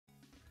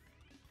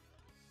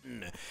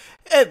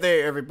Hey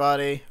there,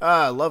 everybody.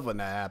 I love when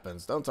that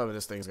happens. Don't tell me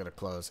this thing's gonna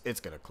close.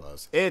 It's gonna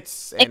close. It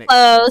closed,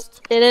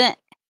 Closed. didn't it?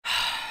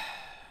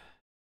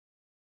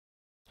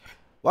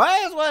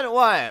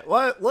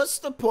 What's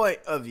the point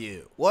of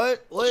you?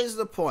 What is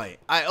the point?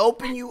 I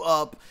open you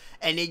up,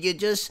 and then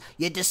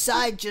you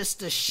decide just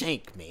to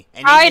shank me,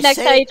 and then Alright, you next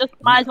time say you just no.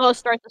 might as well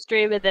start the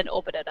stream and then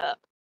open it up.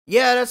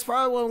 Yeah, that's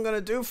probably what I'm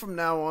gonna do from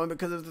now on,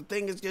 because if the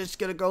thing is just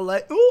gonna go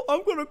like, oh,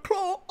 I'm gonna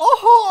crawl,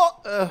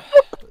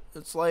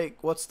 it's like,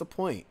 what's the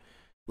point?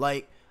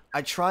 Like,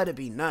 I try to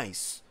be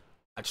nice,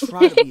 I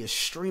try to be a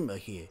streamer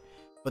here,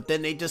 but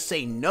then they just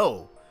say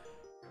no.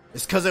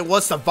 It's because it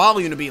wants the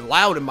volume to be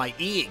loud in my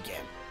ear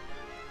again.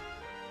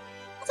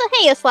 So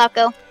hey,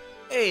 Slavko.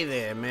 Hey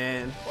there,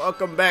 man.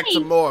 Welcome back Hey. to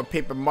more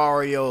Paper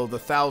Mario The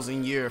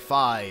Thousand Year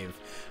 5.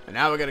 And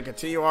now we're going to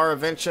continue our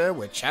adventure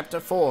with Chapter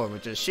 4,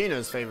 which is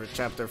Sheena's favorite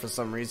chapter for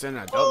some reason.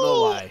 I don't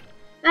know why.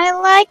 I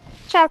like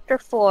chapter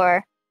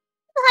 4.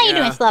 How you Yeah.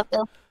 doing,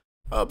 Slavko?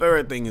 Hope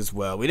everything is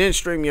well. We didn't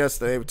stream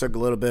yesterday. We took a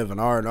little bit of an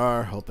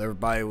R&R. Hope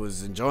everybody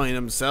was enjoying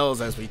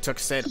themselves as we took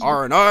said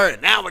R&R.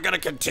 And now we're going to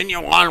continue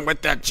on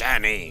with the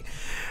journey.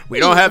 We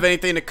don't have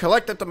anything to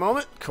collect at the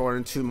moment,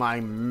 according to my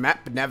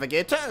map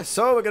navigator.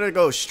 So we're going to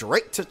go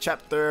straight to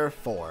Chapter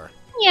 4.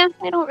 Yeah,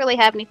 I don't really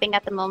have anything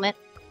at the moment.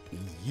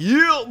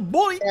 Yeah,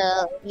 boy!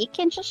 So you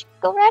can just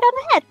go right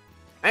on ahead.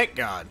 Thank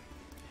God.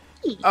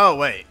 Oh,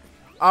 wait.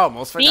 I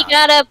almost We forgot.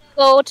 gotta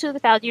go to the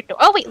 1,000-year door.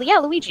 Oh wait, yeah,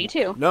 Luigi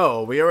too.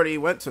 No, we already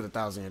went to the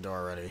 1,000-year door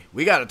already.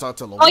 We gotta talk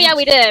to Luigi. Oh yeah,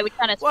 we did. We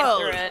kind of skipped Well,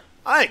 through it.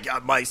 I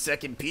got my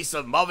second piece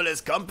of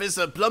marvelous compass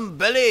of Plum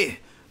Belly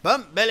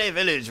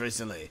Village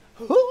recently.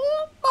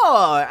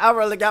 Oh, I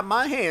really got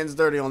my hands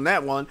dirty on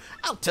that one.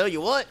 I'll tell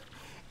you what,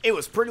 it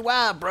was pretty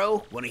wild,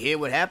 bro. Want to hear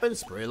what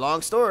happens? Pretty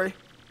long story.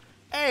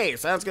 Hey,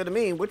 sounds good to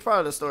me. Which part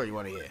of the story you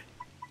want to hear?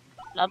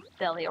 Love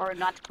Belly or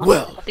not?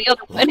 Well, but the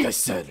other like one. I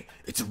said,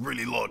 it's a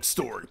really long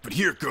story, but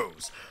here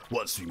goes.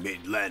 Once we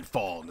made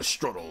landfall on the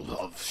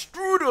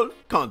Strudel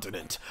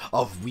continent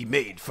we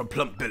made from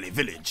Plum Belly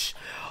Village.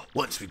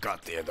 Once we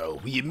got there,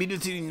 though, we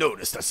immediately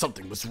noticed that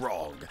something was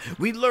wrong.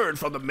 We learned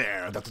from the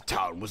mayor that the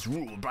town was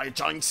ruled by a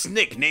giant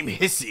snake named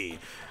Hissy.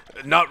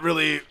 Not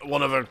really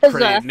one of her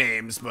creative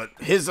names, but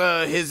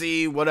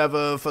Hizzy,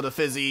 whatever, for the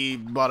fizzy,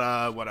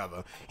 but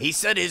whatever. He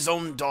said his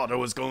own daughter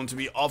was going to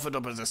be offered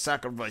up as a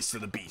sacrifice to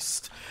the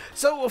beast.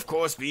 So, of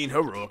course, being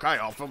heroic, I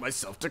offered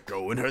myself to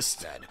go in her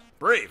stead.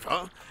 Brave,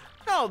 huh?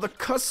 Now, the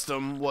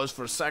custom was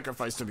for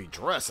sacrifice to be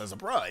dressed as a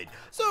bride,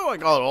 so I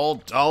got all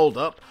dolled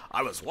up.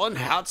 I was one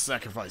hot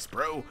sacrifice,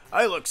 bro.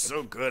 I looked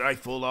so good I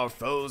fooled our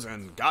foes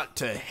and got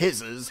to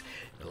his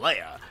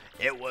lair.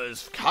 It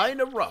was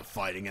kinda rough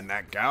fighting in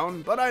that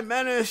gown, but I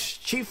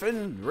managed.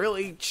 Chiefin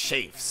really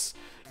chafes.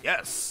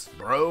 Yes,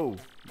 bro,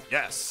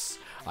 yes.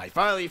 I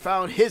finally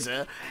found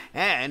Hizza,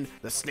 and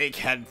the snake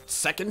had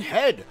second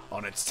head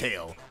on its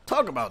tail.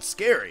 Talk about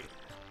scary.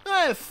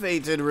 I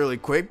fainted really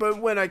quick, but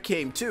when I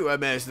came to, I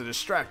managed to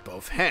distract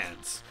both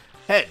heads.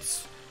 It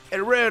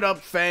reared up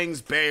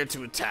fangs bare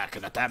to attack,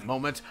 and at that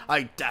moment,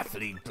 I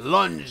deftly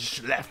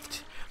plunged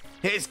left.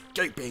 His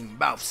gaping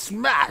mouth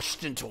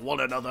smashed into one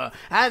another,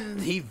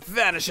 and he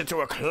vanished into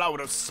a cloud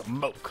of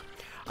smoke.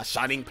 A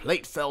shining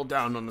plate fell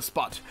down on the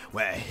spot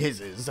where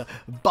his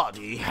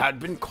body had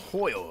been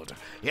coiled.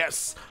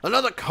 Yes,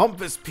 another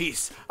compass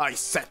piece I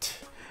set,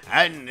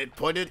 and it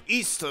pointed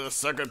east to the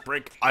Circuit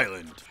Break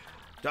Island.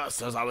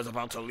 Just as I was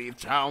about to leave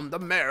town, the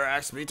mayor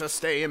asked me to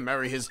stay and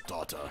marry his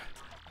daughter.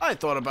 I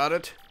thought about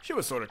it. She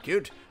was sort of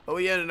cute, but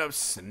we ended up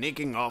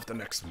sneaking off the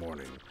next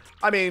morning.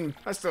 I mean,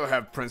 I still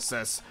have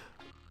Princess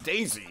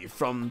Daisy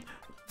from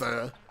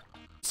the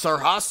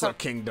Sarhasa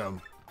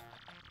Kingdom.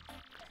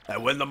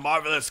 And when the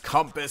marvelous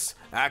compass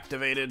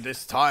activated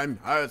this time,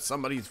 I heard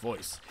somebody's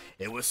voice.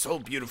 It was so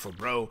beautiful,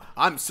 bro.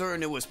 I'm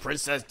certain it was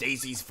Princess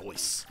Daisy's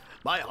voice.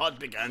 My heart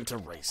began to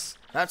race.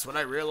 That's when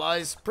I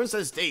realized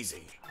Princess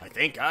Daisy.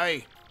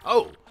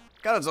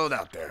 Got zoned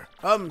out there.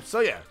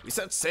 So yeah, we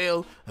set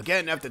sail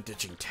again after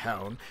ditching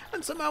town,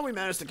 and somehow we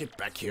managed to get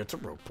back here to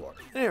Rogueport.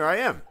 And here I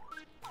am.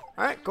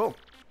 Alright, cool.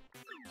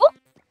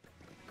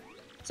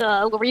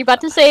 So what were you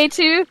about to say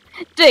to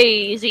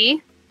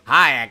Daisy?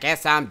 Hi, I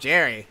guess I'm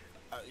Jerry.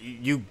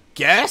 You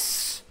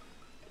guess?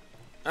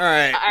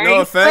 Alright, Are no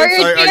you offense.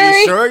 sure, Are you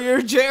Jerry? sure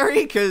you're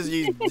Jerry? Because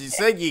you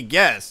said you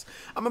guess.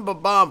 I'm a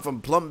Babam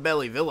from Plum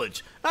Belly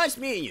Village. Nice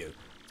meeting you.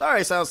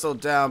 Sorry I sound so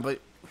down, but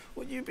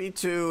would you be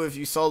too if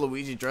you saw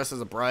Luigi dressed as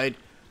a bride?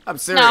 I'm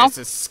serious,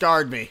 No. It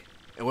scarred me.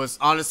 It was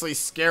honestly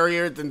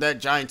scarier than that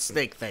giant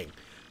snake thing.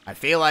 I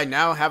feel I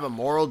now have a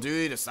moral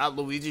duty to stop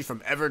Luigi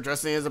from ever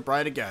dressing as a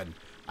bride again.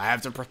 I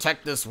have to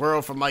protect this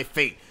world from my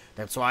fate.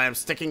 That's why I'm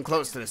sticking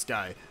close to this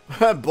guy.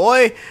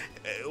 Boy,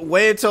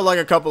 wait until like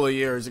a couple of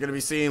years. You're gonna be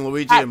seeing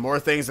Luigi in more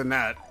things than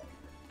that.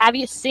 Have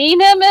you seen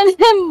him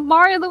in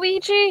Mario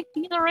Luigi?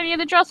 He's already in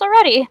the dress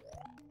already.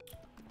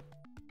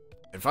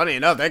 And funny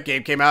enough, that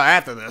game came out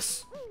after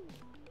this.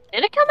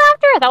 Did it come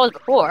after? That was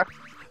before.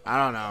 I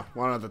don't know.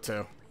 One of the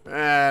two.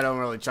 I don't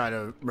really try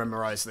to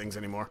memorize things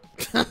anymore.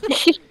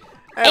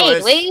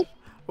 Hey, wait.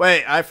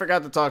 Wait, I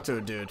forgot to talk to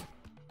a dude.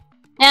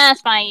 Yeah,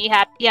 that's fine. You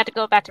have to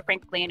go back to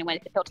Brinkley anyway,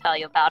 because he'll tell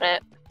you about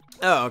it.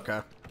 Oh,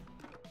 okay.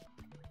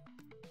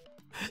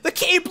 The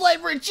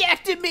Keyblade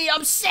rejected me!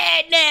 I'm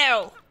sad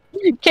now!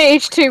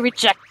 KH2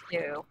 reject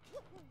you.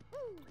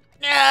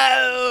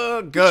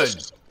 No! Good.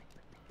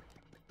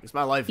 Makes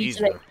my life He's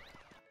easier.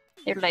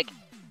 They're like,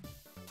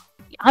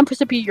 I'm supposed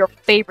to be your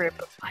favorite,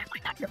 but why am I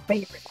not your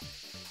favorite?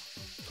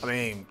 I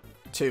mean,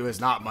 2 is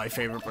not my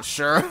favorite, but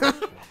sure.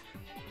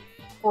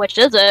 Which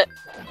is it?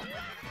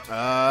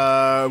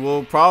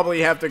 We'll probably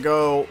have to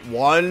go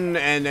 1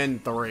 and then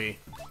 3.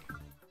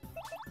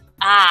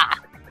 Ah,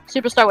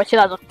 Superstar was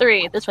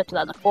 2003, this was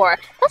 2004.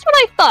 That's what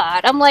I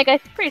thought. I'm like, I'm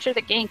pretty sure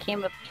the game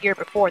came up a year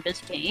before this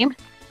game.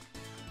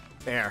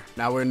 There.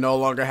 Now we no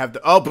longer have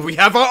the. Oh, but we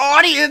have our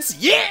audience!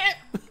 Yeah!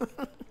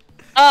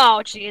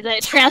 Oh, jeez,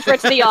 it transferred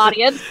to the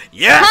audience.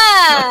 Yeah!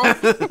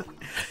 Ah!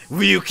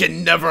 You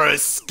can never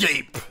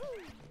escape.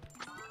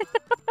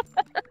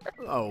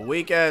 Oh,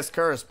 weak ass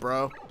curse,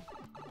 bro.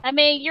 I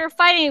mean, you're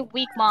fighting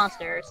weak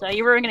monsters, so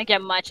you weren't gonna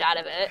get much out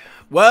of it.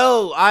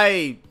 Well,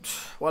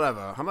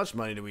 whatever. How much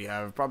money do we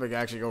have? Probably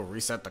actually go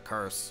reset the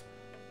curse.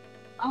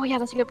 Oh yeah,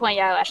 that's a good point.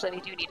 Yeah, actually,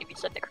 we do need to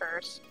reset the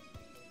curse.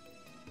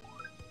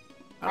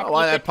 I don't know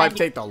why that pipe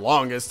take the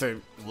longest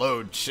to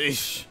load.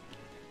 Sheesh.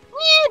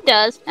 Yeah, it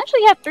does.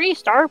 Actually, you have 3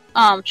 star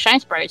shine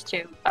sprites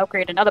to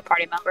upgrade another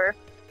party member.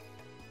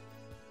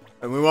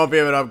 And we won't be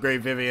able to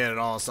upgrade Vivian at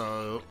all,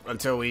 so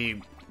until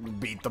we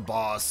beat the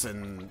boss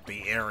in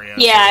the area.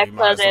 Yeah, so we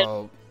might as it.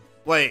 well...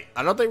 Wait,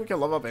 I don't think we can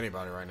level up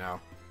anybody right now.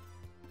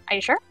 Are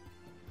you sure?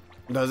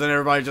 Doesn't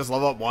everybody just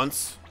level up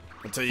once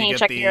until Can you get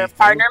check the your thing?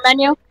 partner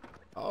menu?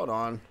 Hold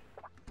on.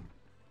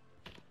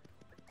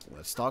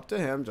 Let's talk to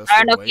him. Just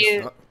I don't a know if waste.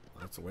 you-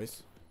 Oh, that's a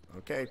waste.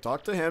 Okay,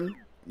 talk to him.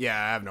 Yeah,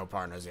 I have no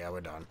partners. Yeah,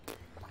 we're done.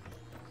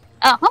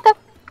 Oh, okay.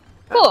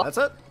 Yeah, Cool. that's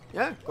it.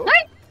 Yeah, cool.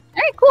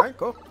 Alright, cool. Alright,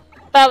 cool.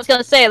 But I was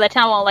gonna say, the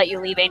town won't let you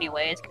leave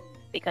anyways,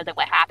 because of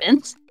what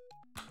happens.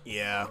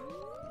 Yeah.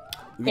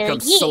 We Yeah, become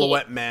yeah.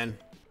 Silhouette Man.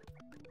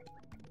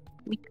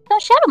 We go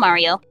Shadow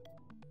Mario.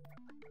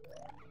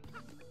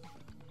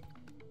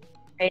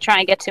 Are you trying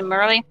to get to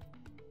Murley?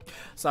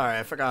 Sorry,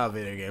 I forgot how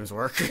video games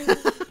work.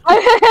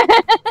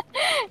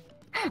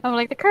 I'm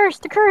like, the curse,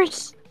 the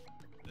curse!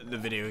 The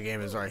video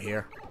game is right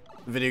here.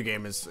 The video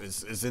game is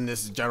in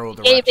this general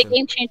Hey, direction. the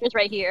game changer's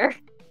right here.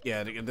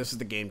 Yeah, this is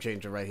the game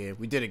changer right here.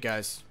 We did it,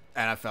 guys.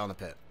 And I fell in the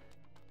pit.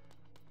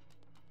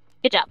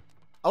 Good job.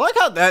 I like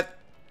how that...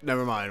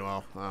 Never mind.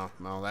 Well,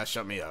 that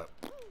shut me up.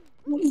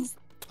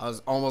 I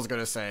was almost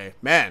gonna say,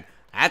 man,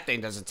 that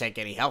thing doesn't take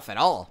any health at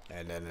all.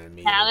 And then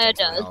immediately Yeah, it takes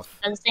my does. health.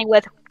 That's the thing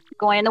with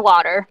going in the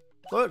water.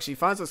 Look, she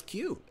finds us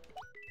cute.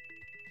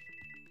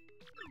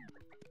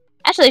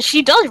 Actually,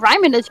 she does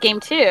rhyme in this game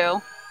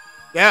too.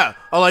 Yeah,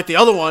 unlike the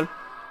other one.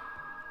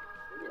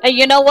 And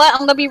you know what? I'm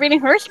gonna be reading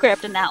her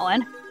script in that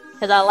one.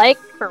 Because I like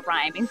her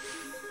rhyming.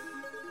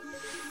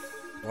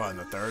 What, in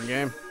the third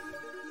game?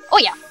 Oh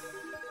yeah.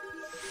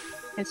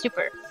 It's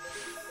super.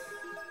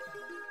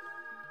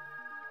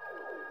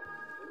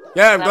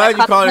 Yeah, I'm glad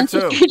you caught it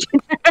too. Consequences.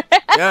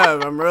 Yeah,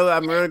 I'm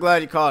really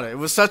glad you caught it. It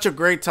was such a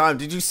great time.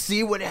 Did you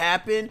see what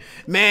happened?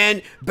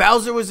 Man,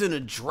 Bowser was in a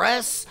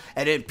dress,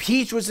 and then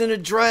Peach was in a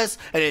dress,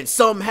 and then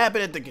something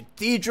happened at the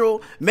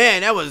cathedral.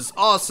 Man, that was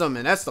awesome,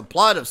 and that's the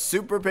plot of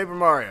Super Paper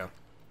Mario.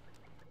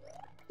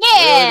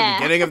 Literally Yeah!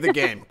 the beginning of the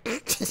game.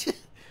 So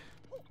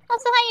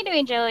how you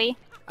doing, Joey?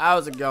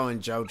 How's it going,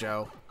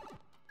 JoJo?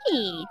 Hey.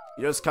 You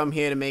just come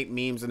here to make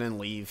memes and then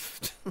leave.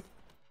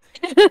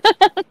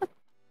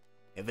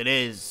 If it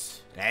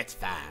is, that's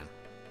fine.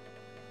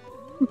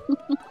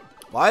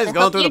 Why is I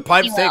going hope through the you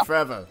pipes do take well.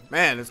 forever?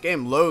 Man, this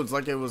game loads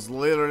like it was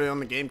literally on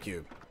the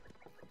GameCube.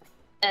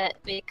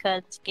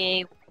 Because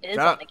game is Shut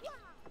on up. the game.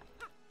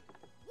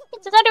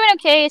 It's I'm doing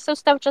okay. So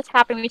stuff just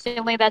happened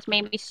recently that's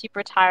made me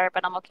super tired,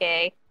 but I'm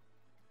okay.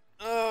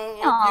 Oh,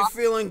 Aw. you're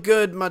feeling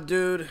good, my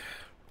dude.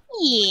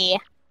 Yeah.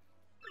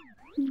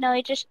 You know,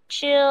 you just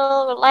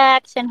chill,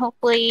 relax, and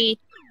hopefully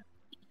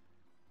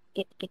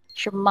get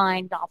your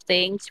mind off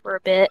things for a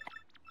bit.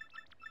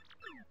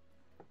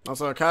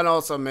 Also, it kind of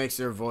also makes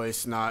your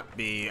voice not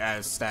be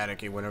as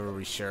staticky whenever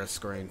we share a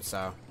screen,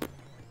 so.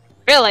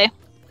 Really?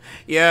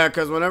 Yeah,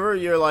 because whenever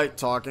you're, like,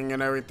 talking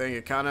and everything,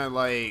 it kind of,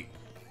 like,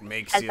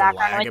 makes Has you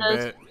background lag a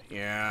noises? bit.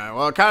 Yeah,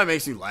 well, it kind of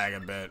makes you lag a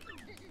bit.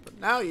 But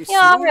now you Yeah,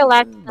 I'll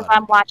relax because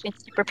I'm watching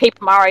Super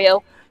Paper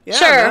Mario. Yeah,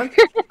 Sure. man.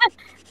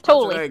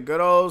 Totally. Hey, good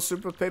old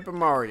Super Paper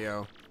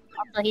Mario.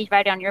 Also, he's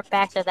right on your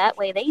back, so that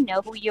way they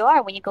know who you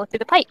are when you go through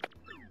the pipe.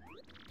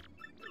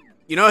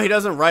 You know he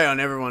doesn't write on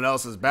everyone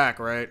else's back,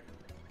 right?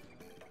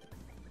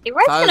 He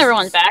writes Size- on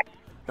everyone's back.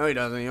 No, he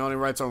doesn't. He only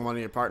writes on one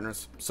of your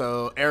partners.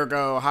 So,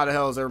 ergo, how the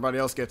hell is everybody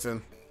else gets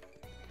in?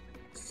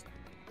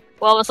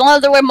 Well, as long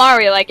as they're with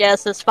Mario, I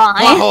guess it's fine.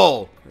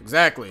 Butthole!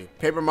 Exactly.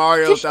 Paper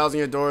Mario, Thousand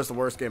Year Door is the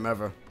worst game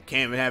ever.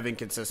 Can't even have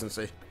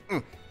inconsistency.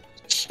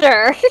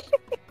 Sure.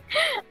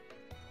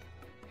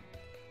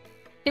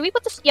 Did we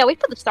put the? Yeah, we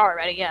put the star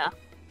already. Yeah.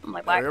 I'm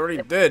like, why? We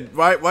already did.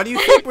 Why do you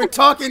think we're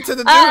talking to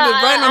the dude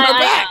that's writing on our I know.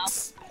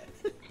 backs?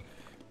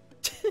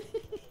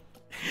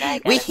 Yeah, I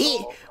got We it. here,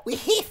 We're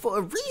here for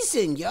a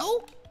reason,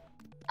 yo.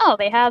 Oh,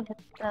 they have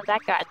that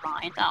guy's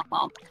line. Oh,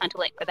 well, kind of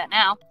late for that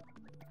now.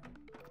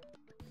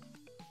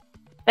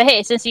 But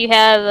hey, since you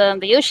have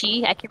the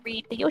Yoshi, I can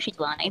read the Yoshi's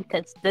line,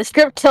 because the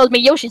script tells me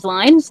Yoshi's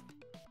lines.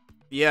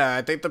 Yeah,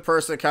 I think the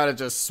person kind of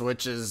just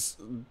switches,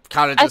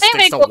 kind of I just think they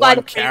sticks to go by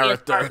the one previous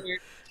character. partner.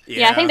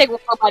 Yeah, I think they go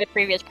by the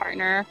previous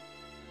partner.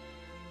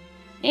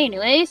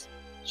 Anyways,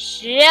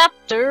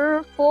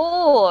 Chapter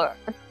 4.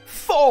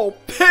 4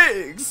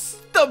 pigs.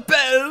 The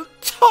bell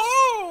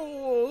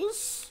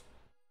tolls.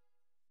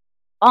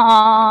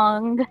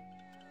 Bong.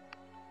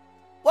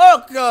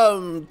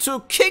 Welcome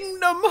to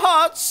Kingdom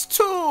Hearts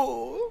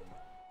 2.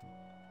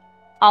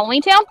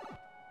 Halloween Town?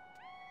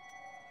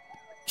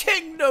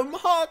 Kingdom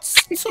Hearts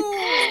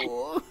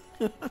 2.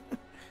 Should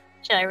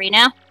I read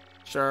now?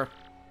 Sure.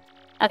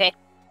 Okay.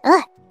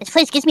 Ugh, this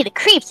place gives me the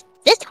creeps. Is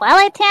this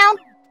Twilight Town?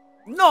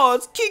 No,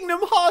 it's Kingdom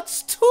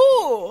Hearts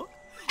 2.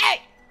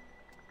 Hey!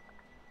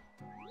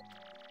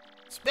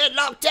 It's been a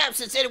long time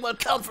since anyone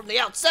come from the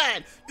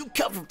outside. You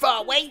come from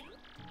far away?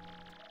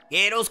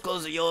 Yeah, those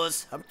clothes are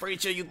yours. I'm pretty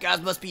sure you guys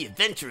must be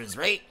adventurers,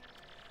 right?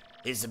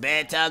 It's a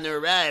bad time to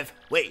arrive.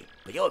 Wait,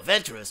 but you're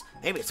adventurers.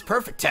 Maybe it's a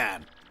perfect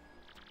time.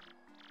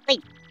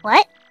 Wait,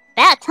 what?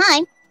 Bad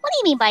time? What do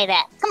you mean by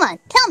that? Come on,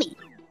 tell me.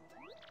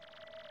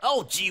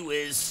 Oh, gee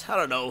whiz. I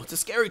don't know. It's a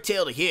scary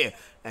tale to hear,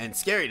 and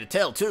scary to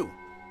tell, too.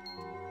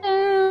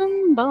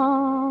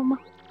 Bomb.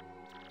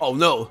 Oh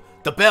no,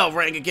 the bell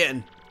rang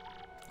again.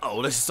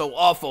 Oh, this is so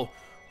awful.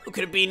 Who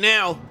could it be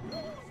now?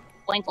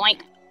 Boink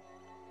boink.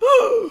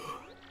 Whoa!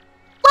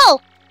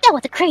 That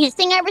was the craziest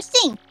thing I ever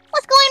seen.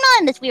 What's going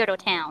on in this weirdo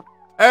town?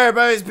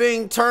 Everybody's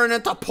being turned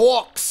into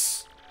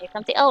porks. Here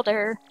comes the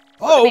elder.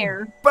 Oh,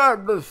 There.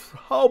 badness.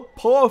 How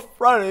poor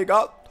Freddy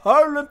got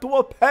turned into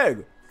a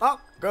pig. Not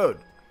good.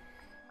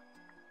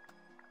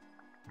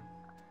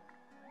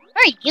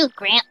 Where are you,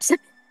 Gramps?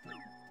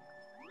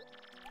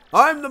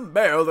 I'm the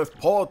mayor of this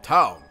poor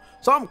town.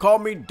 Some call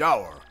me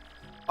Dour.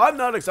 I'm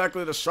not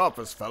exactly the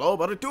sharpest fellow,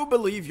 but I do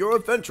believe you're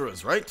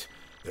adventurers, right?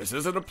 This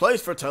isn't a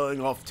place for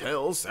telling off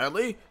tales,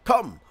 sadly.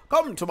 Come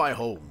to my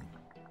home.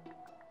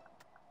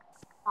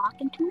 Walk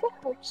into the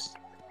house.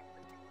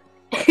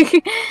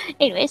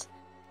 Anyways.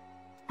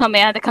 Oh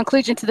man, the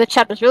conclusion to the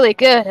chapter is really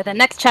good, and the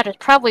next chapter is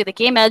probably the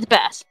game at its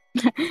best.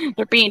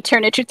 They're being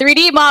turned into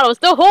 3D models.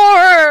 The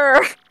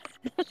horror!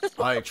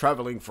 Hi,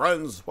 traveling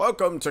friends.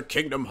 Welcome to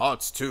Kingdom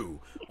Hearts 2.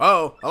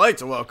 Well, I'd like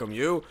to welcome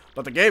you,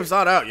 but the game's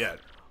not out yet.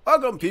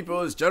 Welcome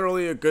people is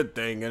generally a good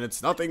thing, and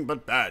it's nothing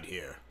but bad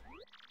here.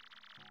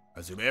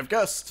 As you may have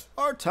guessed,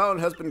 our town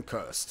has been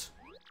cursed.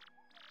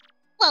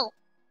 Well,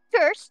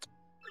 first.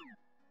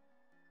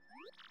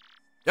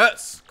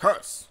 Yes,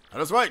 curse.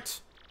 That is right.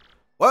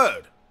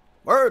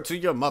 Word to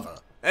your mother.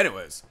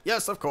 Anyways,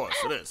 yes, of course,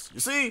 it is. You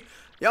see,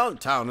 yon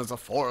town is a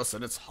forest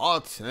in its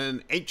heart and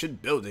an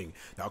ancient building,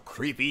 now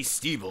creepy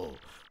steeple.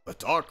 With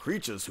dark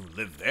creatures who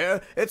live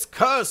there, its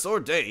curse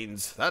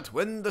ordains that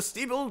when the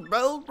steeple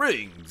bell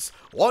rings,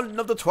 one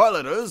of the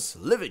Twilighters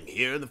living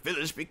here in the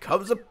village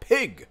becomes a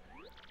pig.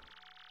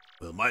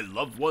 Will my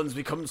loved ones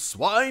become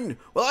swine?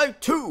 Will I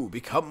too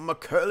become a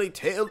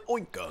curly-tailed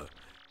oinker?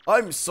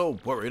 I'm so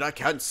worried I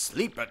can't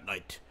sleep at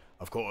night.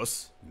 Of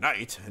course,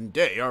 night and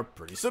day are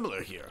pretty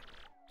similar here.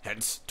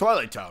 Hence,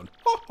 Twilight Town.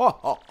 Ha ha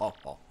ha ha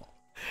ha.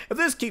 If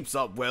this keeps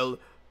up, well,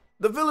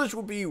 the village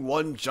will be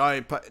one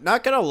giant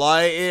not gonna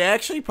lie, it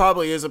actually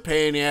probably is a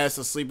pain in the ass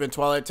to sleep in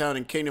Twilight Town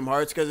and Kingdom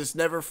Hearts because it's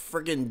never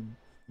friggin'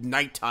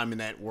 nighttime in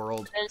that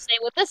world. Let's say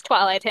with this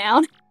Twilight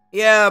Town.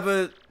 Yeah,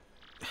 but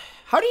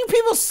how do you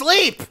people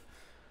sleep?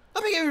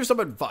 Let me give you some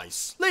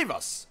advice. Leave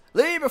us.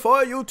 Leave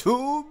before you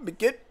two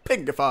get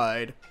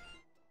pingified.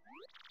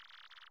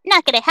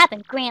 Not gonna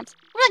happen, Gramps.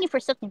 We're looking for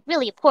something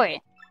really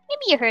important.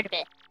 Maybe you heard of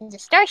it. There's a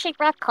star-shaped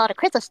rock called a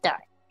crystal star.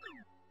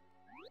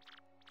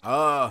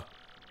 I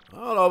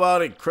don't know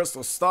about a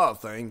crystal star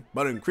thing,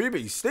 but in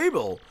Creepy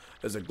Steeple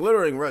is a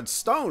glittering red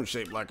stone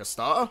shaped like a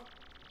star.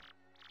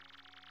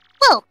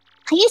 Whoa!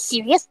 Are you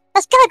serious?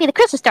 That's gotta be the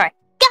crystal star.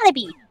 Gotta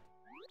be!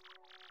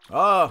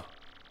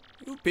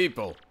 You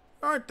people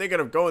aren't thinking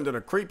of going to the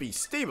Creepy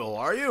Steeple,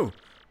 are you?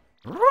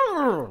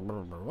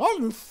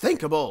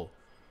 Unthinkable.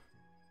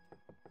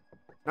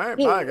 Alright,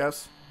 bye, I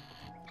guess.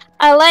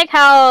 I like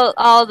how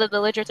all the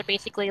villagers are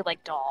basically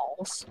like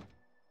dolls.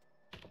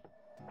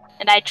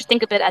 And I just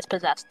think of it as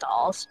possessed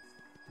dolls.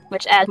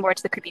 Which adds more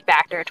to the creepy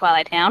factor of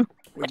Twilight Town.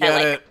 We Which get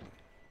I like.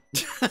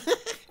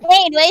 it.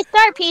 Anyway,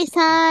 star piece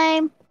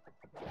time!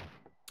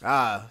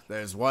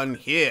 There's one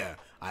here.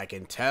 I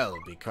can tell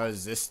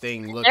because this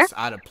thing looks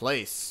out of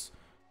place.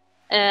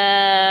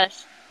 Out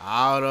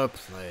of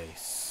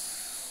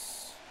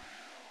place.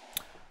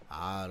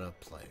 Out of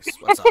place.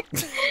 What's up?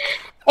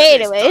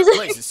 Anyways. This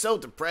place is so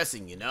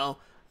depressing, you know?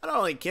 I don't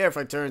really care if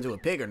I turn into a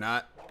pig or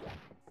not.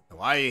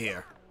 Why are you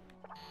here?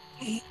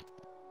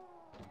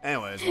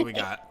 Anyways, what we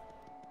got?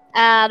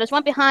 There's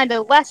one behind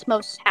the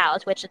westmost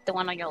house, which is the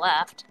one on your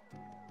left.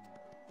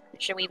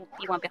 Should we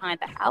be one behind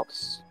the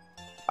house?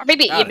 Or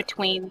maybe Got in it.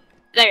 between.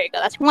 There you go,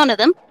 that's one of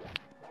them.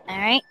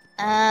 Alright,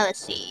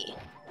 let's see.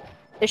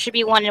 There should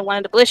be one in one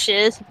of the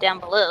bushes down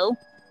below.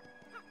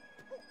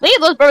 Leave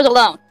those birds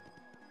alone!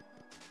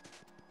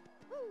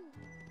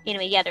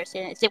 Anyway, yeah, it's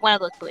in one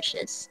of those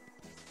bushes.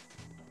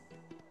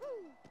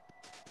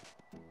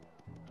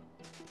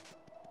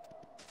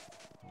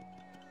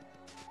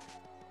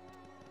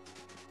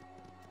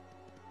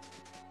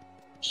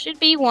 Should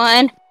be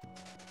one.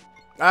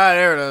 Ah,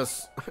 there it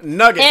is.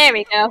 Nugget. There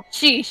we go.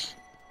 Sheesh.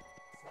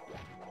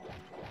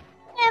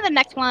 And the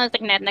next one is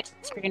like that next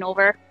screen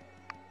over.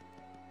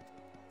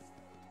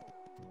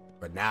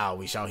 But now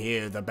we shall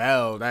hear the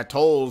bell that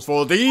tolls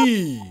for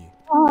thee.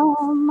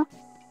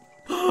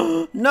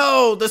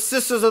 No, the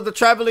sisters of the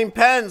traveling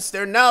pants.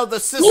 They're now the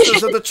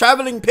sisters of the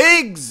traveling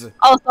pigs.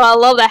 Also, I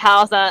love the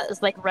house that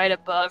is like right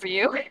above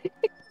you.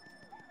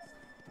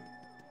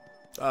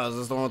 Oh, is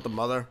this the one with the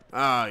mother?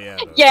 Oh, yeah.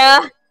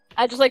 Yeah.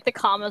 I just like the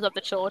comments of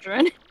the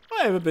children.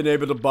 I haven't been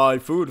able to buy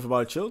food for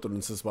my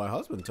children since my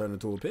husband turned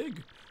into a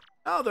pig.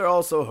 Now they're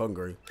all so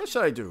hungry. What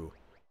should I do?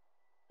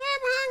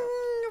 I'm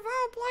hungry of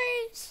all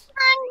places.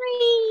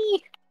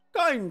 Hungry!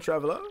 Kind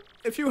traveler,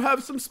 if you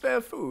have some spare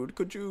food,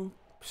 could you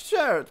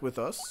share it with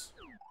us?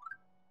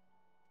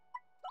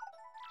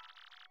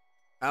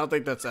 I don't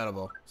think that's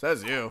edible.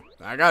 Says you.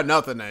 I got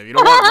nothing there. You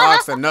don't want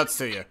rocks and nuts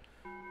to you.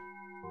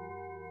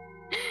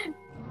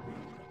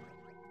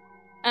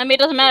 I mean, it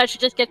doesn't matter. She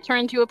just gets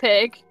turned into a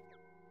pig.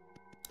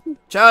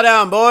 Chow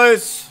down,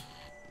 boys.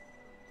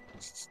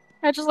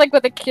 I just like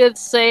what the kids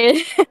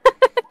say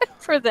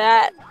for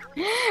that.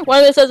 One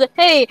of them says,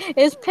 "Hey,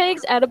 is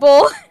pigs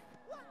edible?"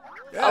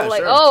 Yeah, I'm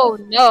like, sure. "Oh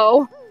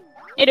no!"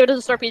 Anyway, there's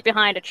a star piece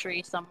behind a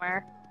tree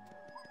somewhere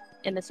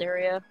in this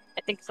area.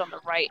 I think it's on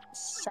the right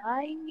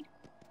side.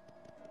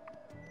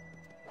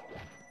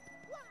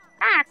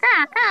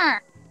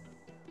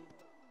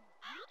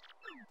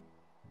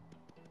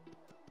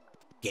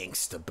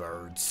 Gangsta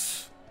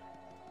birds.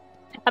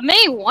 I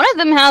mean, one of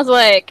them has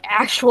like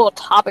actual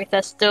topics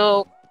that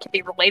still can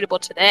be relatable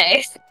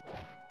today,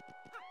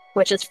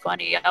 which is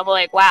funny. I'm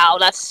like, wow,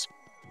 that's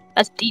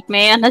deep,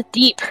 man. That's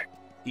deep.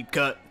 Deep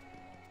cut.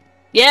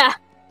 Yeah.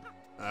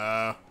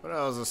 What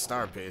else is a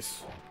star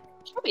piece?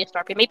 Should be a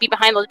star piece. Maybe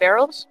behind those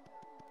barrels.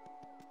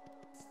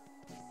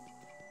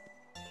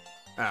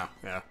 Oh,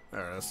 yeah,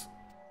 there it is.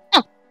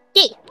 Oh,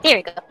 yeah, there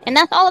we go. And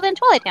that's all of it in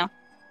Twilight Town.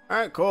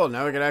 Alright, cool.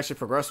 Now we can actually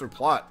progress through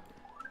plot.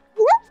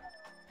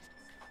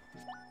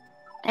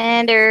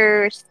 And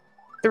there's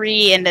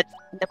 3 in the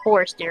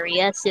forest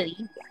area, so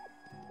you...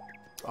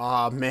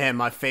 Aw, man,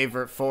 my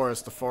favorite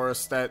forest. The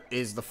forest that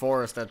is the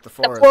forest at the The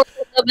forest. forest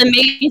of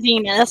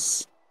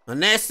amazingness. A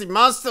nasty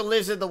monster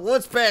lives in the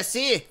woods past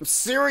here. I'm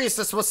serious,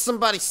 that's what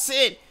somebody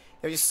said.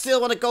 If you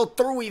still want to go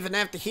through even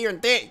after hearing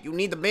that, you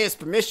need the mayor's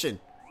permission.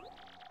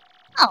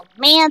 Oh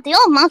man, the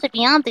old monster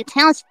beyond the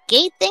town's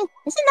gate thing?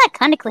 Isn't that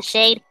kinda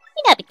cliched?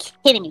 You gotta be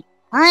kidding me.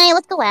 Alright,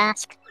 let's go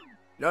ask.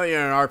 You know you're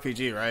in an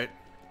RPG, right?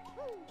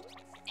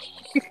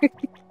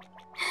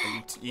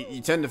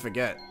 you tend to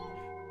forget.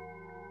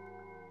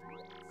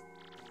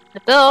 The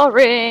bell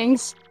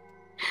rings.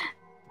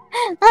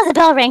 Oh, the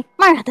bell rang.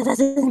 Martha, that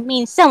doesn't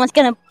mean someone's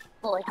gonna...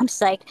 Boy, I'm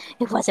psyched.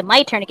 It wasn't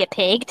my turn to get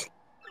pigged.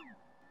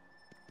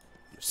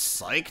 You're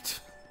psyched?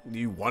 Do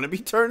you want to be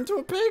turned into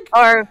a pig?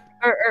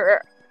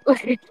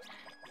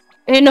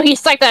 No,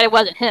 he's psyched that it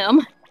wasn't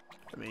him.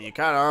 I mean, you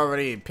kind of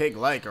already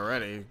pig-like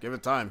already. Give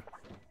it time.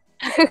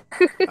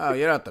 Oh,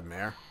 you're not the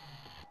mayor.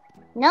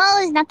 No,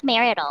 it's not the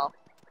mayor at all.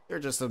 You're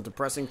just a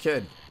depressing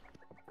kid.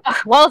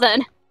 Well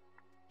then.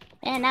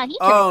 And now he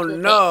turned Oh into a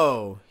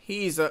no,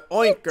 he's a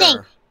oinker. Think.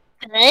 pig.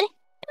 Good. Don't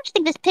you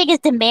think this pig is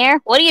the mayor?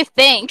 What do you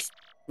think?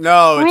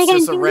 No, What are it's you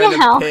just a gonna do random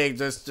now? pig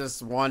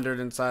just wandered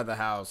inside the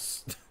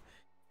house.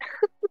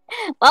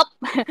 Well,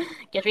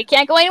 guess we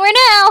can't go anywhere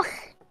now.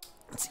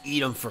 Let's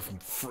eat him for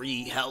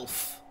free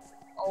health.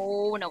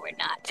 Oh, no, we're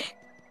not.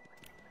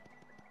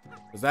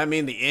 Does that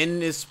mean the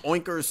inn is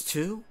oinkers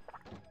too?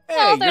 Hey,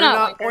 No, you're they're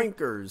not not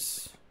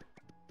oinkers.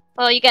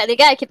 Well, they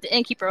gotta keep the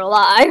innkeeper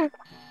alive.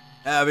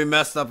 That'd be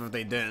messed up if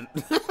they didn't.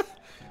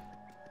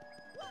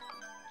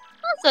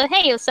 Also,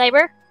 hey, you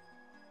Cyber.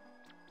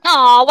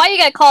 Aw, why you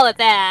gotta call it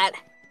that?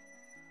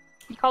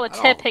 You call it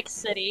I don't- Tepig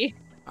City.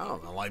 I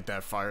don't like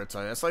that fire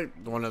type. That's like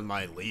one of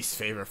my least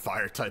favorite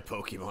fire type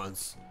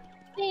Pokemons.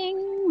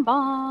 Ding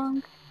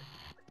bong.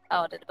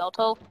 Oh, did the bell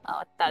toll?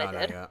 Oh, I thought No, it not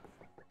did. yet.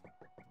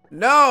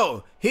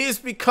 No, he has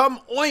become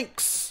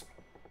oinks.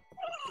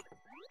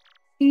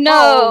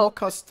 No! Oh,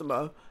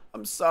 customer.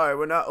 I'm sorry,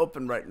 we're not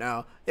open right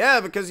now.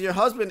 Yeah, because your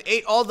husband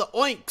ate all the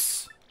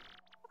oinks.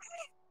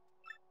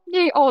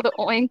 Yay, all the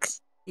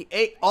oinks. He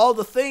ate all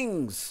the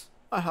things.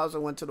 My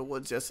husband went to the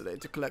woods yesterday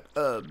to collect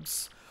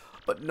herbs,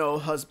 but no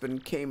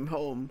husband came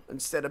home.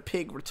 Instead, a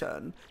pig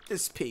returned.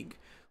 This pig.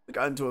 We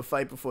got into a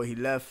fight before he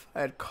left.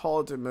 I had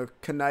called him a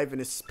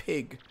connivance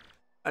pig,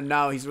 and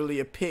now he's really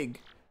a pig.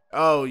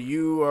 Oh,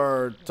 you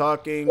are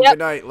talking. Yep. Good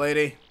night,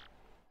 lady.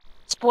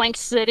 Spoink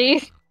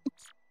City.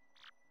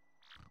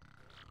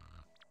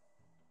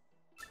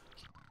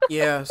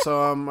 Yeah, so,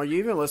 are you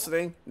even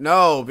listening?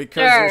 No,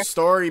 because Sure. your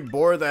story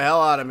bored the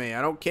hell out of me.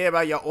 I don't care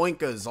about your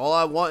oinkas. All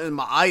I want is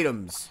my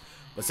items.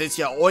 But since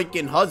your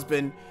oinking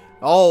husband,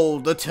 oh,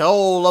 the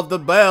toll of the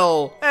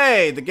bell.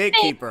 Hey, the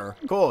gatekeeper.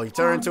 Cool, he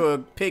turned into a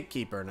pig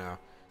keeper now.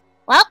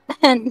 Well,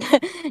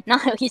 no,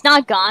 he's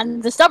not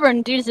gone. The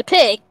stubborn dude's a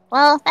pig.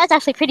 Well, that's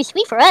actually pretty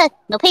sweet for us.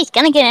 No pig's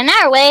gonna get in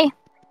our way.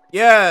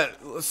 Yeah,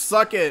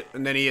 suck it.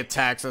 And then he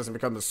attacks us and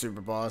becomes a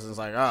super boss. And it's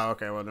like, oh,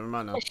 okay, well, never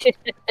mind now.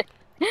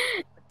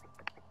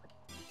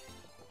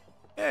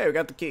 Hey, we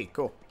got the key.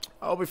 Cool.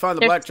 I hope we find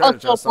the black treasure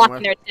chest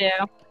somewhere. There's a block in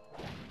there,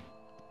 too.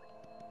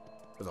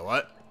 There's a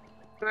what?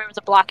 There was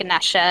a block in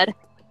that shed.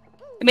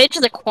 I mean, it's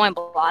just a coin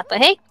block, but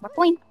hey, more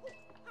coin.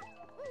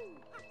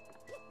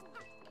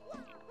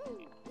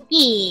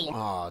 Yeah.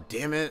 Aw,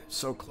 damn it.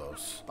 So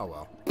close. Oh,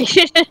 well.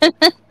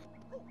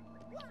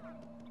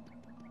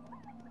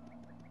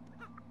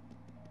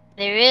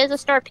 There is a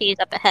star piece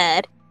up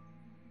ahead.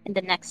 In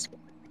the next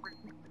room.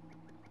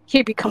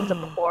 Here becomes a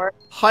boar.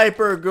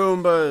 Hyper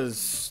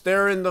Goombas.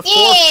 They're in the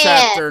 4th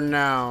chapter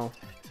now.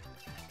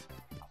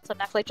 So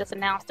Netflix just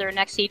announced their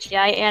next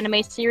CGI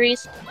anime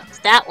series. It's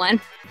that one.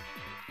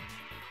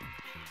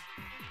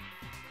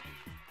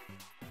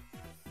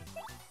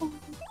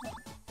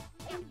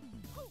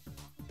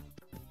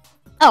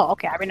 Oh,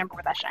 okay, I remember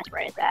where that shine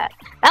spray is at.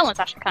 That one's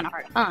actually kind of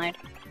hard to find.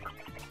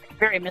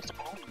 Very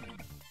missable.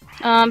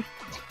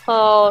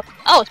 Oh,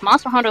 it's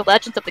Monster Hunter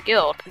Legends of the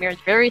Guild. Premieres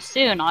very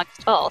soon,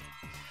 August 12th.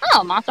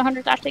 Oh, Monster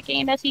Hunter's actually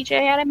getting a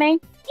CGI anime?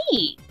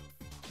 Neat.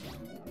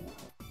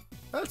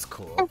 That's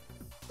cool.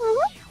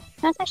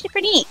 That's actually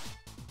pretty neat.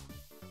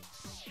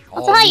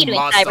 All So how you doing,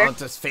 Monster Cyber?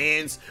 Hunter's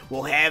fans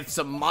will have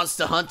some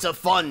Monster Hunter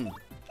fun.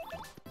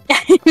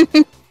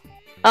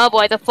 Oh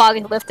boy, the fog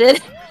is lifted.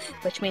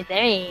 Which means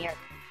they are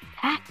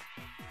back.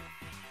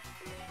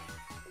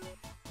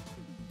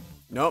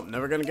 Nope,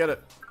 never gonna get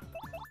it.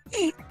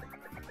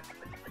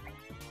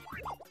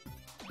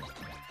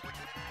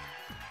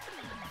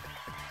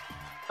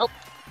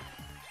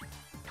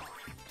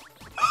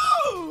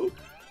 Oh!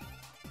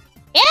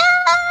 Yeah,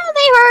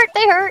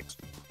 they hurt.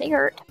 They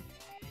hurt.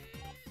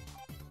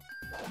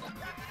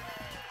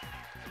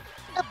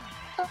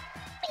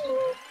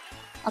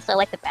 Also, I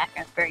like the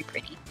background. It's very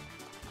pretty.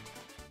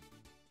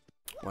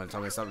 Want to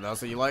tell me something else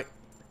that you like?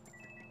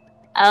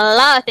 A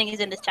lot of things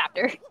in this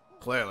chapter.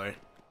 Clearly.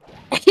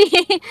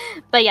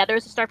 But yeah,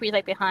 there's a star piece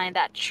like behind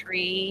that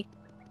tree.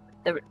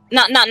 The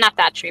not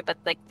that tree, but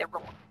like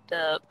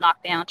the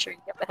knockdown tree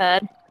up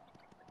ahead.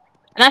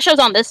 And that shows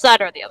on this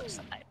side or the other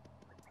side.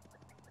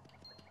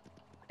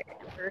 I can't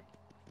remember.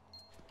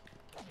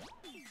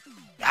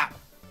 Ah.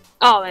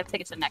 Oh, I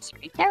think it's the next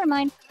screen. Never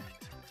mind.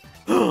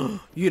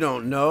 You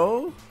don't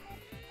know?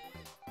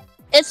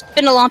 It's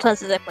been a long time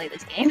since I played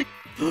this game.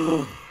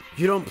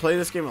 You don't play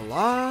this game a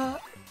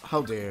lot?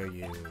 How dare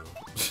you?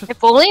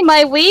 If only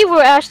my Wii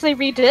were actually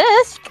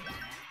redisc.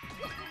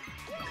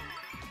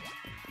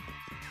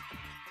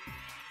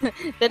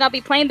 Then I'll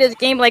be playing this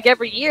game like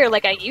every year,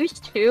 like I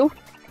used to.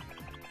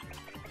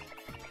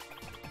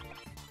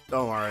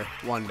 Don't worry,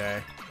 one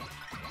day.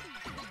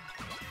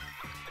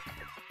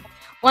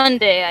 One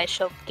day I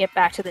shall get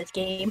back to this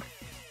game.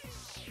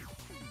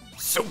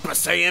 Super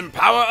Saiyan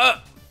power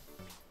up!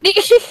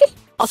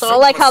 Also, I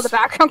like how the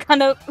background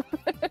kind of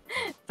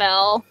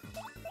fell.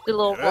 The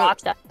little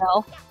rocks that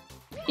fell.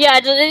 Yeah,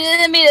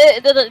 I mean,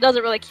 it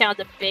doesn't really count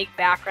as a big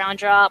background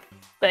drop,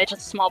 but it's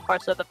just small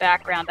parts of the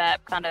background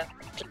that kind of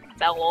just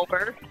fell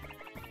over.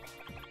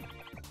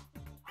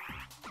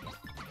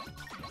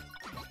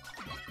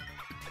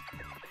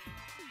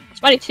 It's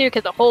funny too,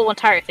 because the whole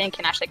entire thing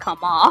can actually come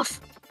off,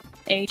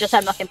 and you just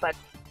have nothing but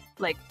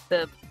like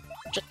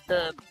just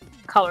the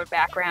colored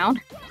background.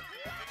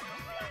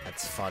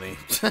 That's funny.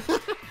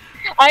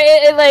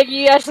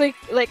 You actually,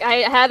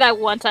 I had that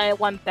one time,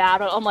 one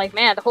battle, I'm like,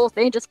 man, the whole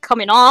thing just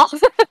coming off.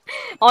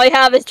 All you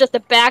have is just a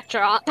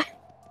backdrop.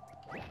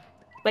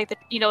 Like,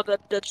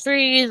 the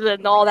trees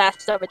and all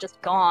that stuff are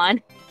just gone.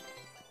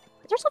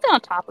 Is there something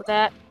on top of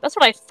that? That's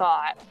what I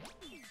thought.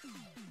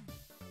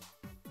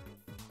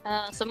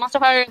 So Monster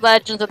Hunter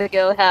Legends of the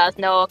Guild has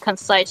no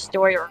concise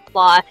story or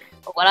plot,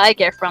 but what I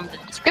get from the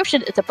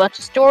description is a bunch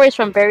of stories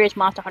from various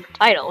Monster Hunter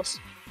titles.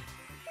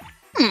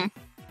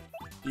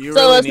 You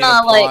So really it's need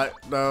not a plot,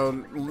 though.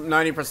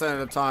 90% of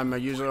the time, I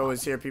usually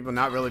always hear people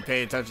not really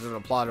pay attention to the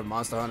plot of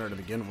Monster Hunter to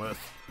begin with.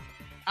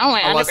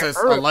 I Unless never it's-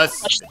 heard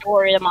unless- much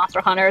story of Monster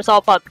Hunter. It's all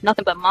about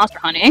nothing but monster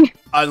hunting.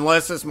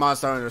 Unless it's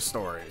Monster Hunter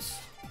stories.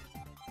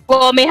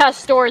 Well, I mean, it has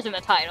stories in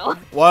the title.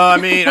 Well, I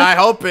mean, I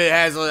hope it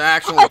has an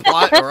actual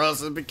plot, or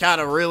else it'd be kind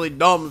of really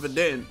dumb if it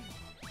didn't.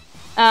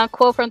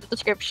 Quote from the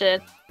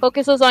description.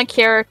 Focuses on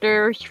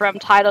characters from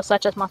titles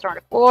such as Monster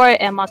Hunter 4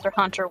 and Monster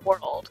Hunter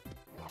World.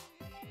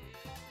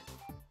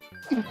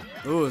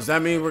 Ooh, does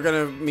that mean we're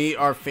gonna meet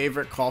our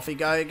favorite coffee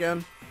guy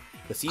again?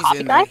 Cause he's Coffee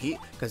in guy?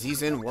 Cause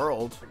he's in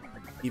World.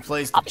 He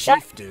plays the Coffee guy?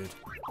 chief dude.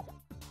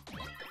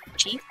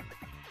 Chief?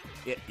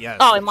 Yeah.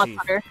 Oh, the in Monster chief.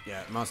 Hunter.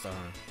 Yeah, Monster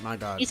Hunter. My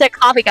God. You said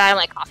coffee guy, I'm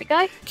like, coffee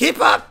guy? Keep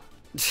up.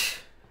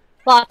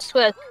 Plot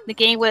twist. The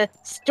game with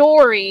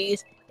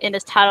stories in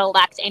this title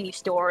lacks any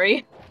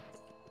story.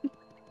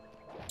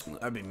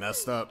 That'd be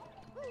messed up.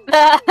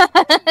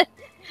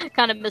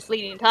 Kind of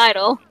misleading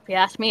title, if you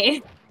ask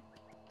me.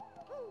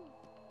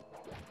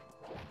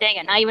 Dang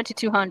it, now you went to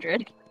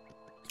 200.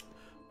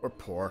 We're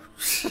poor.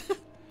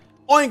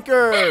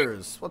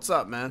 Oinkers! What's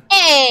up, man?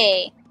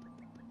 Hey!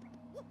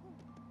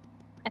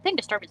 I think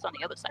Disturbance on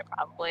the other side,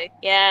 probably.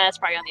 Yeah, it's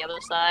probably on the other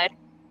side.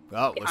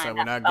 Well, looks like Behind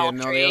we're that not getting on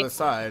the tree. other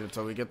side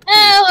until we get the key.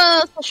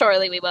 Well,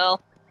 surely we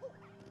will.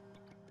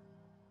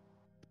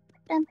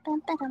 And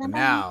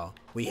now,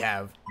 we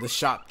have the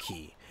shop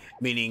key.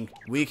 Meaning,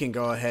 we can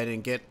go ahead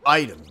and get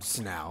items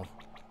now.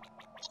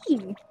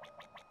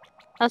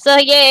 So,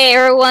 yay,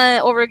 everyone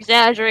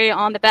over-exaggerate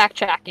on the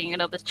backtracking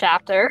of this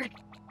chapter.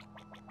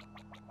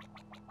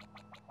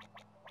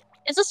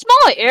 It's a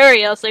small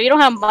area, so you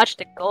don't have much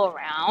to go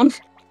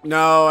around.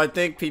 No, I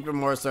think people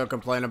more so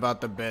complain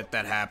about the bit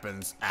that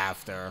happens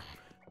after.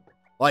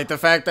 Like the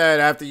fact that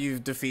after you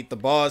defeat the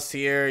boss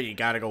here, you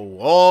gotta go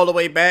all the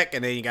way back,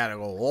 and then you gotta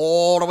go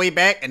all the way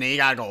back, and then you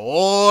gotta go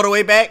all the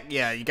way back.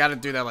 Yeah, you gotta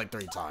do that like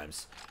 3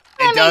 times.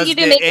 I mean, you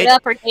do make it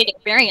up for gain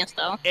experience,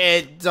 though.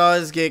 It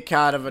does get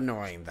kind of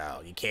annoying,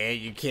 though. You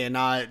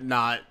cannot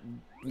not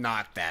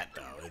that,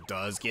 though. It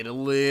does get a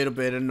little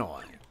bit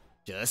annoying.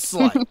 Just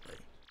slightly.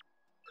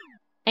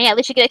 Hey, at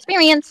least you get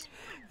experience.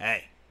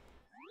 Hey,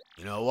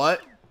 you know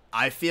what?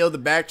 I feel the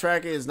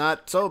backtracking is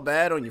not so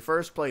bad on your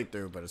first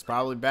playthrough, but it's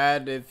probably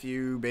bad if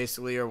you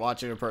basically are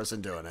watching a person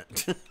doing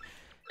it.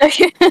 If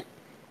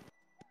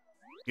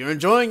you're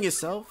enjoying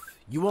yourself,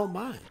 you won't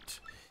mind.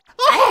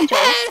 I enjoy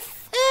it.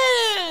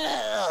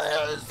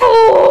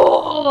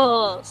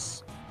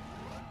 Fools!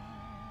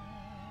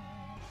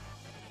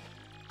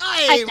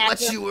 I ain't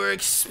what you were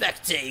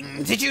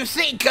expecting. Did you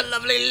think a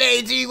lovely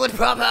lady would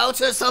pop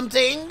out or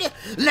something?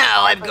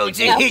 Now I'm going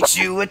to hit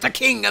you with the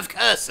King of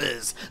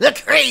Curses, the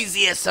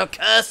craziest of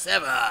curse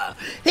ever.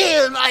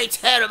 Feel my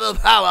terrible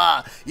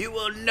power. You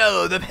will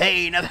know the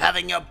pain of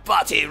having your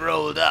body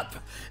rolled up.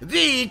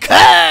 Be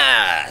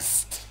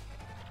cursed!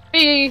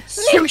 Be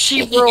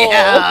sushi roll.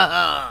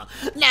 Yeah.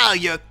 Now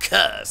you're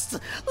cursed.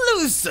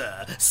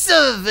 Loser,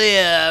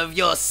 severe of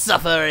your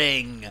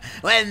suffering.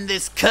 When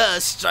this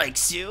curse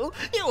strikes you,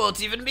 you won't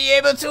even be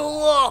able to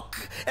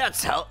walk.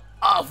 That's how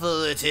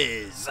awful it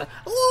is.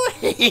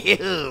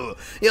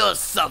 Your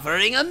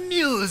suffering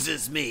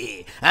amuses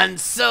me, and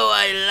so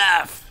I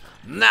laugh.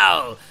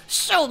 Now,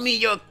 show me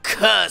your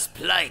cursed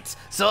plight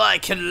so I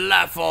can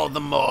laugh all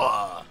the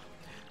more.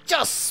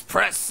 Just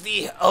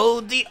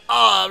hold the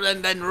R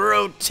and then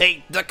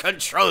rotate the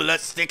controller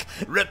stick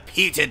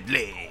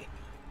repeatedly.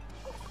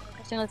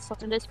 Let's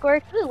talk on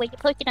Discord. Ooh, wait, you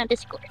posted on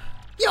Discord.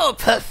 Your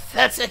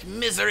pathetic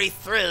misery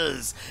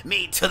thrills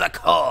me to the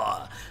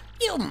core.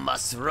 You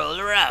must roll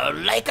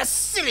around like a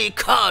silly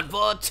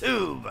cardboard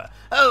tube.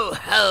 Oh,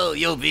 hell,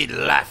 you'll be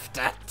laughed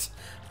at.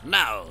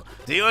 Now,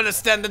 do you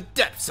understand the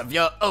depths of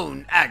your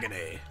own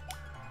agony?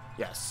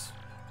 Yes.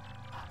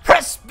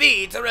 Press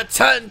B to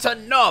return to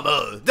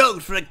normal.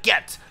 Don't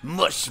forget,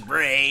 mush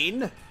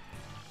brain.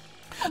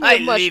 I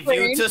leave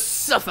you to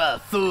suffer,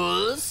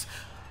 fools.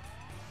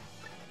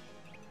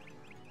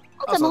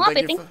 Also, Also,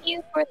 thank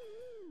you for...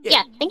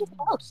 Yeah, thank you for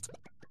the host.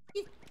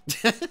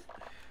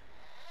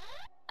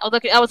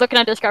 I was looking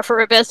at Discord for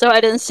a bit, so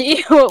I didn't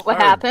see what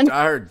happened.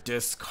 I heard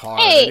Discard.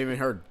 Hey! I didn't even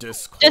heard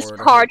Discord.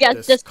 Discard,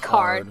 yes,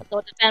 Discard.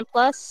 So Defend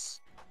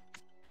Plus.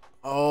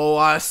 Oh,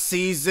 I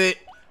sees it.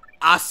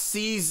 I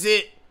sees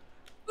it.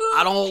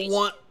 I don't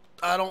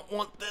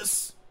want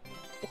this.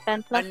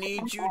 Defend Plus. I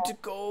need you to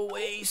go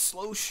away,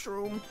 Slow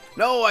Shroom.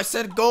 No, I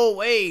said go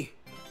away.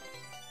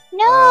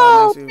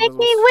 No, take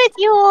me with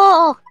you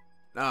all.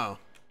 No.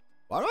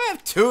 Why do I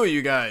have 2 of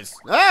you guys?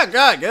 Ah,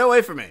 God, get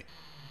away from me.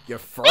 You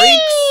freaks.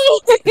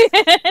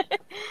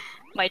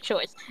 My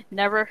choice.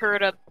 Never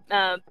heard of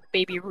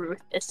Baby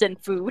Ruth. It's in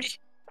food.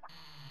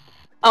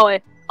 Oh,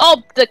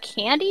 the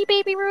candy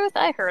Baby Ruth?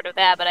 I heard of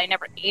that, but I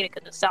never ate it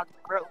because it sounds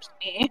gross to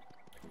me.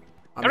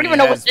 I don't even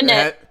know what's in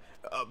it.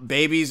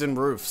 Babies and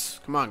roofs.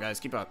 Come on, guys,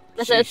 keep up.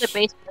 It's a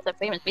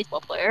famous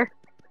baseball player.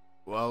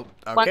 Well,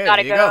 okay, One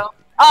gotta there you go.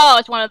 Oh,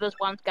 it's one of those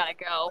ones gotta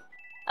go.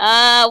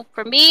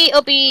 For me,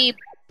 it'll be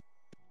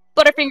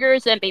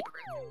Butterfingers and Baby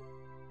Ruth.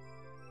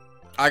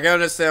 I can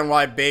understand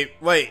why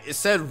Wait, it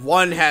said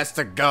one has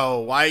to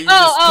go. Why you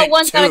Oh, just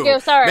one's pick 2? gotta go,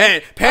 sorry.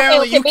 Man,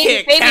 apparently you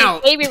can't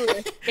count. Baby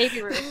Ruth.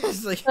 Baby Ruth.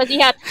 It's like- Because you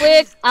have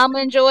Twix,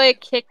 Almond Joy,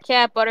 Kit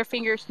Kat,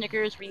 Butterfinger,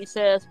 Snickers,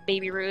 Reese's,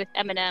 Baby Ruth,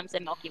 M&M's,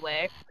 and Milky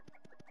Way.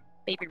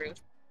 Baby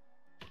Ruth.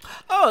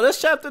 Oh, this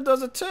chapter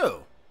does it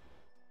too.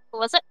 What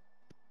was it?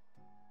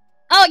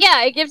 Oh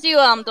yeah, it gives you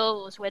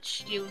those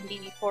which you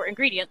need for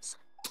ingredients.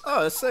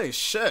 Oh, this thing's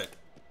shit.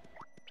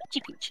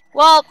 Peachy peach.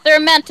 Well, they're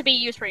meant to be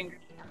used for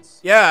ingredients.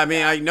 Yeah, I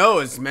mean, I know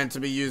it's meant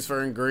to be used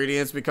for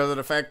ingredients because of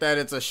the fact that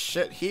it's a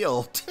shit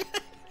heal.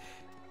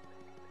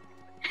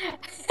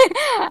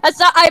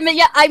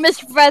 I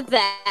misread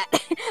that.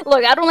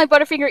 Look, I don't like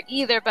Butterfinger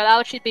either, but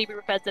I'll choose Baby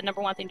Ruth as the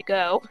 #1 thing to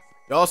go.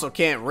 You also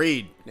can't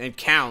read and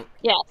count.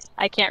 Yes,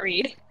 I can't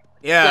read.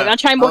 Yeah, Look, I'm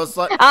trying to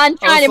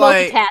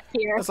multitask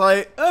here. It's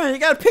like, oh, you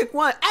gotta pick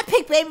one. I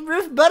picked Baby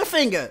Ruth and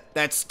Butterfinger.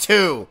 That's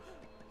 2.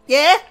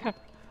 Yeah?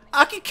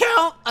 I can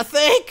count, I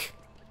think.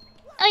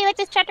 Oh, you like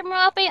this chapter more,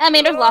 Alfie? I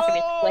mean, there's lots of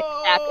reasons to like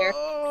this chapter.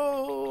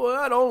 Oh,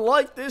 I don't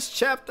like this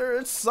chapter.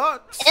 It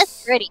sucks.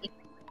 It's pretty.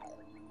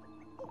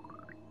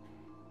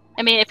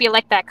 I mean, if you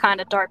like that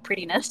kind of dark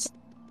prettiness.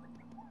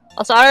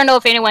 Also, I don't know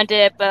if anyone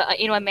did, but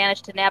anyone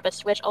managed to nab a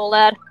Switch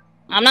OLED.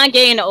 I'm not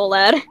getting an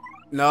OLED.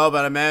 No,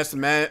 but I managed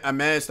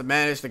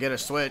to get a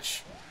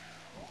Switch.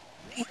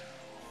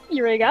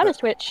 You already got a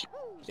Switch.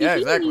 Yeah,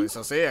 exactly.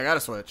 So see, I got a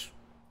Switch.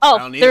 Oh, I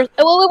don't need there's. it.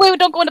 Oh, wait,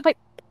 don't go in the pipe.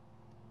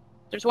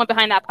 There's one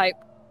behind that pipe.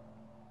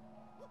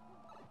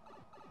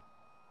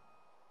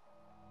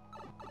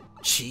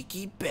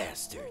 Cheeky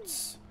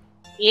bastards.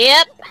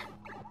 Yep.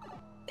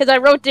 Because I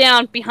wrote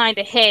down behind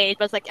a haze,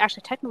 but it's like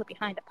actually technically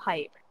behind a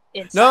pipe.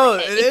 No, a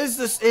it haze. is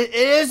this. It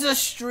is a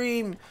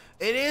stream.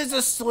 It is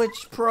a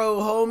Switch Pro,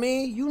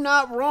 homie. You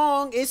not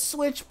wrong. It's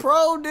Switch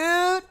Pro,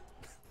 dude.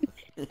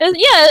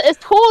 It's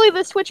totally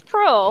the Switch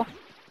Pro.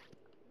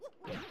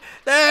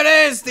 There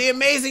it is. The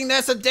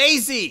amazingness of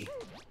Daisy.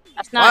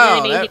 That's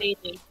not Wow, really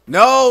easy.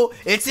 No,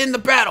 it's in the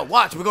battle.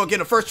 Watch, we're gonna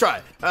get a first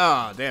try.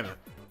 Ah, damn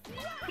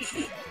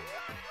it.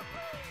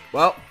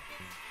 Well,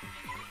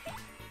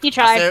 He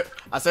tried.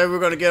 I said we were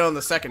gonna get on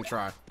the second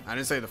try. I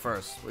didn't say the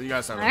first. What you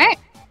guys say? Alright,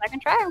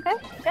 second try,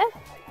 okay.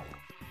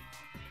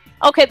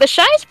 Okay, the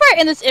shiny sprite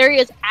in this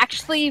area is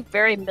actually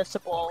very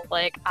missable.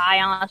 Like, I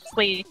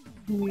honestly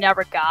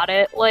never got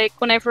it, like,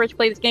 when I first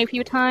played this game a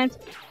few times.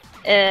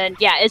 And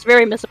yeah, it's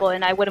very missable,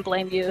 and I wouldn't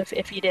blame you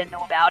if you didn't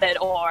know about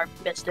it or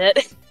missed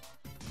it.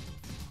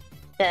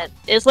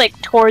 It's like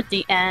towards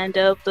the end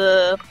of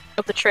the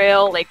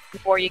trail, like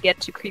before you get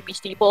to Creepy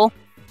Steeple.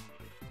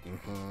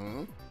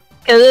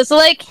 Because it's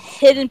like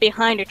hidden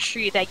behind a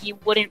tree that you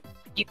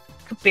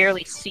could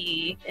barely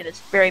see, and it's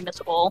very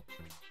missable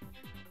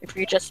if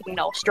you're just,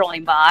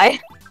 strolling by.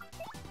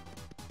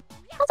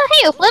 Also,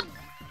 hey, Flip.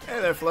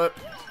 Hey there, Flip.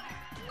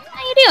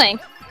 How you doing?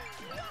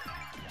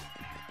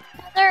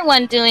 How's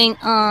everyone doing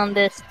on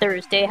this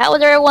Thursday? How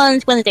was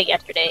everyone's Wednesday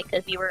yesterday?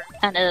 Because we were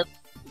kind of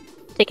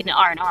taking the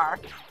R&R.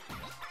 You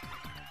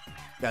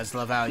guys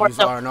love how I More use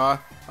so. R&R?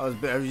 I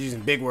was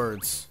using big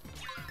words.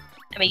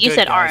 I mean, you Good,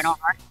 said guys.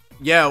 R&R.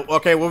 Yeah,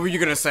 okay, what were you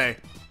gonna say?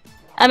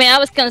 I mean, I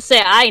was gonna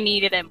say I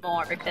needed it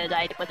more because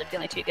I wasn't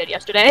feeling too good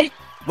yesterday.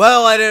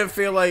 Well, I didn't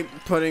feel like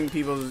putting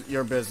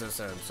your business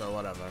in, so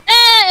whatever.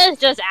 It's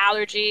just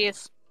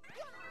allergies.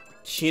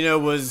 Sheena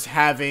was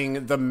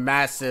having the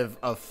massive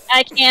effect.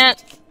 I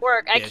can't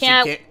work. I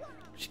can't.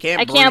 She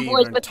can't I can't breathe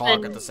voice and with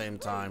talk the- at the same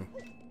time.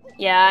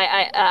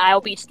 Yeah,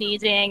 I'll be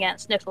sneezing and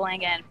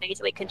sniffling and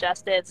basically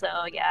congested. So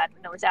yeah,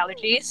 no, it's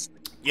allergies.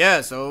 Yeah,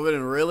 so it would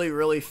have been really,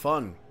 really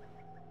fun.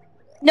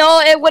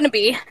 No, it wouldn't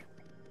be.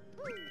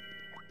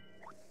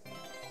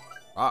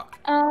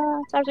 Fuck.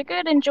 Cybers are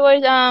good.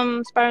 Enjoyed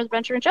Spyro's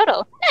Adventure in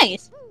Johto.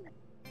 Nice.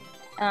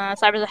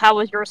 Cybers, how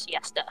was your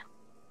siesta?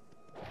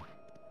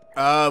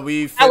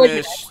 We How was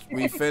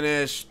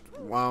finished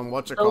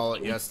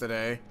whatchamacallit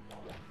yesterday.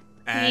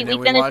 And We then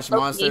we finished watched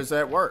Loki. Monsters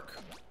at Work.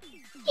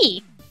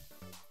 Hey.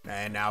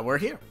 And now we're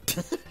here.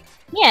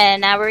 Yeah,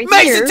 now we're here.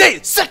 Mason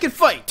Tate, second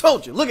fight!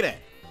 Told you, look at that.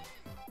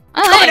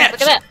 Oh, Coming nice, at look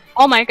you. at that.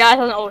 Oh my god,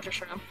 that's an ultra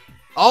shroom.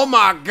 Oh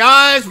my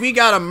gosh, we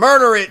gotta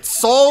murder it,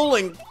 soul,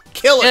 and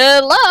kill it.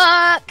 Good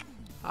luck.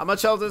 How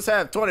much health does this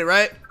have? 20,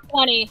 right?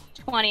 20.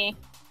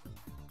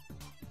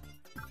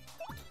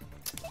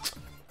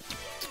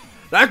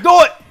 Let's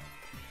do it!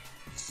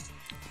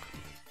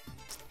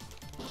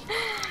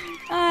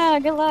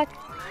 Good luck.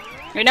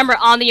 Remember,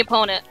 on the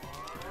opponent.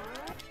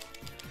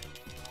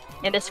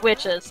 And it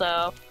switches,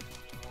 so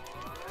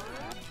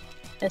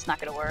it's not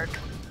gonna work.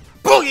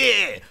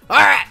 Boogie!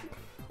 Alright!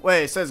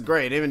 Wait, it says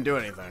great, it didn't do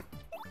anything.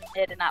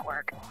 It did not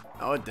work.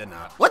 No, it did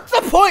not. What's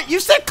the point? You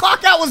said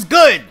Clock Out was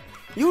good!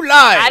 You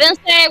lied! I didn't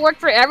say it worked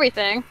for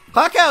everything.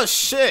 Clock Out is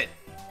shit!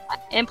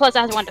 And plus, it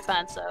has one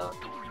defense, so.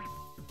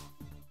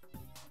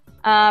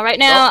 Right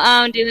now,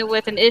 I'm dealing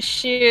with an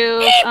issue.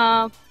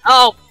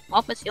 Oh,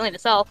 it's healing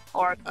itself.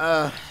 Or,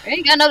 we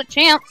ain't got another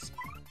chance.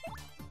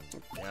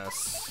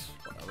 Yes.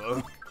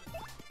 Whatever.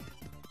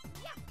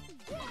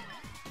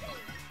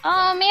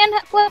 Oh man,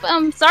 Flip,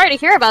 I'm sorry to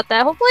hear about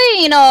that.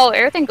 Hopefully,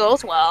 everything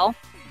goes well.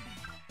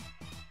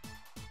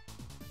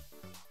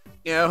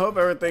 Yeah, I hope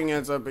everything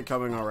ends up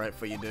becoming alright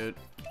for you, dude.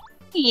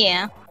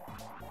 Yeah.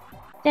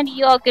 Sending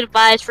you all good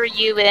vibes for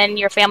you and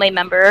your family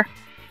member.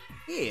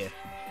 Yeah.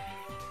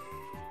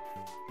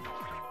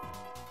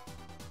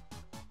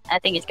 I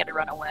think he's gonna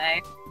run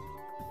away.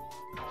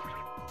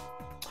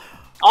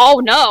 Oh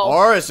no!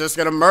 Or it's just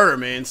gonna murder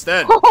me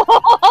instead.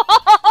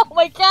 Oh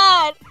my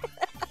god!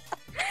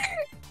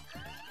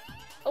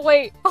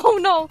 Wait, oh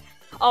no!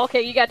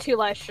 Okay, you got 2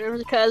 life streams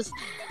because,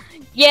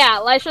 yeah,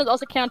 life streams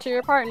also count to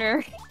your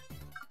partner.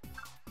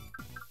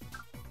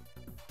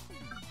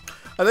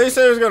 I thought you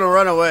said he was gonna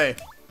run away.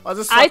 Why is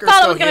this I sucker thought it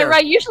still was gonna here?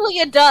 run. Usually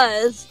it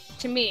does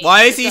to me.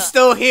 Why is he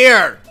still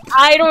here?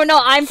 I don't know.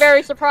 I'm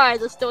very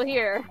surprised it's still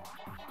here.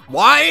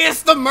 Why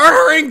is the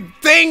murdering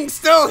thing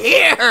still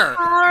here?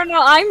 I don't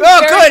know. I'm.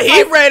 Oh, very good, he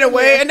surprised ran it's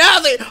away, here. and now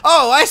they.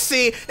 Oh, I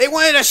see. They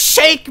wanted to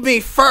shake me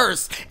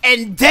first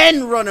and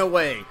then run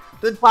away.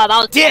 The Wow, that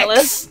was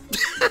jealous. dicks.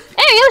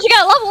 Hey, you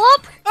got level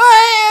up.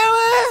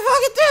 I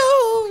fucking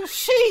do.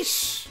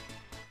 Sheesh.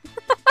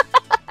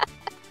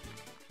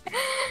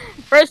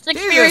 First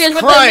experience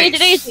with the Major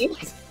Daisy.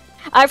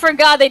 I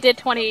forgot they did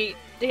 20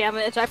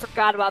 damage. I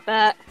forgot about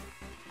that.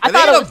 I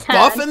thought it was 10.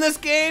 Buff in this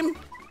game?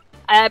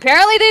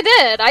 Apparently they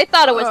did. I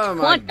thought it was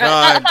 20. My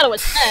God. I thought it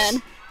was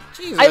 10.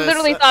 Jesus. I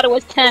literally thought it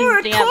was 10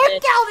 damage.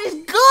 Courtdown is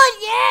good,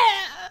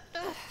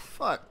 yeah.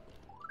 Fuck.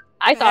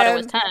 I thought it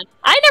was 10.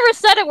 I never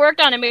said it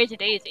worked on Amazing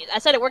Daisies. I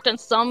said it worked on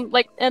some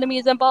like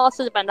enemies and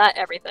bosses, but not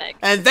everything.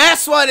 And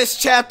that's why this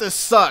chapter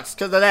sucks,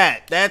 because of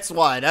that. That's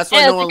why. That's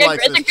why no one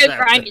likes this chapter. It's a good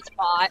grindy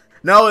spot.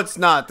 No, it's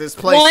not. This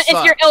place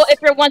sucks.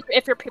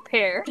 If you're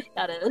prepared,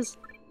 that is.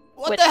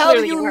 What the hell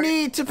do you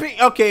need to be?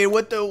 Okay,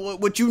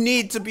 what you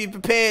need to be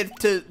prepared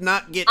to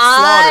not get slaughtered?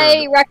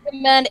 I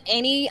recommend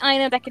any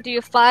item that can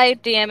do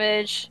 5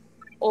 damage,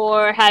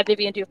 or have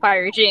Vivian do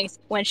Fiery Jinx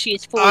when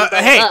she's fully leveled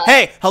up.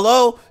 Hey,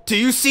 hello? Do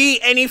you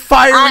see any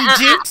Fiery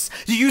Jinx?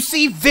 Do you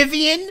see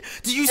Vivian?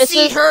 Do you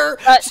see her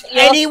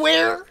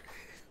anywhere?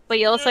 But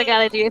you also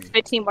gotta do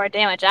 15 more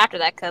damage after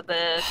that, because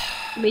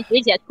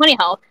Daisy has 20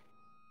 health.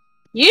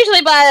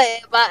 Usually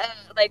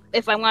like,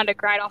 if I wanted to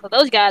grind off of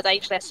those guys, I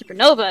usually have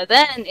Supernova.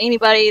 Then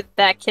anybody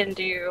that can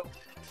do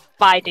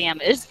 5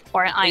 damage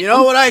or an item. You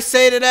know what I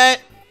say to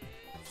that?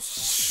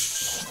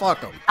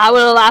 Fuck them. I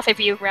would laugh if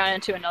you ran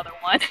into another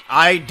one.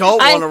 I don't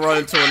want to run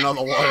into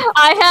another one.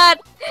 I had,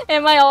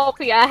 in my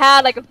LP, I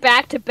had like a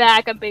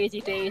back-to-back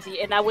Amazing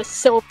Daisy, and I was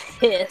so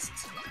pissed.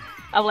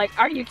 I'm like,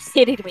 are you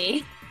kidding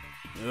me?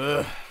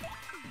 Ugh.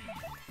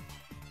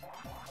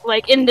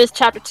 Like, in this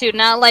chapter 2,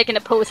 not like in a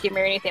post-game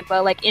or anything,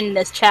 but like in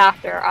this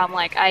chapter, I'm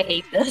like, I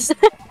hate this.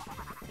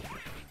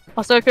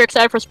 Also, if you're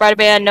excited for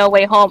Spider-Man No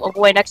Way Home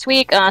Away next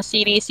week,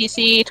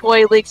 CDCC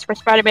toy leaks for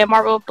Spider-Man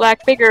Marvel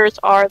Black figures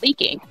are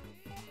leaking.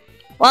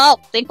 Well,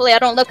 thankfully I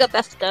don't look up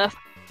that stuff.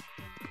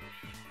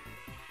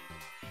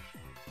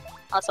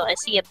 Also, I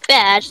see a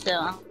badge, so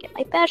I'll get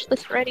my badge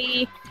list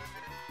ready.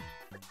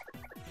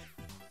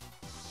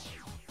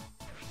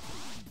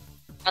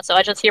 Also,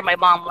 I just hear my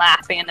mom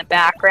laughing in the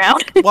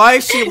background. Why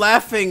is she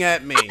laughing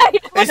at me?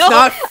 It's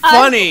not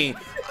funny.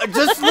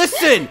 Just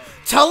listen.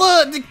 Tell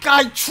her the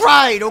guy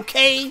tried,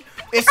 okay?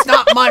 It's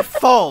not my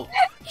fault.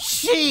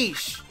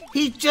 Sheesh.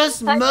 He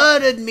just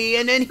murdered me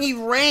and then he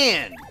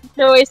ran.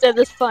 No, he said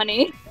this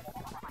funny.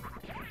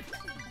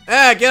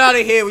 Ah, get out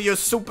of here with your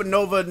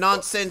supernova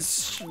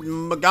nonsense,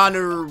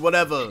 Magana,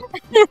 whatever.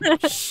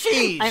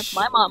 Sheesh.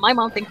 My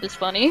mom thinks it's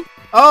funny.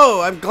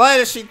 Oh, I'm glad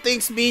that she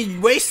thinks me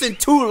wasting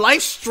 2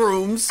 life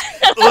streams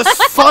was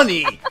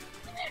funny.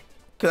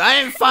 Cause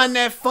I didn't find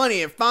that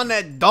funny. I found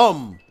that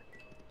dumb.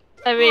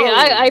 I mean,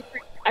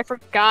 I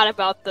forgot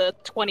about the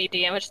 20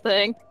 damage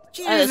thing.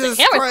 Jesus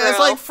Christ, that's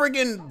like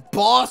friggin'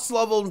 boss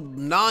level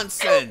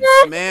nonsense,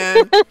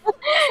 man.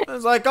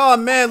 It's like, oh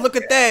man, look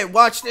at that.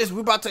 Watch this. We're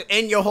about to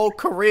end your whole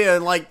career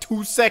in like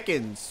 2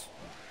 seconds.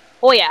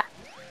 Oh yeah.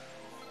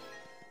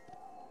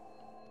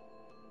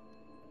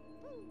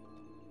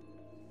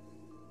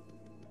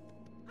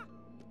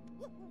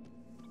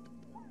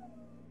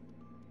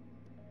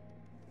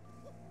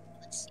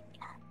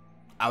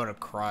 I would have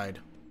cried.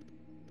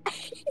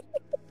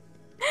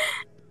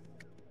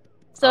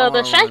 So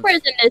the Shine Spire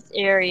is in this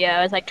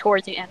area. It's like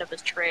towards the end of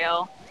this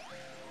trail.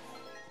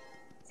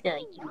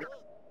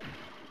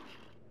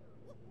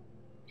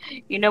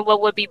 You know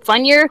what would be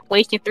funnier?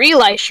 Wasting 3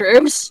 life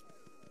shrooms.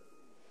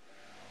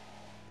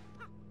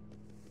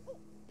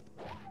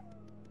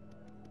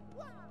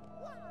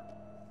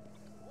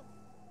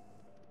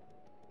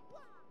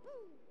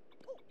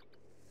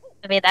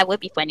 I mean, that would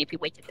be funny if you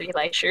wasted 3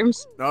 life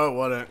shrooms. No, it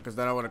wouldn't, because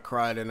then I would have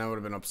cried and I would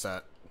have been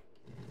upset.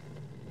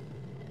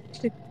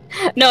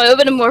 No, it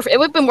would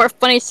have been more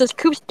funny since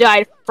Coops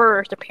died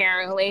first,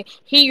 apparently.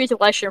 He used a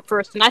life shroom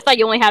first, and I thought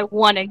you only had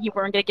 1 and you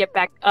weren't gonna get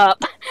back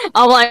up.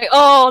 I'm like,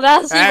 oh,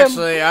 that's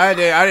Actually, I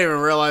didn't even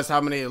realize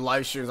how many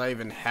life streams I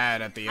even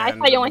had at the end. I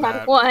thought you only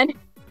had 1.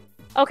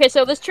 Okay,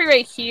 so this tree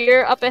right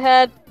here, up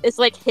ahead, is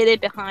like hidden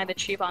behind the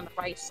tree on the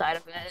right side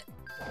of it.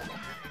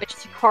 Which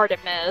is hard to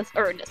miss,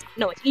 or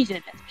no, it's easy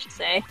to miss, I should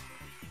say.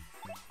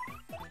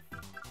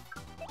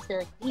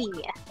 So,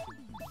 yeah.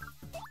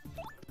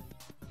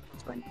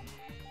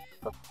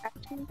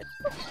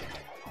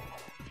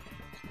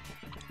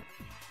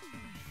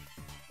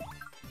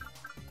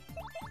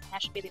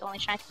 That should be the only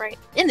Shine Sprite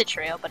in the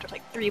trail, but there's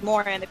like 3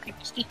 more in the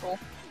creepy steeple.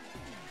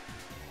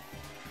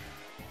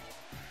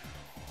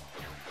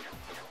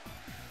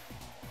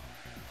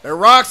 They're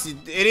rocks, you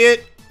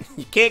idiot!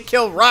 You can't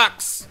kill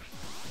rocks!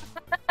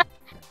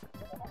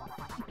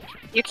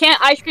 You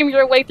can't ice cream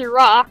your way through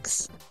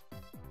rocks.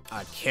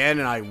 I can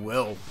and I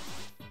will.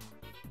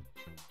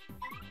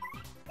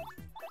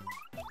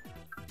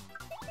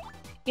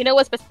 You know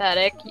what's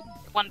pathetic?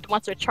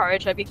 Once they're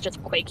charged, you can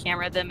just Quake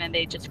camera them and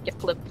they just get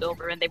flipped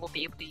over and they will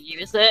be able to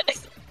use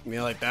it. You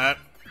mean like that?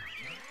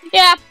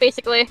 Yeah,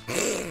 basically.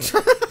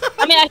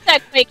 I mean, I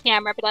said Quake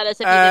camera, but that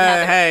doesn't mean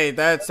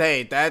it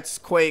hey, that's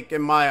Quake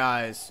in my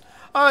eyes.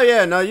 Oh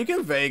yeah, no, you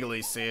can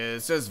vaguely see it.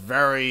 It's just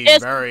very,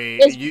 it's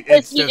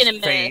just easy to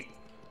faint. miss.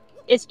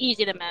 It's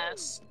easy to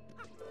miss.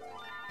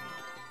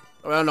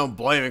 Well, I don't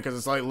blame it because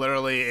it's like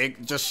literally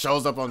it just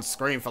shows up on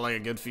screen for like a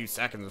good few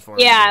seconds before.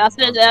 Yeah, that's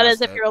what that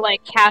is. If you're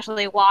like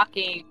casually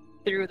walking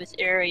through this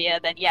area,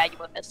 then yeah, you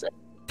would miss it.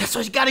 That's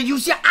why you gotta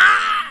use your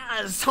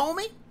eyes,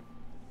 homie.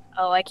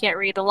 Oh, I can't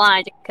read the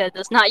lines because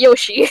it's not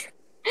Yoshi.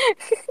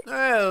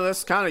 Yeah,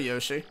 that's kind of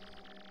Yoshi.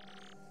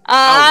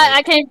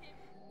 I can.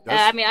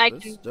 Just, I mean, I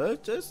can.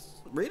 just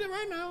read it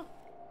right now.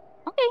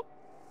 Okay.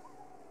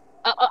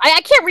 I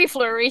can't read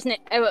Flurry's name.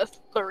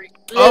 Flurry.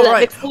 All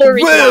right.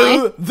 McFlurry's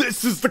line. Well,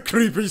 this is the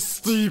creepy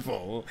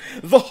steeple,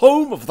 the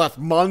home of that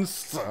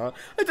monster.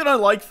 I do not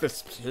like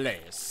this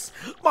place.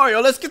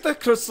 Mario, let's get the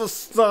crystal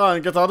star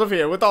and get out of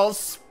here with all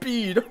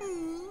speed.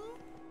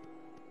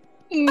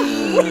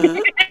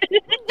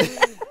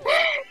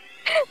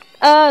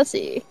 Let's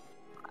see.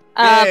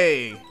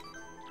 Hey.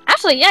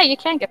 Actually, yeah, you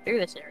can get through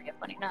this area.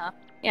 Funny enough.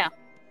 Yeah.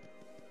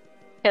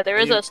 Yeah, there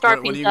is a star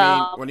What do you piece, mean?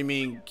 What do you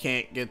mean?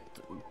 Can get?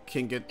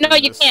 No, through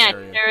you this can't.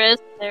 area?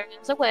 There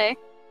is a way.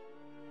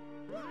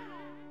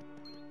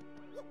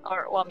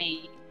 Or, well, I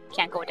mean, you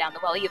can't go down the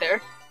well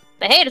either.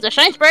 But hey, there's a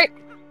shine sprite,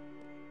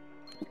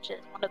 which is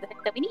one of the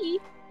things that we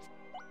need.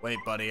 Wait,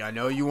 buddy. I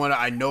know you wanna.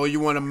 I know you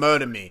wanna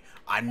murder me.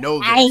 I know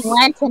this. I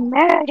want to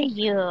murder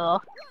you.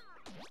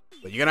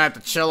 But you're gonna have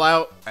to chill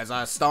out as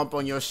I stomp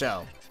on your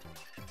shell.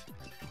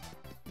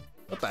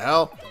 What the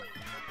hell?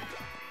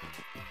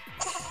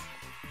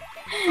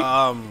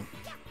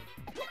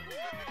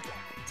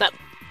 What's up?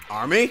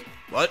 Army?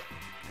 What?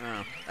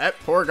 That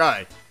poor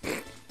guy.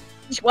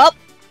 Well,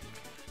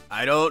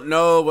 I don't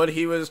know what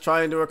he was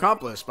trying to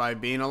accomplish by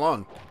being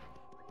alone.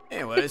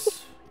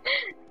 Anyways.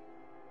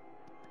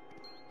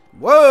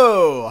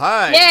 Whoa!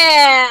 Hi!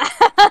 yeah!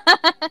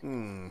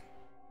 Hmm.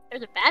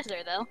 There's a badge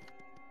there, though.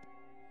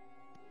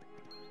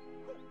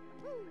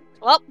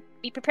 Well,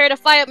 be prepared to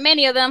fight up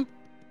many of them.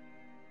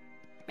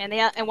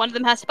 And one of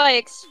them has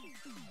spikes.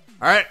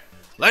 Alright,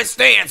 let's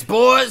dance,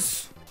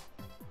 boys!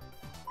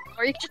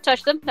 Or you can just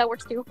touch them. That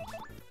works too.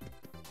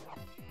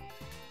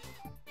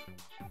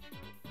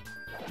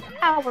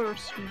 Power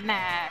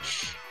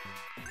smash.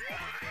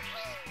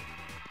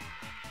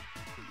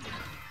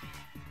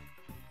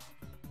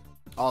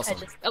 Awesome.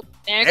 Oh,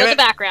 there Damn goes it. the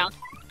background.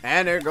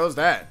 And there goes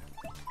that.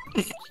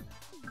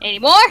 Any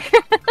more?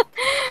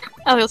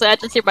 I was I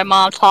just hear my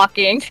mom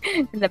talking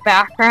in the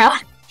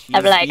background. She's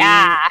I'd be like, being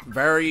ah.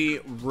 very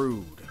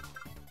rude.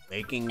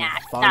 Making Nah,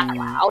 fun not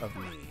loud. of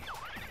me.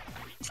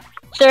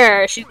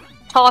 Sure, she's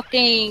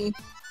talking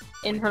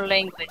in her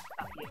language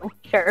about you.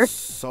 Sure.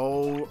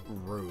 So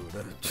rude.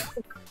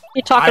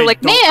 You're talking I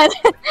like, man!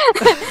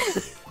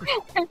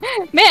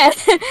 Man,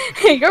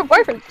 your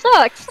boyfriend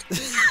sucks.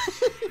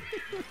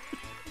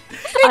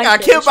 He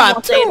got killed by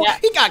won't say two. that.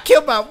 He got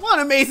killed by one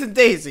Amazing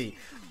Daisy.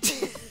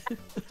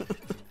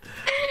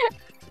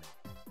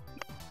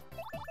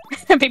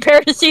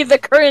 Prepare to see the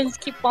curtains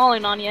keep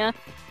falling on you.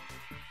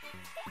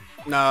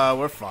 No,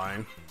 we're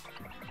fine.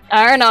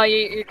 I don't know,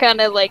 you kind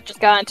of like just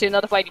got into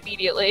another fight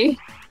immediately.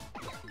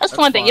 That's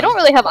one thing, you fine. don't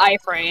really have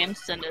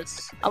iframes in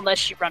this,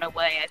 unless you run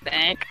away, I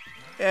think.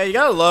 Yeah, you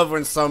gotta love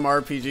when some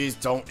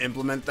RPGs don't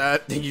implement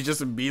that. You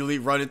just immediately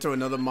run into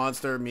another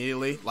monster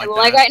immediately. Like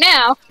that. right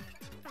now.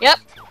 Yep.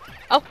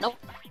 Oh, no.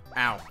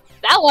 Ow.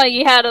 That one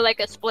you had like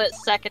a split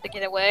second to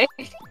get away.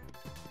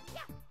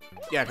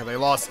 Yeah, because they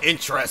lost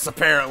interest,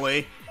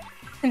 apparently.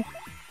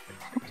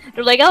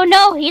 They're like, oh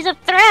no, he's a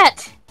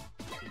threat!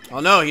 Oh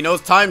no, he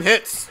knows time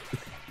hits.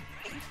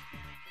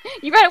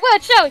 You better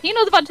watch out, he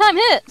knows about time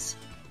hits!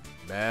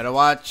 Better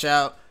watch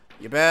out.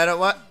 You better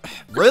what?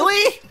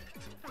 Really?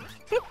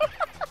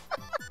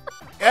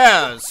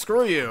 Yeah,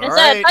 screw you, Instead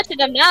alright? of touching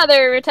them, now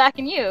they're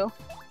attacking you.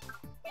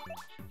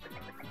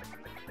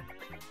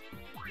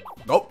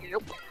 Nope.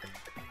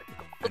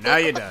 And now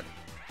you're dead.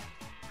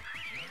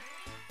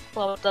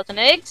 12 dozen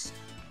eggs.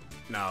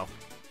 No.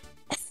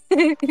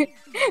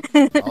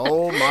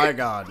 Oh my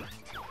god.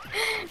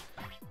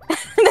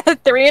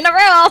 3 in a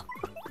row!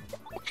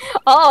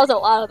 Oh, there's a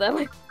lot of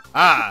them.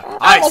 Ah,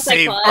 I Almost like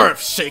saved fun.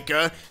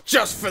 Earthshaker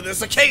just for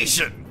this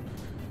occasion.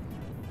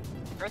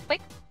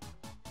 Earthquake?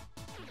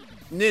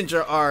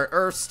 Ninja art,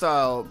 Earth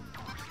style.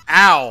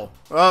 Ow.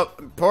 Well,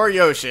 poor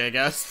Yoshi, I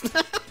guess.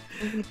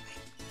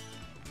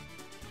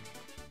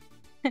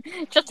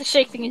 Just to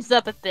shake things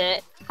up a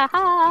bit.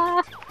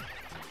 Haha!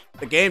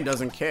 The game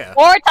doesn't care.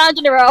 4 times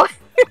in a row.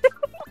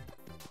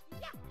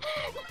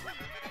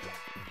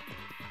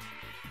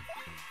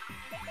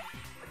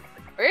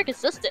 Very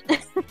consistent.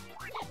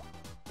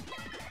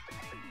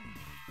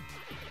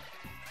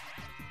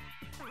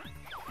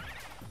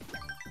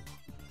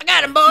 I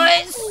got him,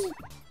 boys!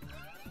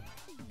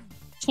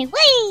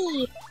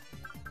 Whee!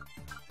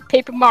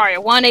 Paper Mario,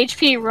 1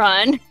 HP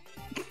run.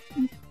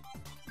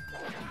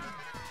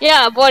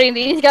 Yeah, avoiding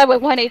these guys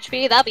with 1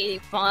 HP, that'd be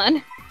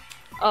fun.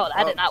 Oh,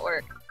 that did not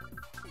work.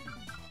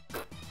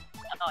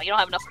 Oh, you don't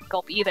have enough for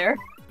gulp either.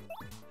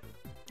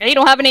 And you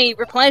don't have any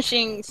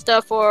replenishing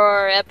stuff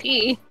for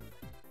FP.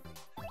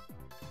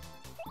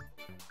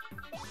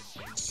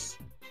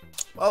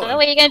 Oh, So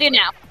what are you gonna do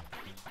now?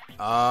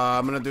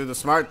 I'm gonna do the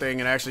smart thing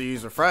and actually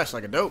use refresh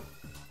like a dope.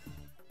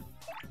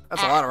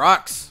 That's a lot of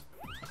rocks.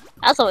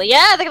 Also,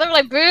 yeah, they're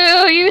like,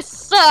 boo, you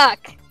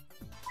suck.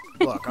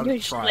 Look, I'm You're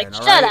just trying, like,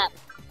 all shut right? up.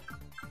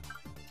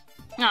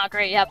 Oh,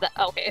 great, you have that.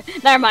 Okay,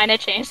 never mind, it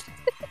changed.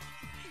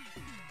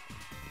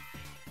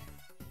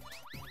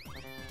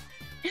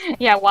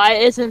 Yeah, why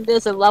isn't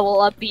this a level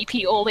up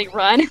BP only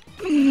run?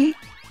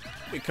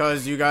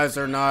 Because you guys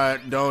are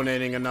not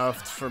donating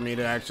enough for me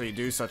to actually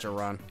do such a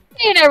run.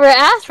 You never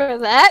asked for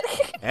that.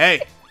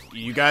 Hey,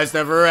 you guys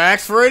never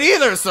asked for it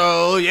either,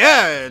 so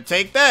yeah,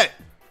 take that.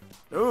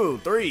 Ooh,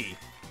 3.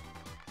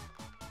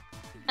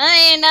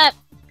 I mean, that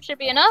should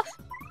be enough.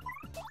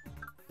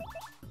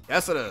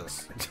 Yes, it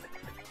is.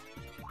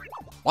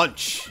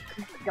 Lunch.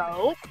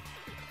 Go.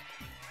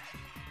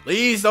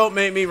 Please don't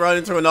make me run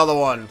into another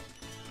one.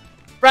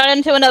 Run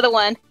into another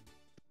one.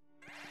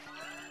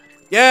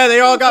 Yeah, they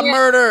all got Yeah.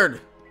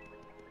 murdered.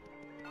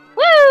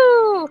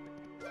 Woo!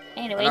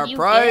 Anyway, And our you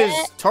prize,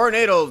 get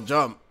tornado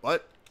jump.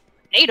 What?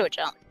 NATO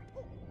jump.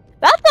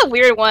 That's a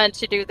weird one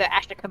to do the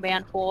action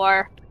command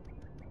for.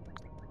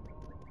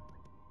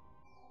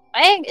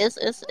 Hey,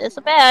 it's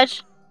a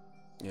badge.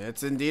 Yeah,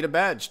 it's indeed a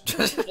badge.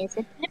 It's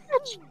a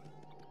badge.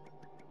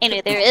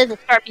 Anyway, there is a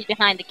Sharpie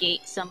behind the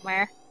gate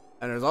somewhere.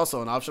 And there's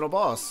also an optional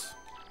boss,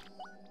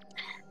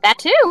 That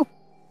too.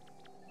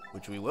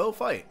 which we will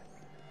fight.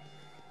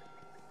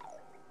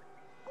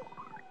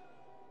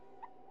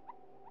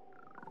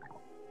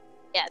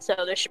 Yeah, so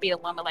there should be a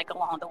llama like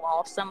along the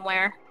wall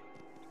somewhere.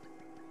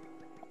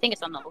 I think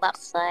it's on the left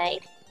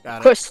side.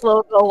 Got it. Push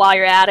slow go while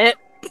you're at it.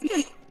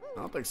 I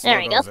don't think There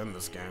we Sluggo's in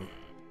this game.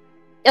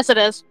 Yes, it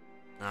is.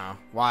 No.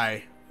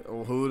 Why?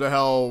 Who the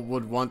hell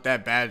would want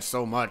that badge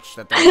so much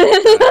that they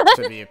want that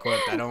to be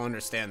equipped? I don't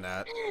understand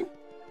that.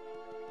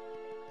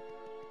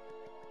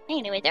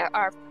 Anyway, there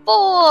are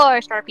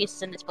 4 star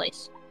pieces in this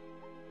place.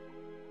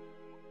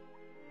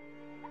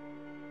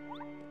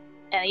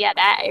 Yeah,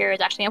 that area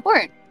is actually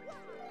important.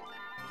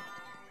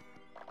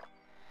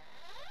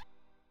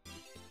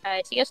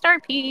 I see a star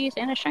piece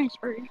and a shine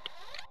sprite.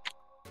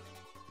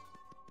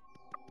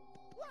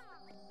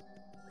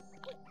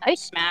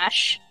 Ice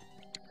smash.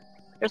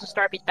 There's a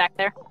star piece back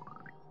there.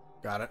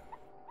 Got it.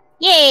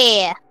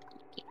 Yeah!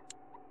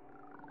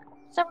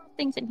 Several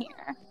things in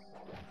here.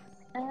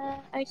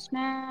 Ice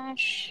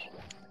smash.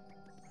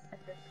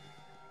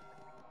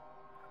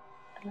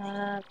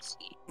 Let's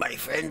see. My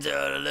friends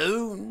are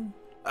alone.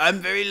 I'm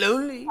very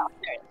lonely. Oh,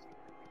 there it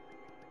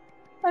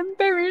is. I'm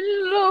very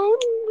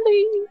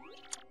lonely.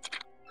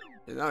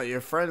 No,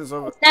 your friends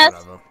over. Yes.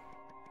 Whatever.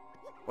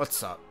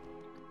 What's up?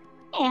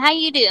 Hey, how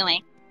you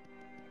doing?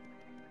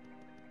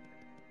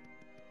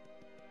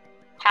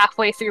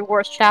 Halfway through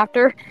worst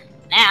chapter.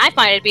 Nah, I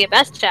find it to be a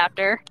best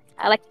chapter.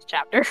 I like this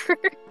chapter.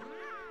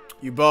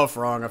 You both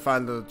wrong. I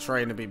find the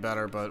train to be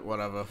better, but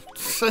whatever.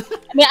 I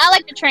mean, I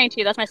like the train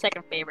too. That's my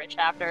second favorite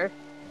chapter.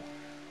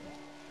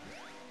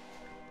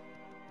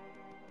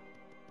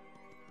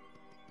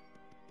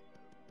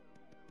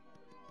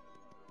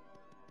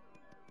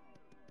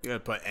 You gotta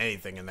put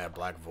anything in that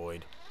black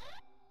void.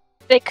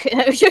 They could.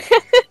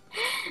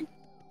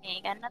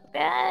 Ain't got another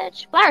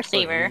badge. Flower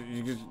saver.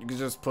 You could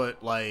just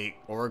put like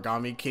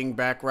Origami King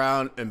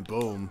background and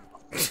boom.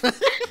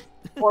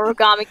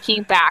 Origami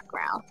King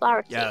background.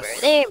 Flower Yes.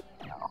 saver. There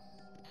we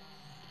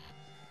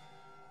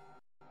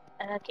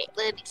go. Okay,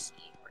 let me see.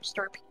 Where's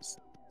star pieces?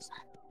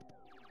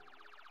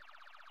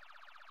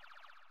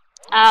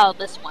 Oh,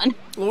 this one.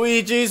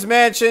 Luigi's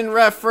Mansion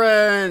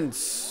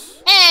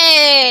reference.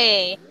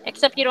 Hey!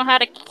 Except you don't know how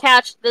to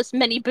catch this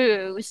many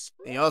boos.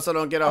 And you also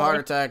don't get a heart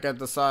attack at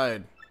the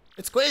side.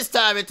 It's quiz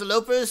time,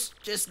 interlopers.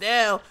 Just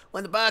now,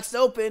 when the box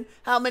opened,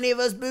 how many of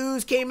us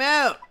boos came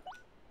out?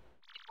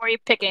 Before you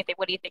pick anything,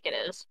 what do you think it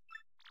is?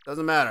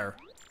 Doesn't matter.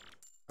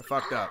 I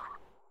fucked up.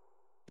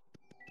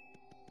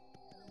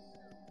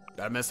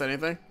 Did I miss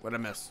anything? What did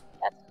I miss?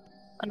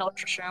 An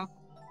ultra shroom.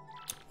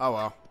 Oh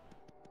well.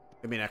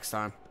 Maybe next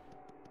time.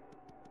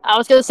 I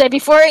was gonna say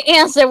before I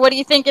answer, what do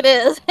you think it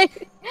is?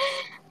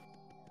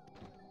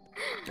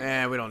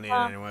 Eh, we don't need it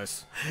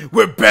anyways.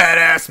 We're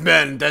badass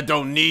men that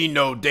don't need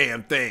no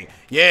damn thing.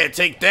 Yeah,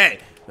 take that.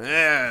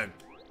 Yeah.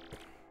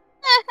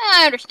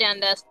 I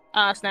understand this.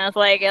 Snaz,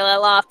 like a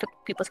lot of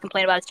people's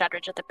complain about this chapter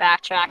just the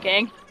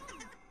backtracking.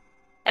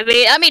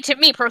 I mean, to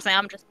me personally,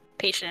 I'm just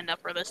patient enough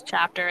for this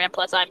chapter, and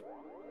plus, I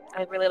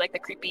really like the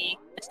creepy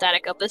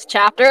aesthetic of this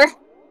chapter,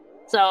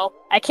 so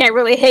I can't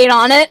really hate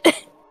on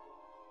it.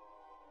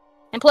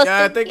 And plus,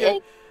 Yeah,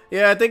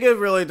 I think it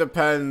really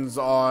depends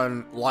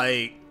on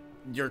like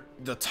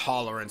the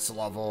tolerance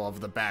level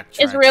of the backtrack.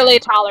 it's really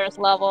tolerance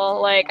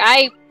level. Like,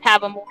 I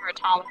have a more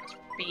tolerance for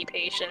being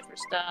patient for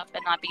stuff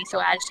and not being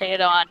so agitated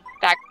on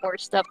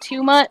backboard stuff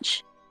too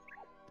much.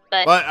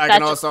 But I that's can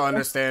just- also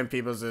understand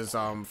people's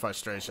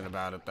frustration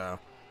about it though.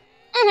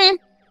 Mhm.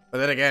 But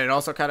then again, it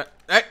also kind of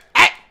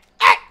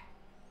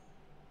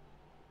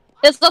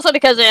It's also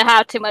because it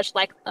had too much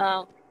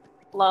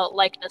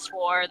likeness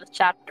for the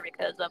chapter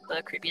because of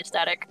the creepy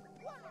aesthetic.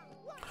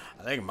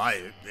 I think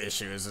my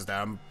issue is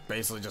that I'm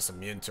basically just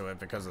immune to it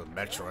because of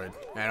Metroid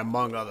and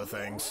among other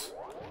things.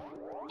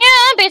 Yeah,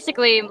 I'm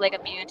basically like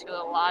immune to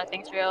a lot of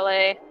things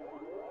really.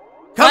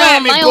 Come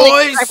at me,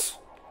 boys!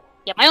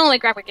 Yeah, my only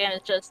graphic game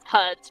is just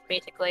HUDs,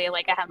 basically.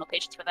 Like, I have no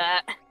patience for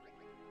that.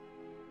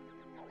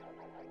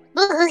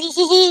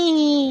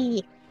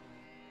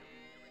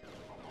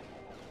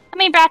 I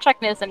mean,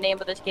 backtracking is the name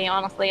of this game,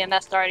 honestly, and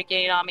that started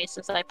getting on me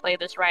since I played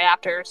this right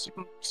after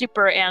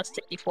Super and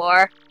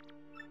 64.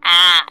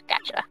 Ah,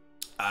 gotcha.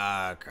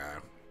 Okay.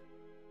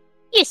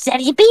 You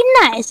said you'd be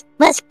nice.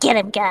 Let's get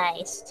him,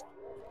 guys.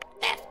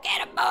 Let's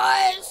get him,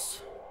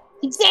 boys!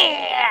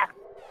 Yeah!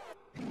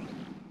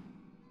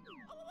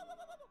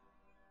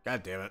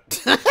 God damn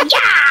it.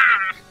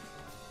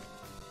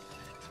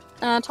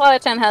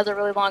 Twilight Town has a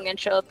really long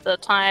intro. The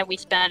time we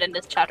spend in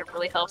this chapter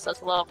really helps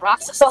us love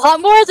Roxas a lot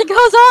more as it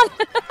goes on.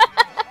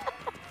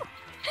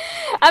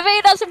 I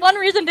mean, that's one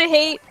reason to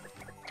hate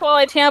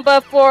Twilight Town,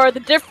 but for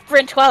the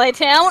different Twilight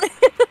Town.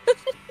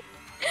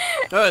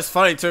 Oh, it's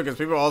funny too, because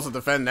people also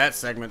defend that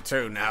segment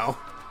too now.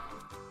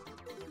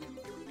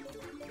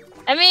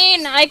 I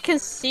mean, I can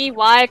see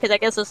why, because I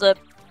guess it's the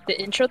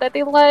intro that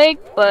they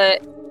like,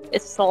 but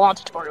it's a long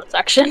tutorial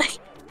section.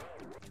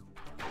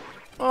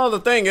 Well, the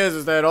thing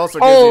is that it also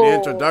gives you the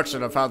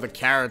introduction of how the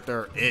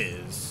character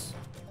is.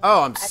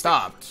 Oh, I'm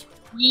stopped.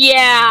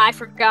 Yeah, I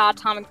forgot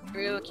Atomic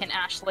Brew can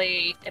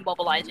actually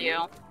immobilize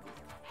you.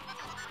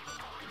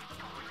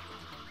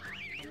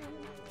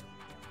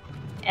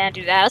 And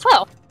do that as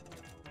well.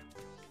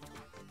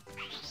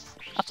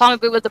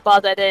 Atomic Brew was the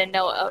boss I didn't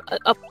know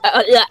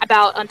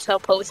about until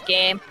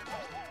post-game.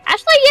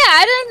 Actually, yeah,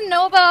 I didn't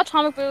know about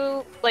Atomic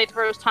Brew like the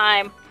first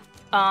time.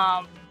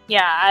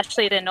 Yeah, I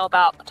actually didn't know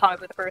about Atomic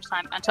Brew the first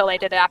time until I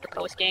did it after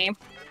post-game.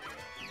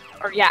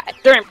 Or yeah,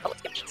 during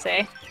post-game, I should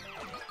say.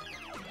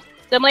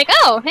 So I'm like,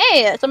 oh,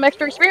 hey, some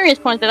extra experience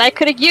points that I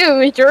could have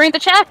used during the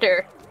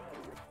chapter.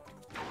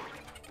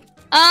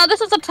 This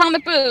is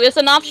Atomic Brew. It's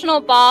an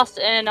optional boss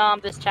in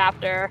this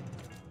chapter.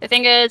 The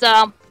thing is,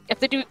 if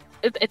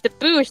the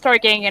Boo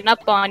start getting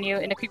up on you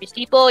in a creepy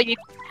steeple, you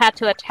had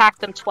to attack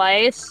them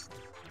twice,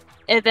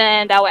 and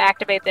then that will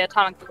activate the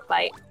Atomic Brew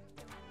fight.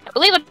 I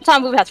believe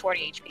Atomic Brew has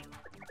 40 HP.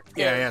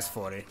 Yeah, he has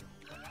 40.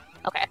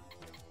 Okay.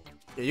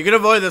 Yeah, you can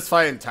avoid this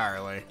fight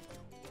entirely.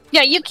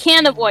 Yeah, you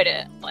can avoid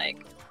it,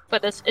 like,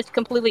 but it's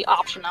completely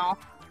optional.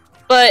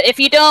 But if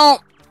you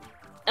don't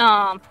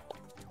fight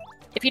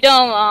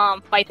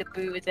the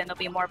Boos, then they'll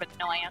be more of an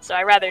annoyance. So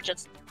I'd rather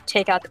just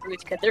take out the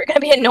Boos because they're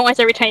gonna be annoyance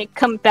every time you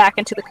come back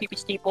into the creepy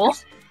steeple.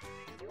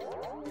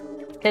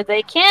 Because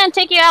they can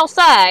take you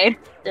outside.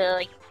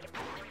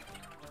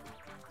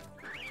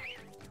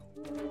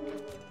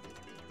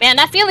 Man,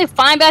 that feeling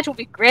fine badge would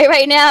be great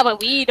right now, but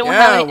we don't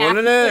have any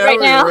wouldn't it? right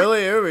now.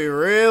 It would be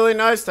really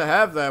nice to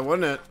have that,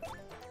 wouldn't it?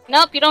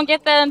 Nope, you don't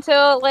get that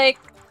until, like,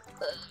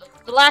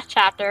 the last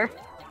chapter.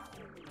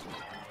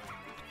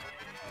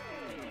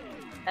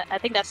 I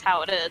think that's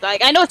how it is.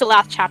 Like, I know it's the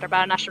last chapter, but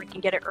I'm not sure we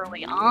can get it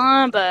early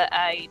on, but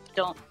I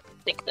don't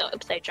think the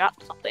website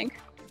dropped something.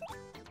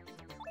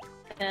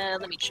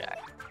 Let me check.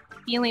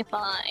 Feeling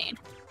fine.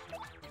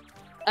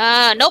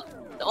 Nope.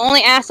 The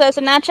only assets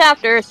in that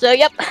chapter, so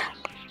yep.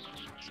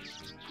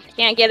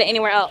 Can't get it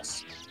anywhere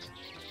else.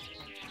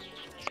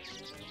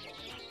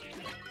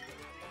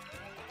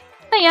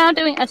 But yeah, I'm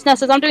doing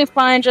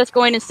fine. Just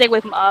going to stick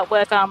with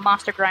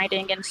monster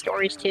grinding and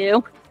stories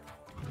too.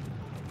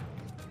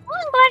 Well,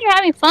 I'm glad you're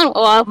having fun.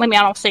 Well, maybe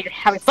I don't say you're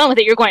having fun with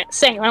it. You're going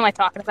insane. What am I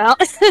talking about?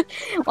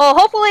 Well,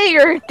 hopefully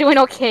you're doing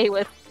okay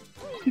with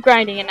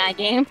grinding in that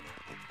game.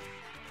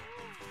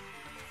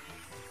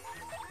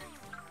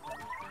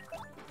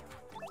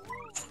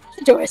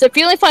 So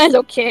feeling fine is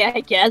okay,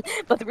 I guess,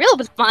 but the real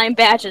fine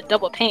badge is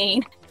double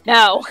pain.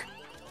 No.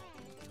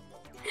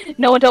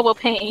 No double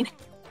pain.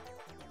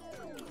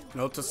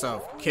 Note to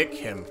self, kick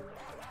him.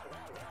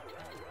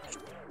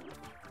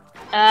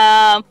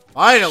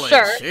 Finally,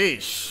 sure.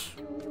 Sheesh.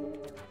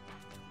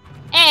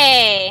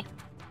 Hey!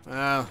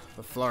 Well,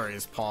 the flurry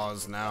is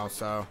paused now,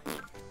 so...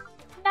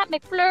 Not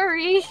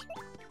McFlurry!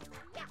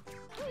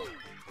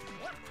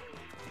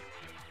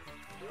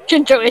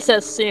 Joey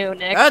says soon,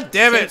 Nick. God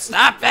damn it,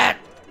 stop that!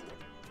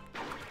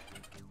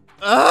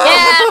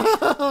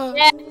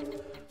 Yeah!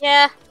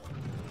 Yeah.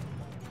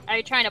 Are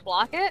you trying to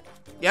block it?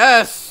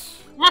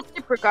 Yes! Not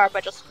super guard,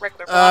 but just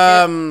regular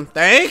block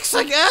thanks,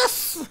 I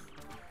guess?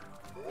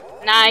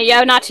 Nah,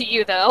 yeah, not to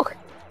you, though.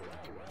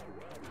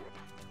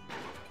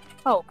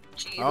 Oh,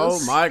 Jesus.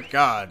 Oh my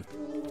god.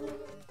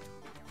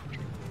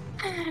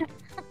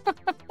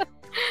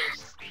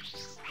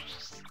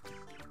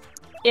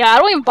 Yeah, I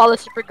don't even bother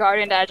super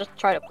guarding that, I just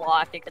try to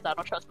block it because I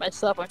don't trust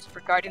myself when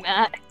super guarding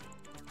that.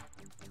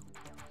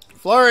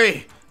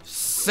 Flurry,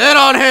 sit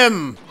on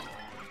him!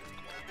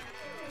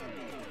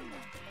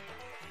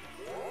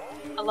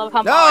 I love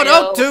how No, Mario...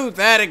 don't do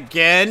that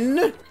again!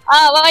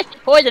 Oh, well, I see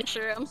poison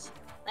shrooms.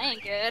 That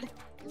ain't good.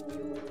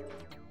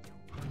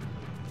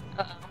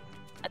 Uh-oh.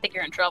 I think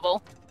you're in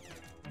trouble.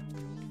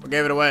 We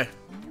gave it away.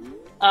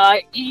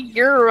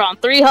 You're on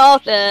 3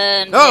 health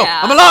and... No,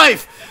 yeah. I'm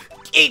alive!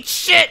 Eat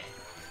shit!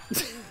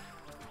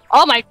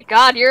 Oh my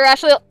god, you're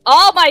actually...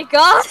 Oh my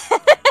god!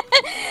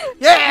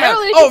 Yeah!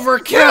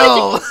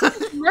 Overkill!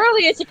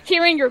 Merely is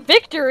securing your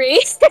victory!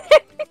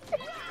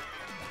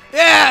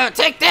 Yeah,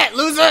 take that,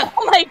 loser!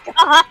 Oh my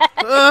god!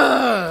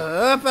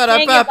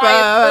 Dang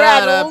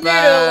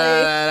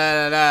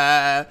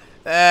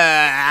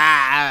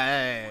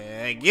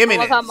it, Give me I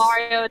love this. how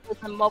Mario does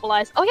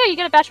immobilize. Oh yeah, you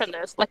get a badge from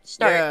this. Like the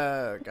start.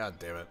 Yeah, god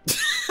damn it.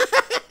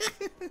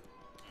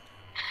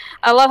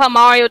 I love how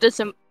Mario just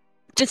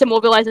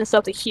immobilize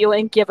himself to heal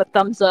and give a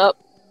thumbs up.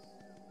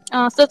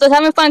 So it's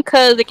having fun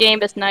because the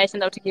game is nice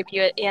enough to give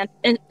you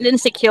an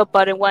instant kill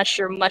button once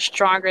you're much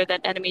stronger than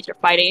enemies you're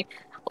fighting.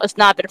 What's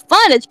not been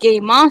fun is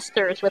getting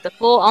monsters with a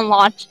full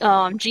unlocked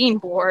gene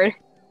board.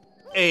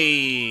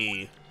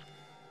 Hey.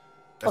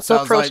 That Also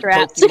sounds pro like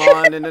strats.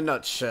 Pokemon in a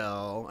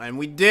nutshell. And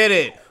we did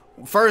it.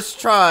 First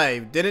try.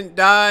 Didn't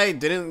die.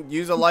 Didn't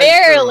use a life.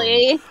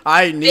 Barely.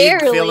 I need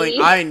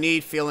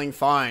Barely. feeling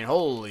fine.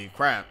 Holy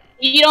crap.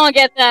 You don't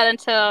get that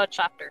until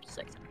chapter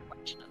 6,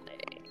 unfortunately.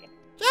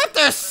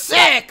 Chapter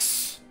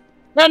 6!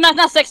 No,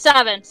 not 6,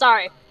 7.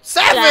 Sorry.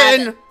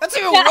 7? That's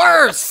even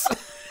worse!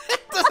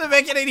 It doesn't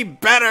make it any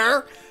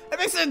better. It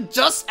makes it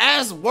just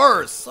as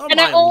worse. Oh And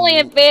they're only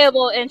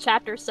available in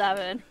chapter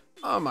 7.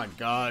 Oh my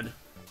god.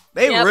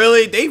 They Yep.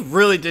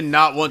 really did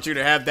not want you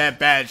to have that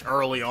badge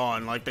early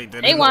on like they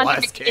did They in the want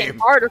last to make it game.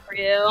 harder for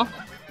you.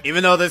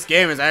 Even though this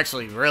game is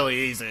actually really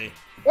easy.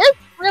 It's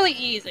really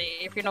easy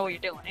if you know what you're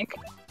doing.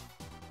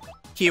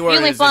 Keyword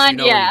Feeling is fun, if you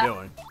know yeah. what you're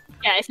doing.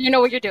 Yeah, if you know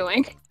what you're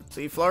doing.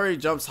 See, Flurry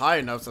jumps high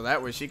enough so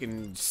that way she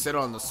can sit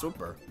on the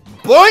super.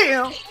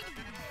 BAM!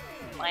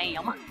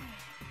 Blam.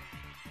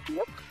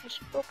 Nope, I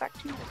should go back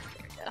to this.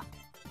 There we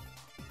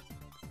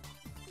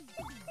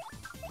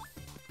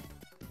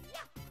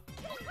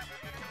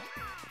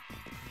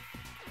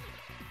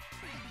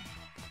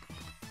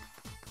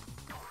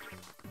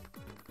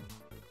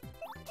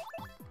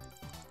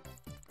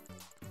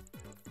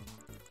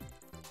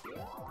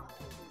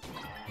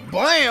go.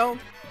 BAM!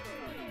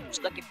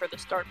 Just looking for the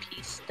star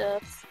piece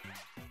stuff.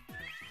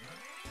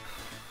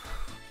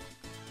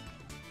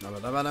 Oh,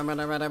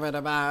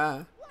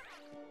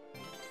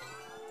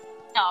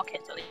 okay,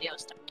 so the Leo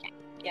stuff can't.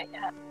 Yeah.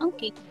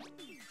 Okay.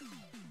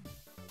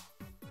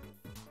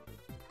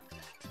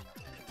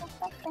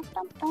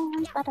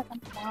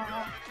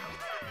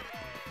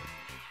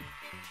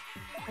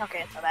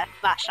 Okay, so that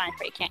last shine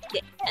for you can't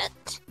get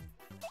yet.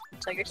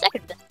 So your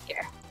second visit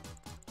here.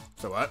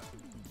 So what?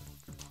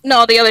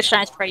 No, the other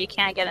shine spray you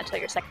can't get until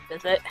your second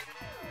visit.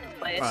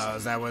 Place.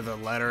 Is that where the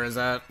letter is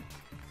at?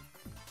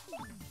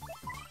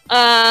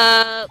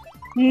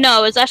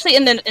 No, it's actually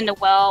in the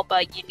well,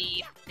 but you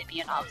need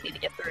Vivian obviously to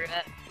get through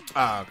it.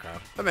 Oh, okay.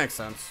 That makes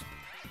sense.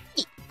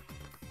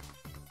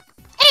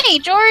 Hey,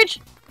 George!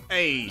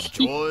 Hey,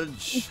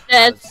 George.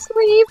 That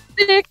sweet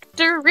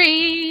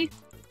victory!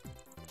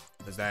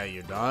 Is that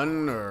you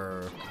done,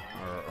 or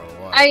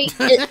what? Are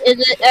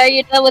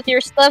you done with your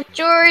stuff,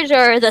 George,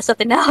 or is that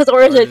something else,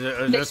 or is it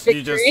Or mixed just,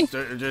 you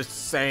victory?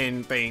 just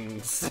saying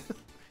things. I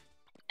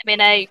mean,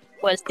 I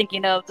was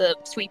thinking of the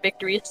Sweet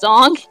Victory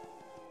song.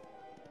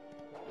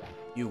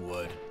 You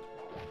would.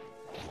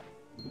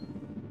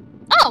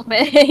 Oh,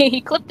 man,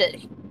 he clipped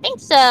it.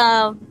 Thanks,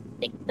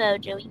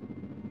 Joey.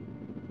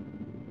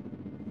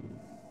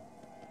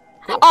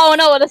 Oh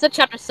no, that's a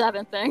chapter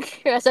 7 thing.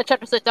 I said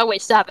chapter 6, oh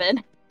wait,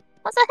 7.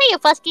 What's up, hey,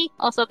 Fusky?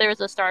 Also, there's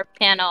a star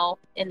panel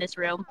in this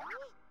room.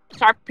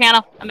 Star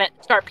panel? I meant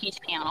star piece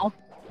panel.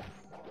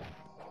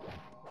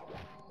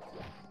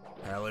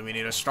 Apparently we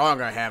need a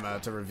stronger hammer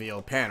to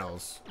reveal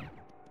panels.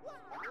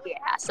 Yeah,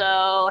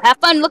 so have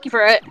fun looking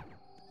for it.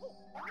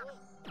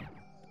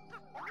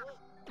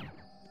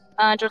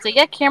 George said,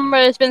 yeah,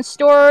 camera has been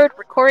stored,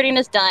 recording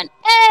is done.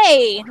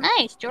 Hey!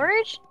 Nice,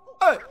 George.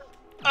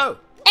 Oh!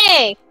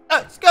 Hey!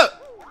 Let's go!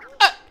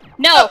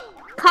 No!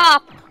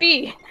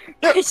 Copy!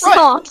 Right.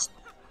 Songs.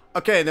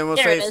 Okay, then we'll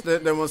There it say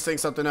then we'll sing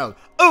something else.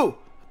 Ooh!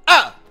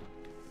 Ah!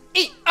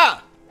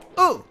 Ah!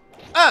 Ooh!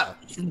 Ah!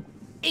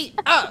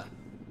 Ah!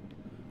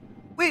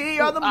 We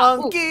are the Ooh, ooh.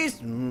 monkeys.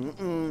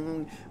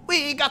 Mm-mm.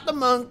 We got the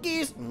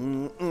monkeys.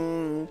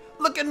 Mm-mm.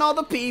 Look at all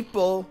the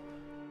people.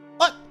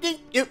 What did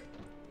you?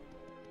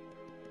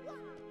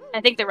 I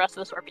think the rest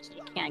of the RPG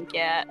you can't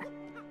get.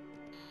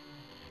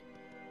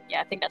 Yeah,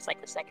 I think that's like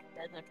the second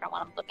visit from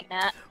what I'm looking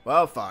at.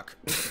 Well, fuck.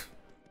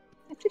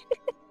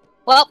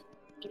 Well,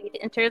 you need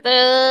to enter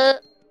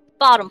the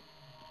bottom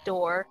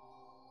door.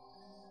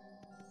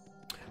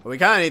 We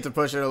kind of need to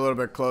push it a little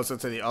bit closer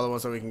to the other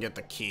one so we can get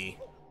the key.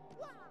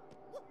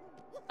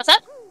 What's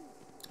that?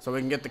 So we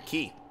can get the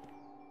key.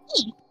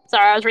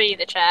 Sorry, I was reading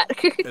the chat.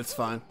 It's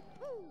fine.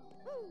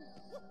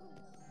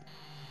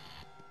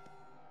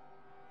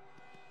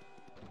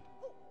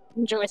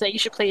 Joey said you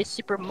should play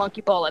Super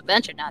Monkey Ball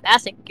Adventure. Now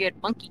that's a good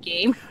monkey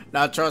game.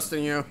 Not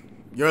trusting you.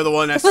 You're the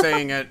one that's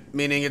saying it,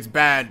 meaning it's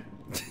bad.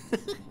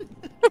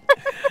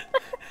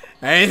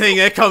 Anything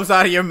that comes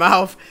out of your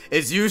mouth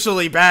is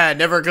usually bad,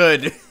 never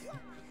good.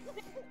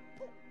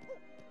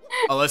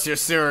 Unless you're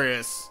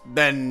serious,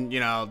 then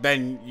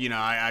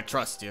I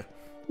trust you.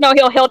 No,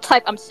 he'll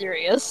type I'm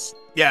serious.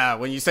 Yeah,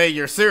 when you say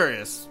you're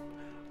serious.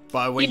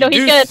 But when You know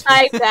you he's do gonna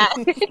type that.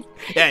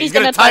 yeah, he's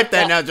gonna type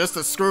that now just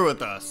to screw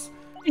with us.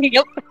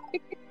 Yep.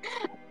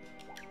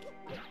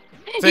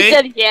 See? He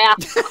said, yeah.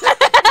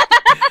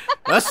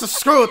 Let's just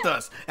screw with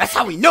us. That's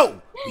how we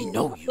know. We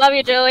know you. Love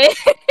you, Joey.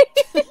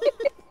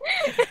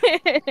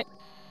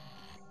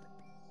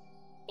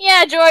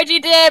 Yeah, Georgie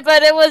did,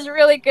 but it was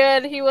really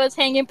good. He was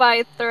hanging by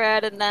a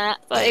thread in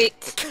that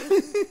fight.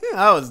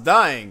 I was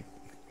dying.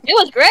 It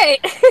was great.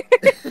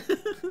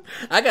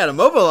 I got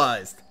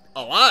immobilized.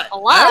 A lot. A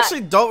lot. I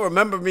actually don't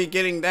remember me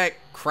getting that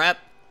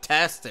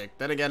crap-tastic.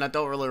 Then again, I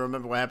don't really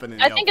remember what happened in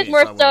the I think LP, it's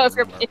more I so wouldn't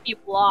remember. if you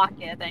block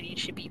it, then you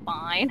should be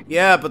fine.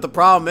 Yeah, but the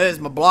problem is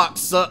my block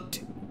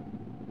sucked.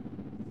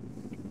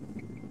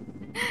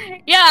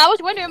 Yeah, I was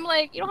wondering, I'm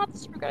like, you don't have to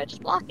super guard,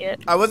 just block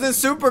it. I wasn't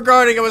super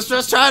guarding, I was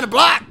just trying to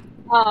block.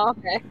 Oh,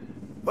 okay.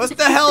 What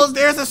the hell is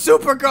there's a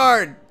super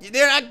guard?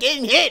 They're not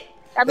getting hit.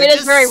 I mean, They're it's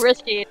just- very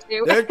risky,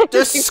 too. They're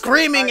just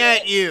screaming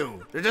at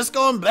you. They're just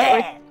going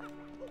blah.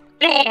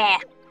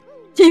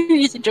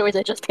 He enjoys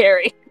it, just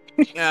parry.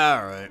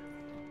 Alright.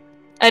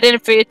 I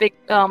didn't face big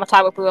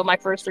Matawa Buu my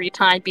first 3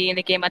 times being in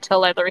the game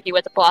until I learned he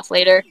was a boss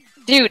later.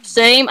 Dude,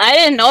 same. I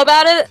didn't know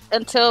about it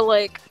until,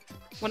 like,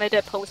 when I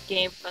did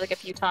post-game for, like, a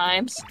few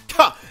times.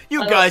 Ha!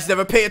 You guys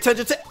never pay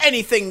attention to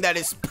anything that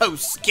is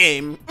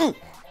post-game.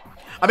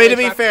 I mean, to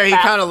be fair, he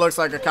kind of looks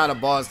like a kind of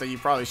boss that you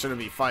probably shouldn't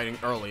be fighting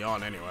early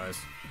on anyways.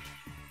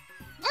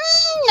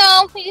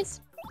 No, he's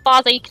a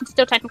boss that you can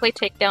still technically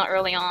take down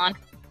early on.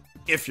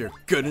 If you're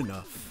good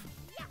enough.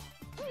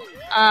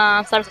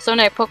 So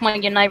now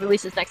Pokemon Unite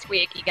releases next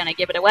week. You gonna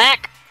give it a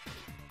whack?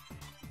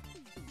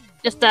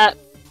 Just that,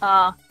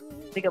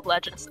 League of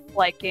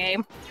Legends-like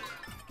game.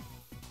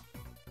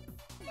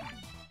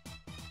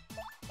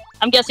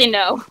 I'm guessing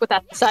no,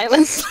 without the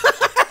silence.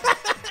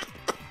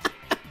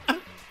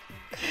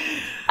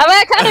 I mean,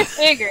 I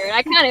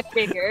kind of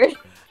figured.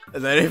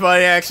 Is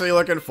anybody actually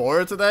looking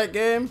forward to that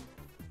game?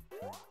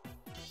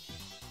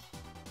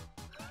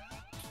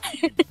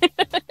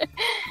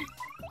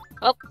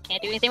 Well,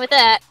 can't do anything with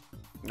that.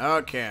 No,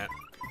 it can't.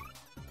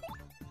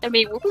 I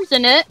mean, who's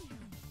in it?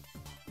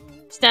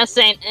 It's not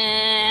saying,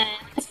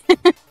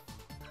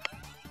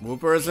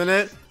 Whooper's in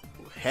it?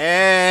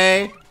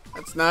 Hey!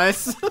 That's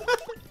nice.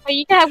 But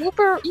you can have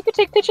Whooper, you can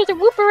take pictures of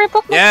Whooper in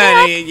Pokemon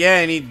Yeah, Snap.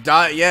 and he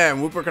died. Yeah,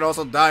 and Whooper can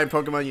also die in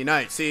Pokemon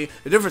Unite. See,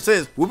 the difference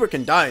is Whooper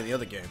can die in the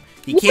other game.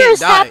 He Whooper can't is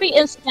die. happy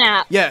in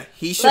Snap. Yeah,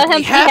 he should Let be him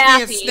be happy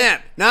and happy.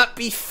 Snap, not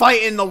be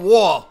fighting the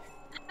wall.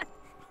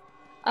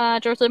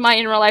 George, my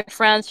in real life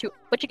friends,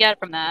 what'd you get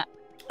from that?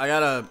 I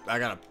got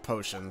a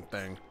potion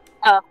thing.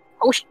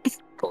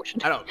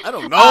 Potion. I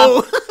don't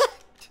know.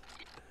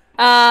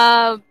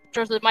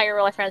 George, my in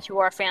real life friends who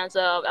are fans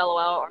of LOL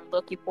are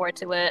looking forward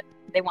to it.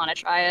 They want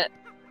to try it.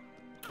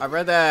 I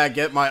read that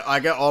I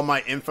get all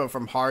my info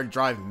from Hard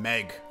Drive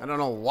Meg. I don't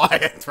know why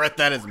I read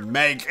that as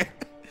Meg.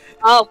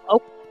 Oh,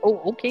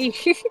 okay.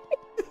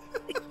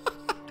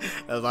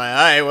 I was like,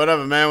 alright,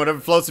 whatever, man, whatever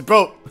floats your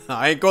boat.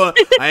 I ain't gonna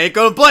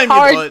blame you,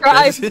 Hard but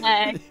drive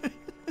Meg.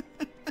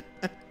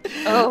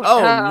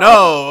 Oh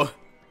no.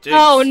 Jeez.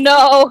 Oh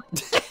no!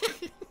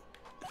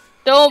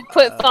 Don't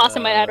put thoughts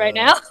in my head right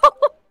now.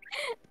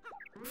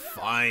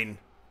 Fine.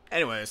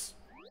 Anyways.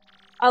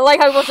 I like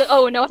how he goes,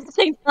 oh no, at the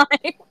same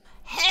time.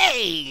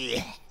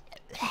 Hey!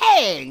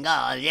 Hang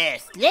on there,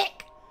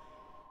 Slick!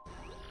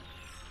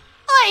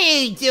 What are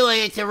you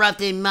doing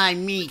interrupting my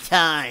me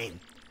time?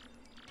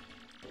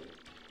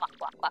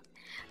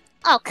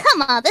 Oh,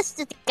 come on, this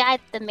is the guy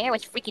the mayor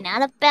was freaking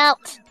out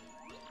about.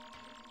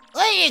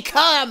 What do you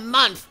call a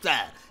monster?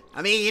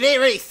 I mean, you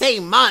didn't really say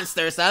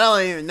monster, so I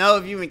don't even know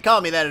if you even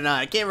called me that or not.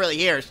 I can't really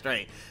hear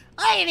straight.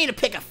 Why do you need to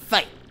pick a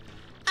fight?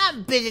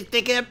 I'm busy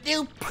thinking of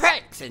new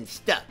pranks and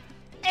stuff.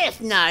 It's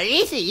not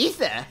easy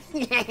either.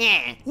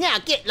 Now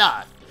get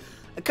lost.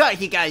 Of course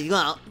you guys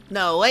won't.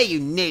 No way you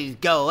niggas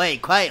go away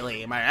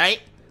quietly, am I right?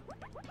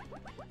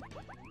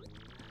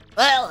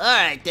 Well,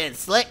 alright then,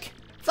 Slick.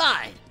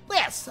 Fine.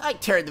 Yes, I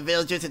turned the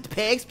villagers into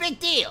pigs. Big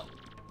deal.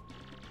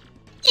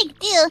 Big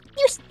deal.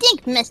 You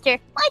stink, mister.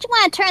 Why'd you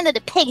want to turn to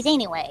the pigs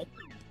anyway?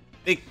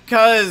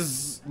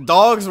 Because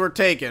dogs were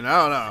taken.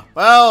 I don't know.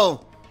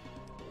 Well,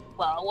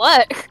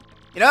 What?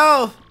 you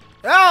know,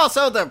 they're all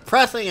so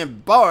depressing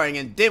and boring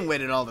and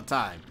dim-witted all the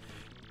time.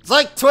 It's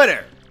like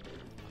Twitter.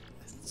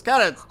 It's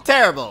kind of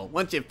terrible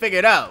once you figure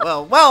it out.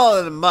 Well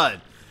in the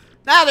mud.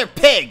 Now they're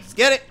pigs,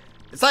 get it?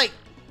 It's like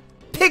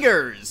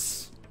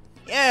piggers.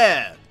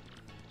 Yeah.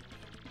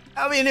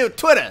 That'll be a new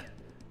Twitter.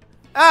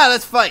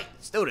 Let's fight.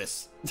 Let's do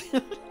this.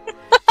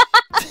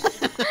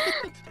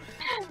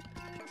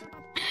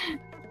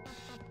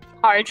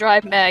 Hard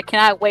drive Meg,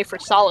 cannot wait for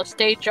solid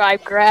state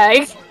drive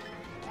Greg.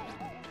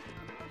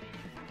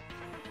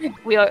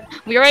 We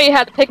already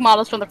had the pig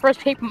models from the first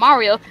Paper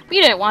Mario.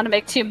 We didn't want to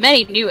make too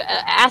many new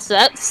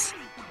assets.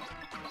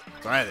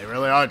 Right, they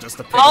really are just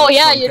the pigs Oh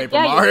yeah, from Paper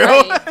you're Mario.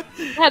 right.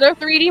 Yeah, they're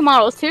 3D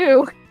models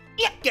too.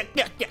 Yeah.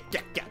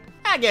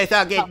 I guess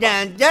I'll get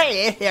done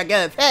dirty. You're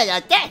gonna pay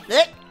that,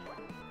 Slick.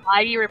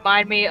 Why do you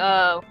remind me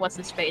of what's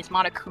his face,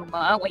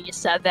 Monokuma? When you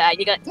said that,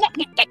 you got.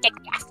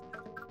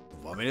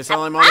 Want me to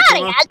sound like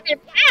Body Monokuma? has been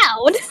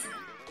found.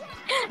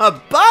 A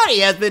body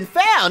has been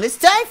found. It's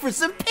time for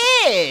some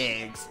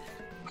pigs.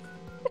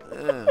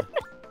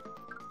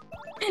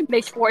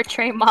 Makes 4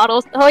 train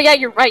models. Oh yeah,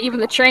 you're right. Even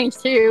the trains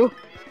too.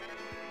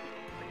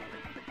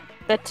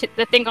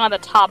 The thing on the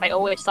top, I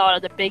always saw it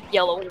as a big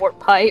yellow warp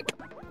pipe.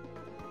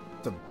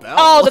 The bell.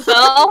 Oh, the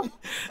bell.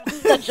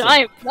 The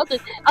giant. That's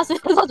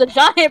a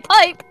giant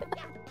pipe.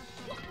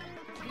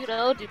 You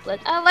know,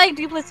 Duplex. I like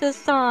Duplex's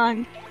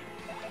song.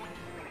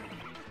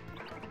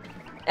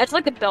 It's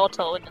like the bell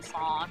toll in the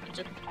song. It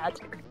just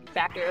adds a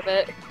factor of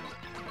it.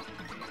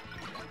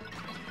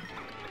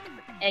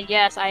 And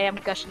yes, I am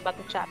gushing about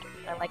the chapter.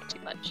 I like it too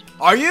much.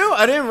 Are you?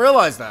 I didn't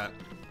realize that.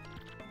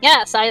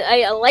 Yes,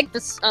 I like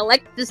this. I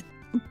like this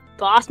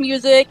boss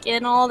music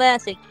and all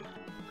that. So...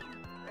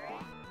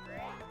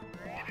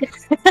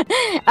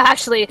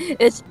 Actually,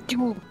 it's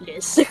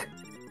Duelist.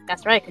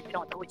 That's right, because you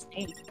don't know his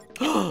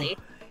name.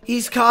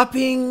 He's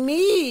copying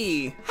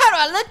me. How do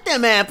I look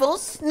them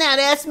apples? Now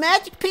that's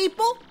magic,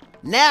 people.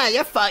 Now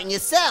you're fighting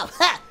yourself.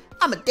 Ha!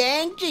 I'm a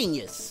dang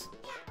genius.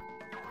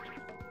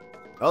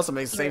 It also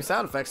makes the same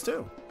sound effects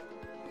too.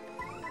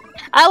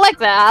 I like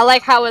that. I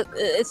like how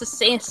it's the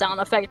same sound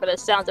effect, but it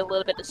sounds a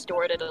little bit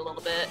distorted a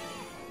little bit.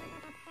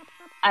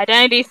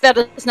 Identity theft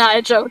is not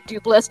a joke,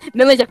 Dupless.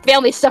 Millions of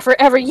families suffer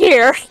every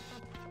year.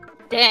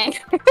 Dang.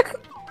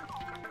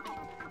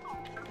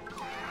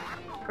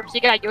 First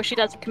you got Yoshi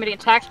that's committing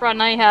tax fraud,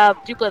 now you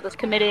have Dupless that's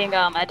committing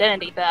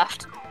identity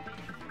theft.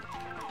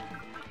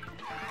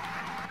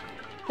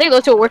 I think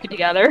those two are working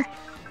together.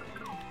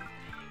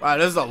 Wow,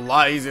 this is a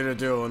lot easier to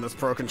do on this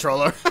Pro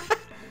Controller.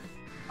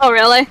 Oh,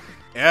 really?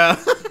 Yeah.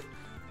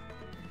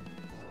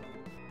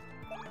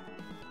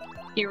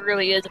 He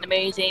really is an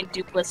amazing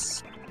duplicate.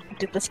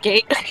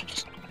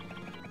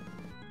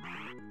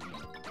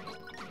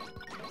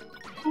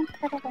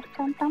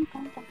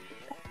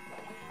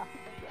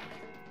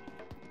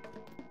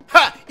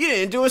 Ha! You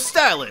didn't do it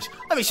stylish.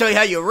 Let me show you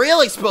how you're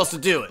really supposed to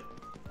do it.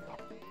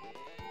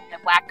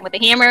 Whack him with a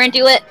hammer and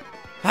do it.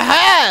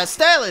 Ha-ha!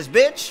 Stylish,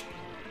 bitch.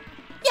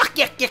 Yuck,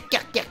 yuck, yuck,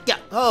 yuck, yuck, yuck.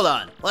 Hold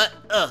on. What?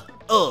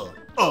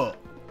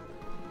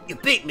 You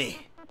beat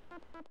me.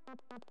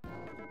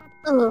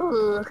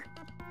 Ugh.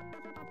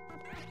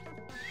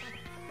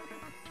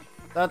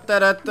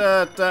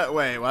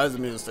 Wait, why is the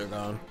music still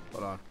going?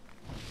 Hold on.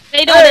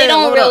 They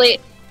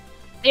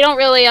don't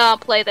really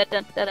play that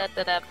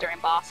during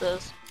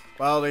bosses.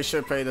 Well, they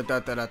should play the No,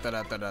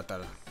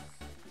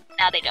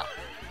 they don't.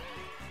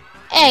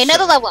 Hey,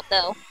 another level up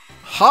though.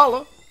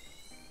 Holla.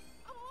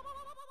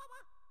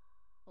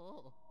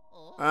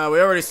 We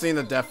already seen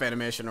the death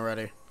animation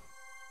already.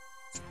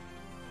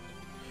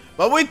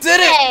 But we did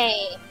it!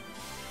 Hey!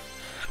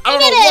 I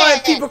don't know why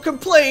people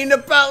complain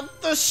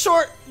about the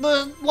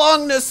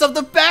longness of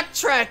the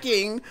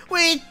backtracking.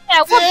 We did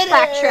what's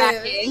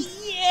backtracking?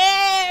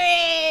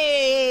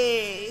 Yay!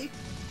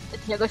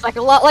 It looks like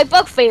a lot like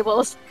Bug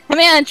Fables.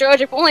 Man,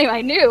 George, if only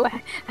I knew.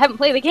 I haven't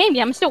played the game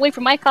yet. I'm still waiting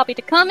for my copy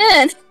to come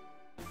in.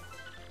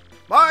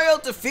 Mario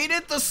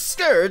defeated the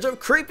scourge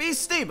of Creepy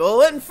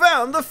Steeple and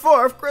found the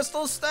 4th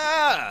Crystal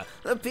Star.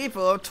 The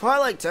people of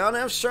Twilight Town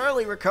have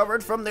surely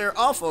recovered from their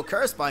awful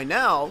curse by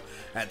now.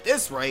 At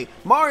this rate,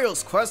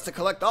 Mario's quest to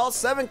collect all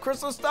 7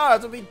 Crystal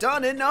Stars will be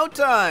done in no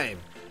time.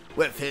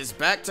 With his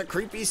back to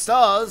Creepy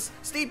Stars,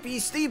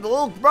 Steepy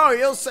Steeple,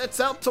 Mario sets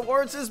out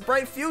towards his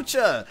bright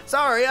future.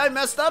 Sorry, I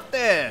messed up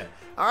there.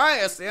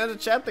 Alright, that's the end of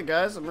the chapter,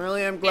 guys. I'm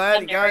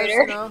glad you guys,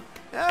 Yeah,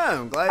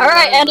 I'm glad you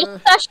Alright, guys, end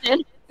of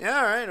session. Yeah,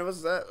 alright, it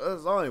was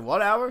only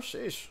 1 hour?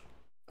 Sheesh.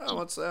 Oh,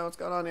 what's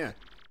going on here?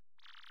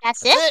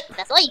 That's it?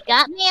 That's all you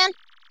got, man?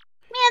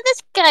 Man,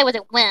 this guy was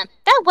a wimp.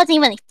 That wasn't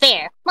even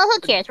fair. Well, who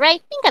cares,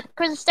 right? We got the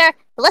Crystal Star,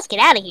 but let's get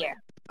out of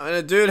here. I mean,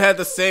 the dude had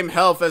the same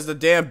health as the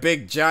damn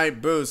big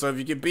giant Boo, so if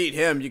you can beat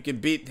him, you can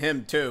beat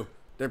him too.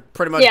 They're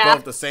pretty much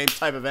both the same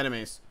type of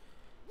enemies.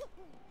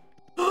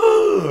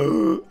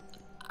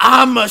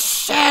 I'm a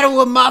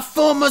shadow of my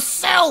former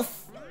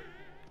self!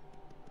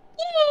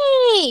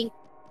 Yay!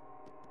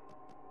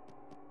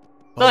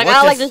 Like,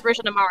 I like this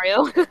version of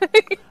Mario.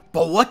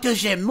 But what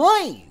does it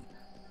mean?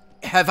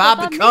 Have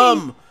I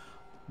become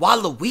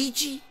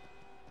Waluigi?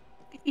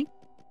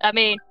 I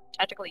mean,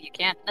 technically you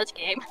can't in this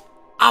game.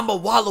 I'm a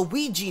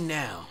Waluigi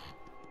now.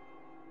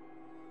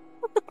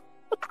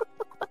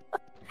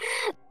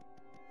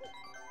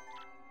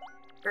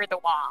 You're the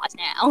Waz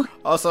now.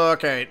 Also,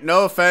 okay,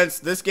 no offense,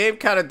 this game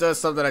kind of does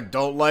something I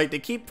don't like. They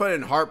keep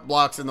putting heart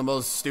blocks in the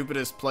most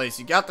stupidest place.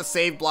 You got the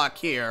save block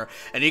here,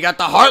 and you got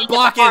the heart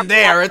block in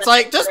there. It's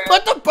like, just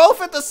put them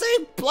both at the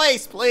same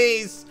place,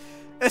 please.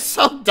 It's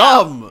so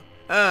dumb.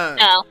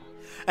 No.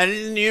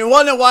 And you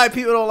wonder why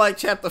people don't like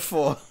Chapter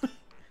 4.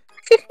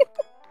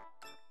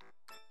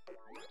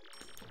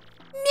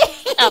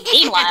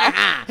 Meanwhile.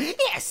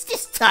 Yes,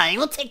 this time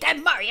we'll take that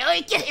Mario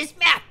and get his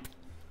map.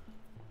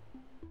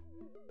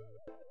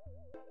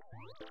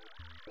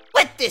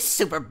 With this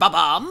super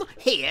bomb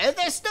here,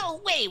 there's no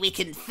way we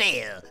can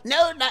fail.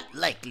 No, not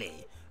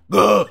likely.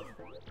 Vivian,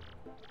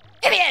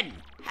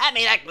 hand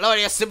me that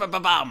glorious super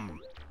bomb.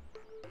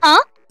 Huh?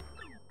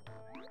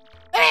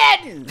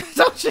 Vivian!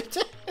 Don't you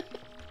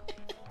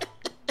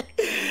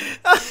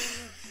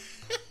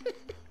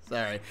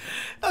Sorry.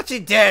 Don't you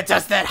dare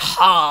does that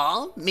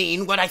ha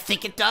mean what I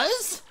think it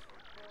does?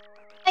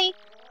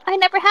 I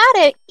never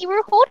had it. You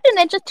were holding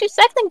it just 2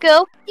 seconds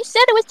ago. You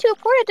said it was too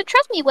important to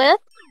trust me with.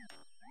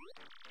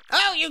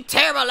 Oh, you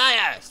terrible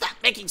liar! Stop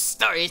making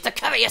stories to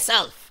cover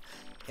yourself!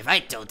 If I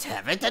don't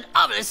have it, then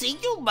obviously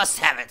you must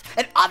have it,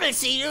 and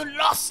obviously you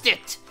lost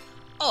it!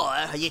 Or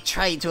are you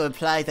trying to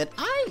imply that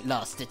I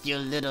lost it, you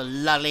little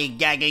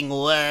lollygagging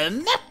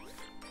worm?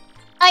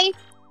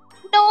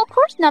 No, of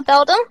course not,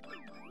 Beldum.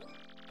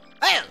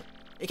 Well,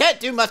 you can't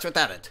do much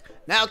without it.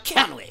 Now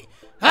can we?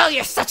 Oh,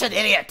 you're such an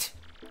idiot!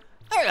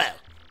 Very well.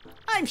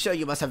 I'm sure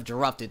you must have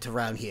dropped it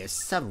around here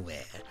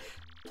somewhere.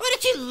 Why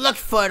don't you look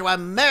for it while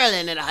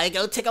Marilyn and I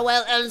go take a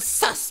well-earned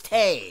suste?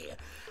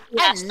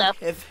 Yeah, And stuff.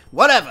 if...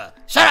 Whatever.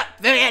 Shut up,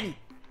 Vivian!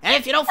 And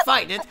if you don't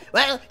find it,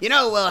 well, you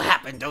know what will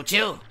happen, don't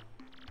you?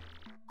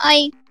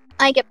 I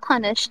get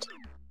punished.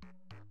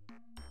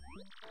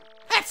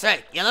 That's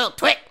right, you little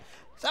twit!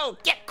 So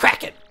get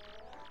cracking!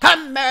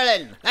 Come,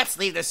 Marilyn! Let's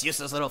leave this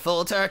useless little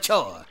fool to her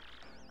chore.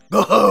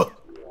 Go.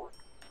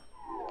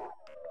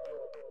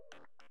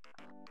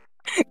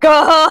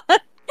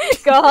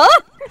 Go.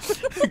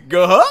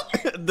 Go.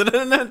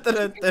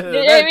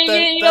 I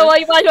mean, you know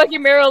what? You might as well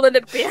give Marilyn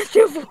a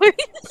banjo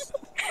voice.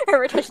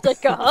 Every time she's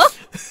like, go.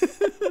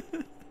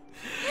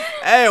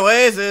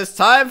 Anyways, it's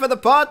time for the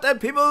part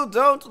that people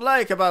don't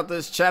like about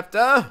this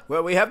chapter,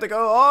 where we have to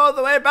go all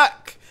the way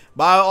back,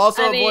 while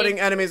also avoiding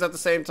enemies at the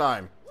same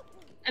time.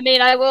 I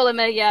mean, I will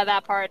admit, yeah,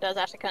 that part does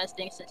actually kind of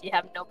stink since you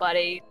have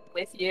nobody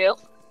with you.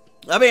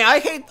 I mean,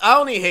 I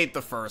only hate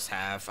the first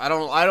half. I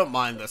don't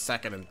mind the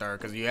second and third,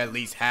 because you at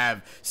least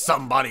have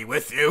somebody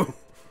with you.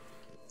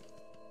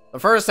 The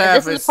first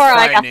half is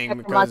frightening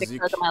because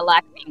of my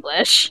lack of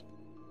English.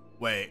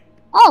 Wait.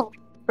 Oh,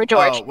 for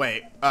George. Oh,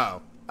 wait.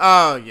 Oh,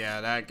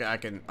 yeah, that I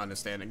can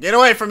understand it. Get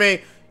away from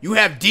me! You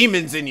have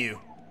demons in you!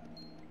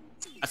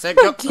 I said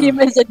go-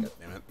 Demons in-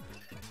 Damn it.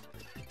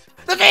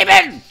 The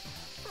demon!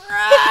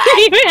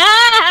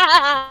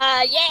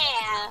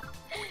 Yeah!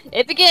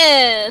 It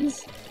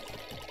begins!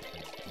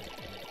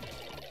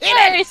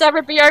 Hey,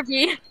 Cyber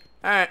BRB!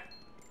 Alright.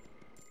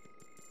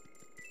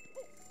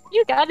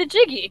 You got a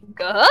jiggy.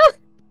 Go.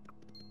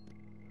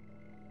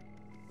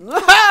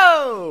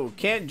 Whoa!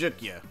 Can't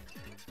juke you.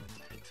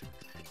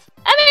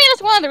 I mean,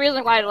 that's one of the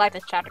reasons why I like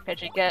this chapter,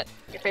 because you get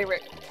your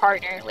favorite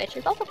partner, which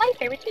is also my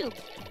favorite too.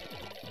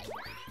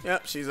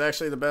 Yep, she's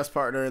actually the best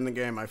partner in the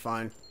game, I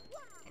find.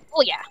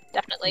 Oh yeah,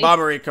 definitely.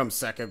 Bobbery comes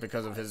second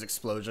because of his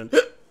explosion.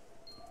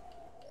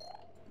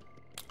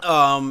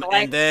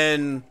 And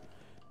then...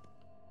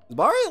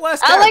 Bobbery is the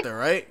last character,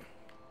 right?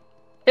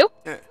 Who?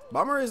 Yeah,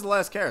 Bobbery is the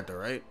last character,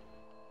 right?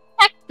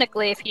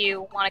 Technically, if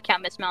you want to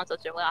count Miss Mounds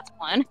as your last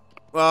one.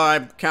 Well,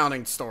 I'm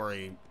counting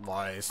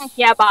story-wise.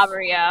 Yeah,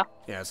 Bobbery, yeah.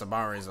 Yeah, so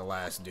Bobbery's the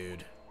last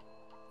dude.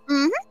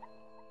 Mm-hmm.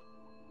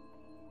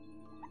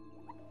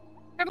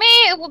 For me,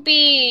 it will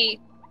be,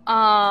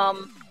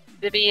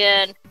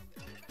 Vivian,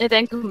 and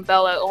then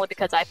Goombella, only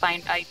because I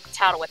find I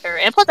tattle with her.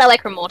 And plus, I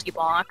like her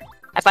multi-block.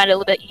 I find it a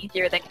little bit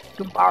easier than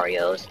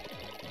Goombario's.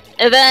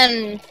 And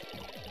then,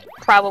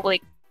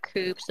 probably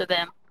Koops, and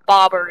then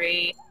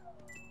Bobbery,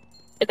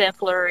 and then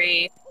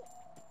Flurry,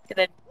 and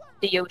then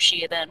the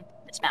Yoshi, and then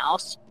Miss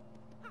Mouse.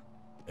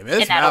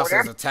 Miss in that Mouse's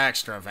order. attack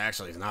strength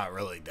actually is not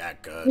really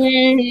that good.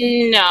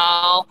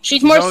 No.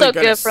 She's more only so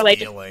good good at for, like,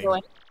 just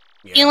stealing.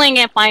 Yeah. stealing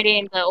and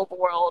finding the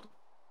overworld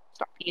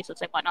star pieces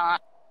and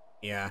whatnot.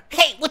 Yeah.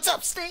 Hey, what's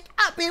up, Snake?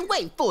 I've been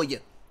waiting for you.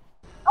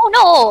 Oh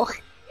no!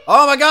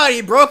 Oh my god,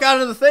 he broke out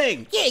of the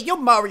thing! Yeah, you're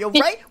Mario,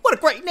 right? What a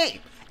great name.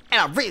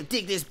 And I really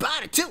dig this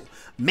body, too.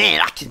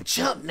 Man, I can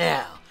jump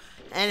now.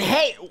 And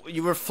hey,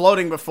 You were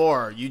floating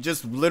before. You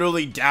just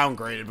literally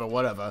downgraded, but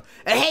whatever.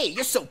 and hey,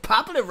 you're so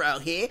popular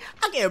around here.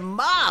 I get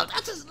mobbed.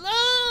 I just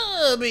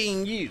love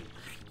being you.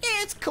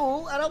 Yeah, it's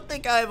cool. I don't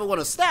think I ever want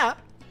to stop.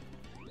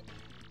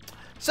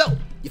 So,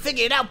 you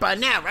figured it out by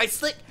now, right,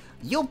 Slick?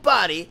 Your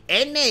body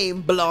and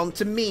name belong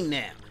to me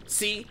now.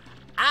 See,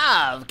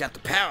 I've got the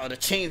power to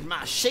change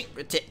my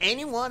shape to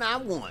anyone I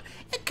want.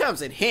 It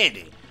comes in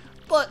handy.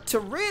 But to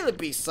really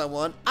be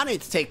someone, I need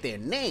to take their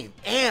name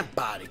and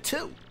body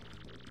too.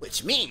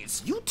 Which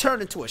means you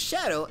turn into a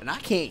shadow and I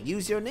can't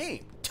use your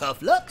name.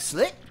 Tough luck,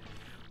 Slick.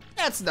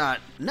 That's not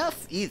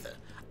enough either.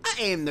 I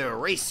aim to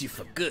erase you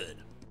for good.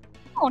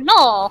 Oh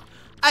no!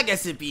 I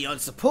guess it'd be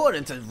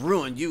unsupporting to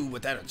ruin you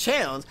without a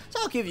challenge,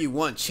 so I'll give you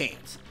one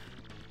chance.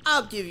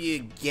 I'll give you a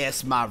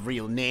guess my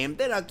real name,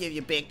 then I'll give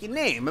you back your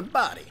name and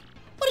body.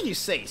 What do you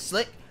say,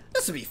 Slick?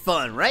 This will be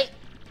fun, right?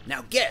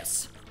 Now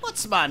guess,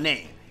 what's my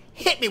name?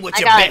 Hit me with I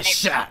your got it. best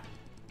shot.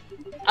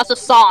 That's a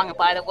song,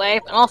 by the way,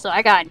 but also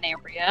I got a name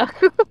for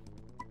you.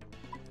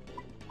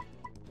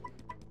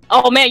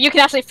 Oh man, you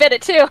can actually fit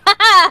it too!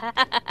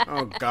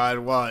 Oh god,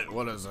 what?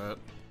 What is it?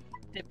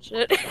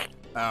 Dipshit.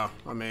 Oh,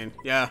 I mean,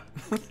 yeah.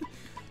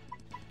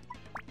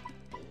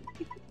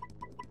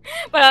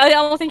 But I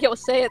don't think he'll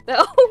say it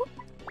though.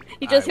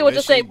 He will wish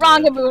just say he did.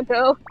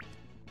 Rangamundo.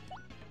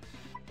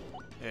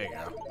 There you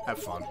go. Have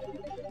fun.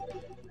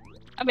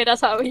 I mean,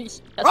 that's how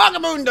he's.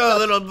 Ragamundo,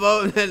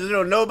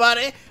 little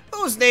nobody.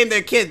 Who's named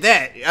their kid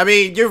that? I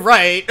mean, you're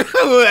right.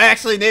 Who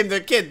actually named their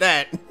kid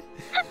that?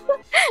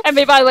 I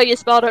mean, by the way, you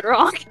spelled it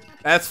wrong.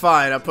 That's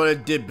fine. I put a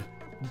dib.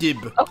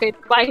 Dib. Okay,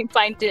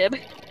 fine, Dib.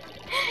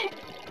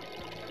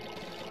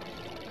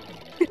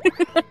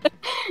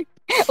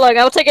 Look,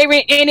 I will take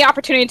any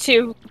opportunity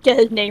to get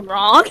his name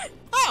wrong.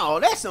 Oh,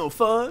 that's no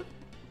fun.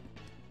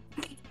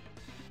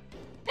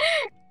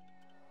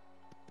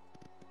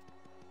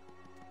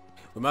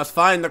 We must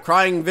find the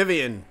crying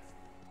Vivian.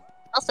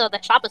 Also,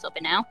 the shop is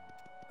open now.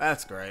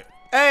 That's great.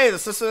 Hey, the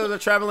sister of the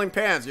traveling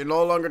pants. You're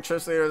no longer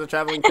Tricity or the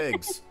traveling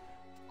pigs.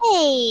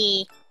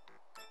 Hey.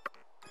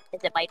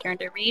 Is it my turn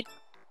to read?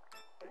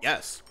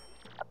 Yes.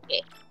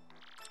 Okay.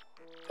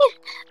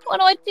 What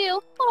do I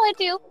do? What do I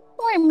do?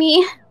 Why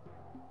me?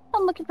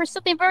 I'm looking for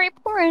something very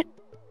important.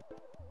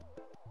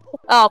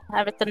 Oh, I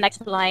have the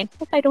next line.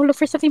 If I don't look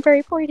for something very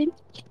important.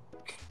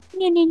 I'm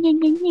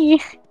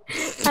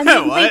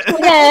What? too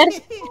ahead.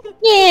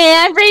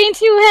 Yeah, I'm reading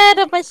too ahead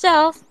of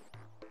myself.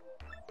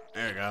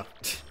 There you go.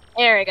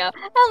 There we go.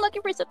 I'm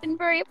looking for something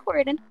very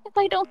important. If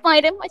I don't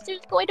find him, my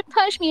sister's going to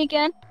punish me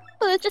again.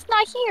 But it's just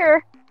not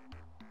here.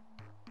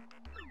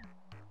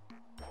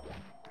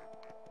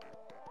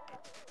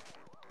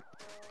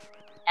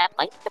 That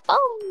bites the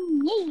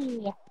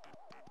bone. Yeah.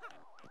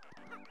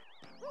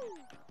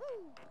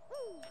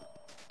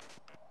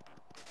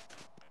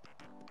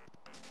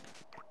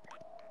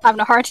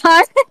 Having a hard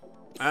time.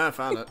 I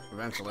found it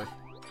eventually.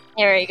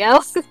 There you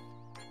go.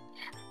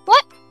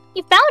 What?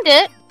 You found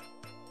it?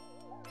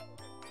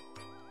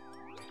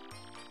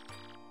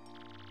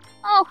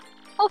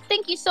 Oh,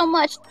 thank you so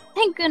much.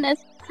 Thank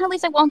goodness. At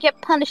least I won't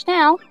get punished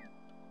now.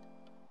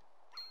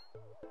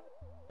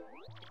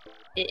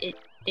 Did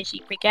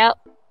she freak out?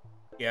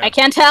 Yeah. I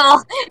can't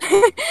tell.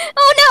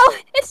 Oh no!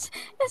 It's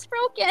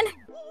broken.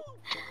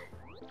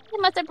 I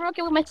must have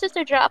broken when my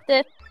sister dropped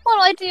it. What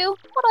do I do?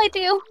 What do I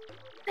do?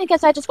 I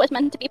guess I just was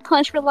meant to be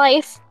punished for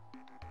life.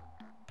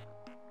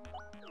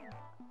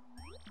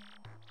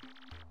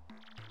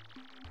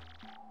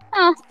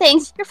 Oh,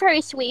 thanks. You're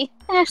very sweet.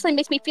 It actually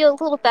makes me feel a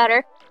little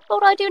better. What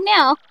do I do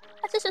now?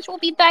 My sisters will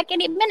be back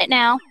any minute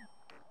now.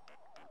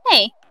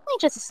 Hey, wait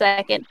just a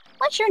second.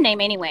 What's your name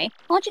anyway?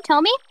 Won't you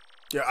tell me?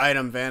 Your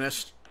item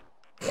vanished.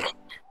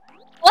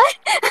 What?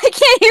 I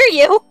can't hear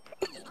you.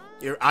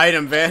 Your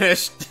item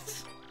vanished.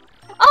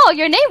 Oh,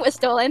 your name was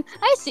stolen.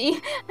 I see.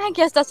 I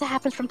guess that's what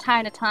happens from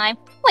time to time.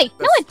 Wait,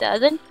 no it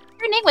doesn't.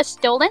 Your name was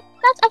stolen?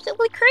 That's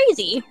absolutely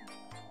crazy.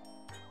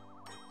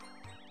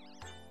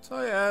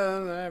 So yeah.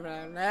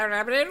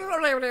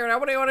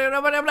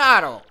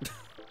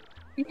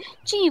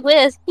 Gee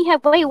whiz, you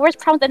have way worse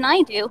problems than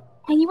I do.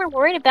 And you were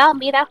worried about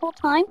me that whole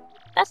time?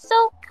 That's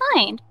so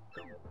kind.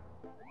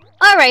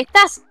 Alright,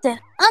 that's it.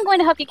 I'm going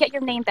to help you get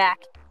your name back.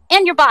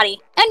 And your body.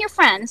 And your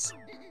friends.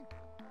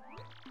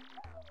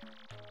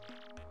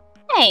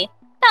 Hey,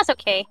 that's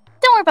okay.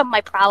 Don't worry about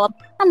my problem.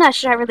 I'm not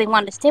sure I really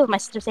wanted to stay with my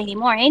sisters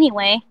anymore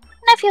anyway.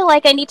 And I feel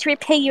like I need to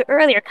repay your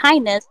earlier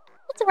kindness.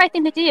 It's the right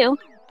thing to do.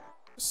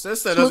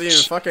 Sister doesn't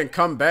even fucking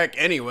come back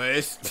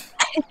anyways.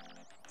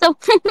 So,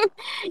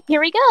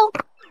 here we go.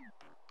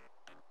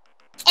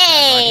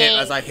 Hey.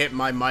 As I hit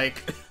my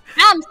mic.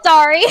 I'm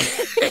sorry.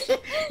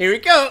 Here we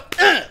go.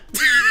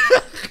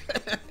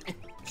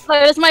 So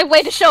it was my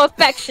way to show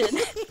affection.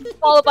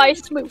 Followed by a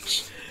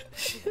smooch.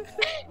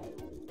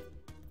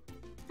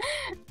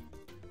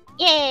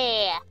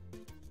 Yeah.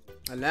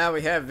 And now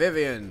we have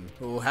Vivian,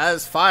 who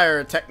has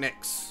fire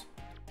techniques.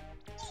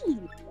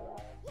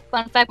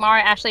 Fun fact,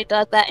 Mario actually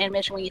does that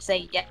animation when you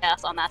say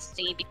yes on that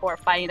scene before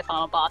fighting the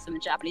final boss in the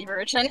Japanese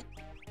version.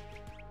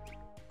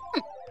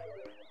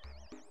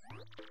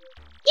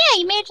 Yeah,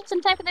 you made it just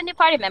in time for the new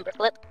party member,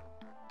 Flip.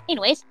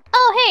 Anyways,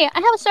 oh hey,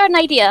 I have a certain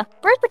idea.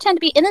 Birds pretend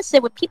to be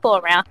innocent with people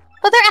around,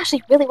 but they're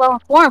actually really well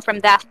informed from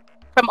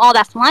all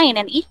that flying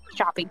and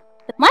eavesdropping.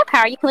 With my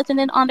power, you can listen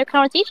in on their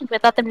conversations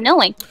without them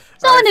knowing.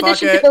 So Right, in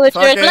addition fuck to it,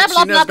 villagers, fuck it. blah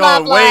blah blah Sheena's blah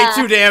going blah. way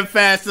too damn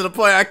fast to the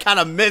point I kind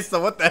of missed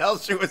on what the hell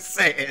she was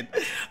saying.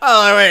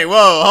 Oh wait,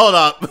 whoa, hold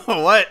up,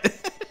 what?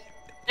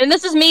 And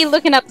this is me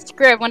looking up the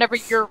script whenever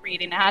you're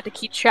reading. I have to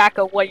keep track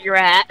of what you're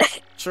at.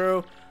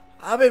 True.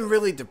 I've been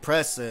really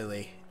depressed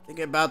lately,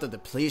 thinking about the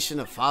depletion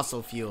of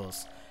fossil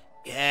fuels.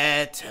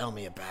 Yeah, tell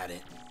me about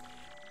it.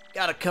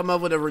 Gotta come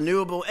up with a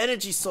renewable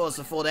energy source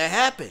before that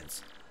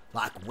happens.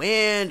 Like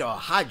wind or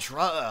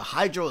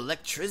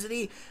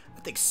hydroelectricity. I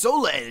think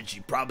solar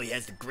energy probably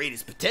has the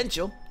greatest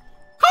potential.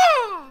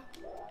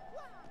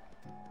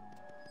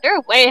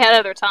 They're way ahead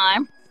of their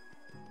time.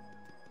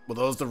 Were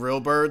those the real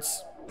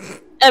birds?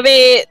 I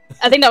mean,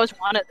 I think that was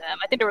one of them.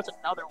 I think there was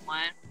another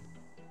one.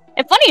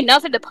 And funny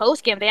enough, in the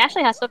post game, they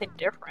actually had something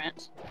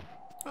different.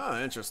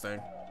 Oh, interesting.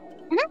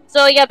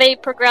 So yeah, they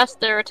progressed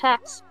their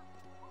attacks.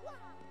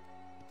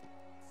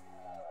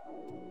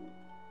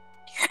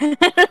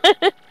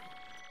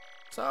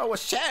 So I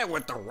was chatting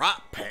with the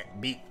Rock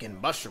Pack Beak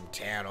in Mushroom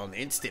Town on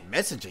Instant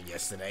Messenger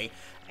yesterday,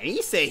 and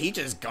he said he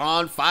just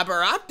gone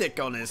fiber optic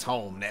on his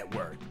home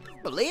network.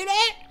 Believe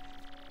that?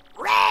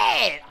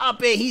 Rad! I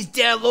bet he's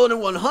downloading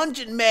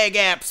 100 meg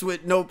apps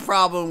with no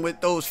problem with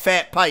those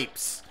fat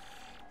pipes.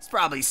 He's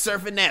probably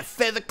surfing that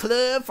feather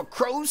club for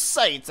crow's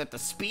sights at the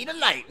speed of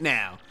light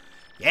now.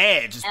 Yeah,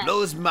 it just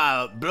blows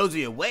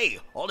me away.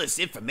 All this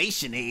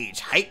information age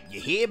hype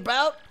you hear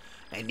about.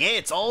 And yeah,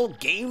 it's all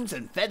games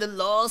and feather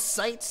law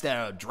sites that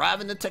are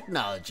driving the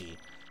technology.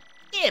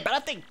 Yeah, but I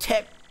think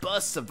tech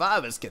bust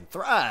survivors can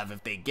thrive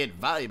if they get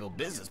valuable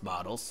business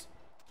models.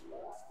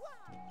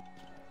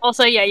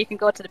 Also, yeah, you can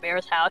go to the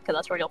mayor's house because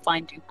that's where you'll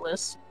find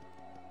Dupless.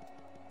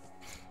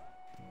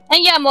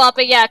 And yeah, well,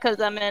 but yeah, because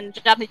in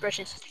Japanese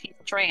version she's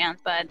trans,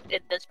 but in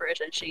this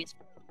version she's,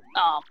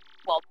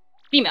 well,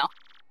 female.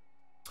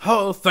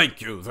 Oh,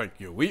 thank you, thank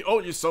you. We owe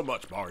you so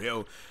much,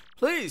 Mario.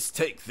 Please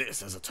take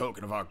this as a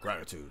token of our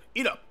gratitude.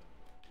 Eat up.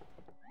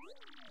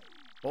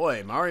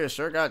 Boy, Mario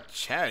sure got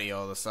chatty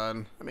all of a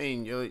sudden. I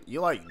mean, you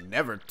like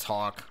never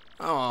talk.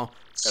 Oh well,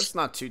 that's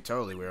not too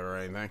totally weird or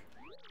anything.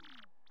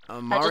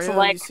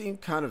 Mario, you seem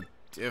kind of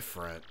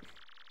different.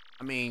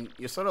 I mean,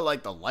 you're sort of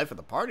like the life of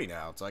the party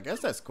now, so I guess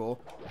that's cool.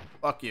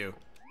 Fuck you.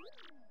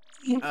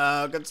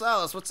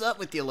 Gonzalez, what's up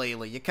with you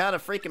lately? You're kind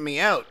of freaking me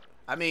out.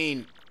 I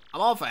mean,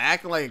 I'm all for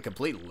acting like a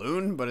complete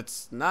loon, but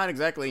it's not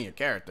exactly in your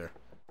character.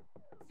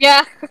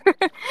 Yeah,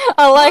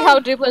 I like how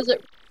Dupless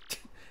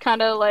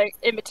kind of like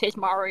imitates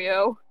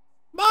Mario.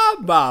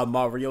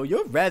 Mario,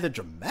 you're rather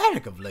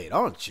dramatic of late,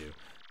 aren't you?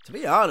 To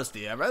be honest,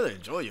 I rather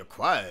enjoy your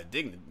quiet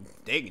dignity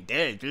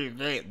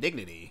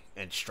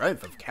and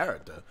strength of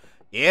character.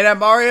 You hear that,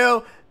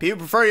 Mario? People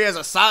prefer you as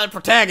a silent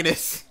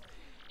protagonist.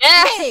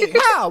 Yeah. Hey,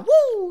 wow,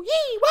 woo,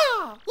 yee,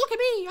 wow. Look at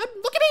me,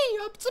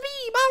 it's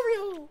me,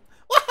 Mario.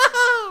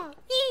 Wah,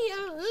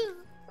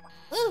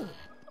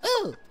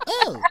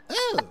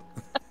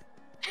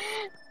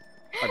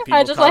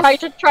 I just like how you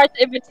just tries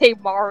to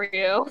imitate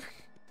Mario.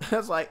 I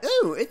was like,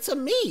 ooh, it's a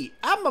me.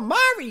 I'm a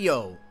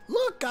Mario.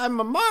 Look, I'm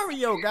a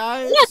Mario,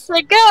 guys. Let's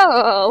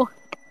go.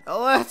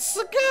 Let's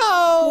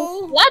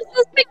go. What's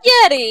the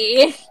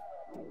spaghetti?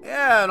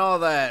 Yeah, and all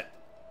that.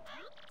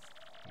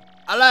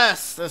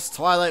 Alas, this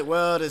Twilight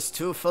world is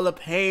too full of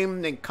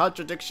pain and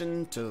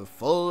contradiction, too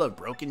full of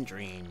broken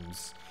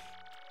dreams.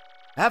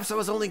 Perhaps I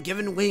was only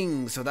given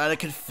wings so that I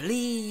could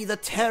flee the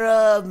terror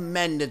of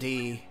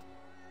humanity.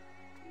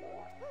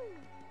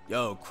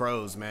 Yo,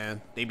 crows,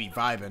 man. They be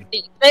vibing.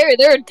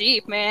 They're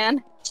deep,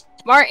 man.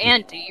 Smart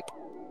and deep.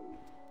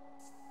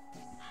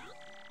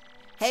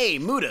 Hey,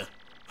 Muda.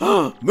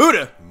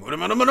 Muda!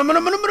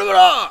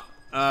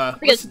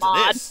 Listen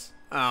to this.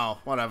 Oh,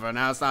 whatever.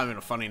 Now it's not even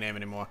a funny name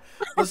anymore.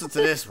 Listen to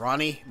this,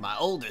 Ronnie. My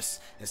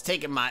oldest is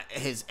taking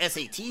his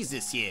SATs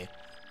this year.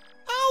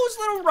 Oh, is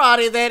little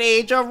Ronnie that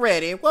age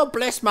already? Well,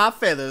 bless my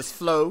feathers,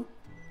 Flo.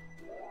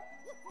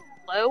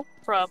 Flo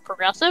from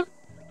Progressive?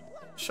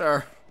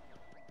 Sure.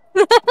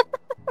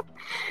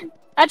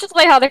 I just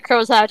like how the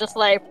crows have just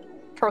like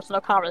personal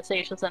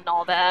conversations and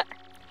all that.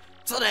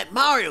 So that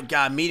Mario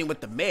guy meeting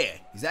with the mayor,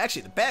 he's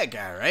actually the bad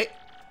guy, right?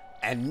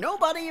 And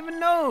nobody even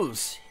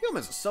knows.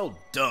 Humans are so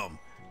dumb.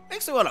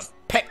 Makes me want to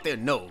peck their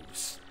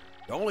nose.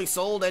 The only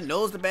soul that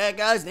knows the bad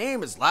guy's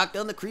name is locked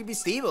on the creepy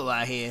Steeple,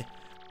 I hear.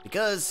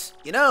 Because,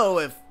 you know,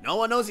 if no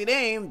one knows your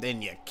name,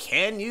 then you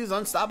can use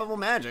unstoppable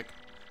magic.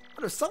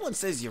 But if someone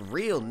says your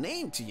real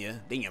name to you,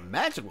 then your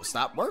magic will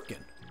stop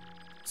working.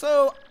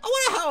 So, I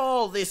wonder how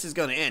all this is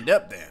gonna end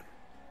up then.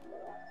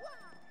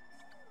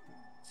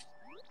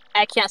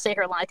 I can't say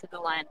her line because the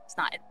line is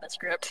not in the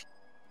script.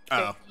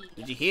 Oh,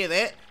 did you hear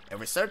that? If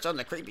we search on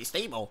the creepy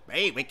Steeple,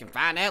 hey, we can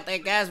find out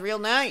that guy's real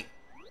name.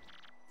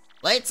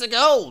 Let's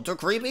go to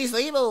creepy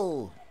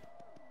Steeple.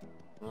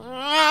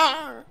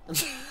 I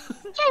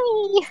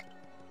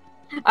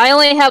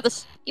only have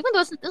this, even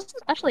though this is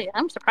actually,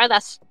 I'm surprised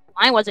that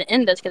line wasn't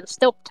in this because it's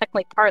still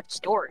technically part of the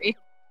story.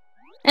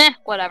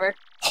 Whatever.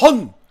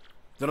 Hun!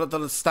 Do not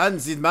understand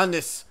the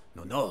madness.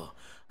 No,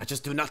 I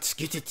just do not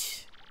get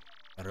it.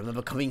 I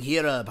remember coming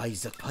here by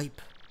the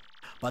pipe,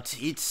 but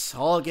it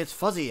all gets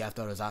fuzzy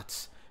after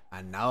that,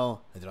 and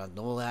now I do not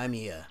know why I'm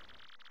here.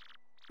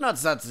 Not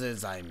that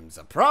I'm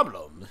the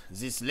problem.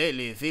 This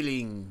lately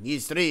feeling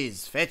these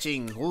trees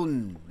fetching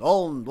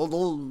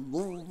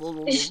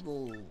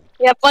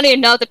Yeah, funny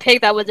enough, the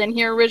pig that was in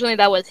here originally,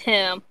 that was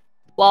him.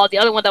 While the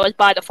other one that was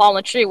by the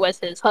fallen tree was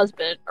his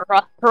husband, or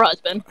her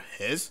husband.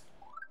 His?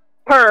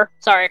 Her.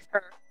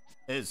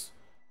 His.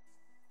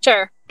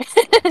 Sure.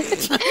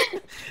 It's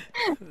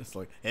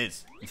like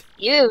his.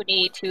 You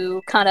need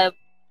to kind of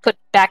put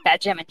back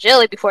that jam and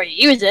jelly before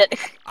you use it.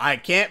 I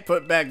can't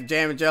put back the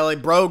jam and jelly.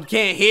 Bro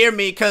can't hear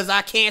me because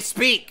I can't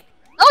speak.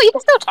 Oh, you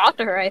can still talk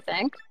to her, I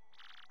think.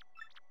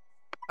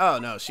 Oh,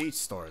 no, she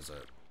stores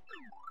it.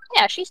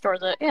 Yeah, she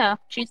stores it. Yeah,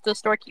 she's the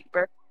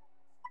storekeeper.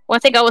 One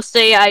thing I will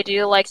say, I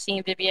do like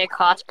seeing Vivian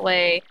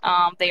cosplay.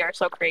 They are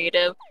so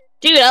creative.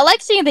 Dude, I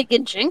like seeing the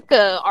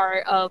Gijinka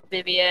art of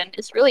Vivian.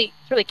 It's really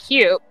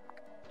cute.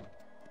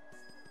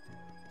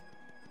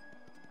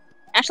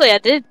 Actually, I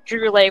did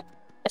drew like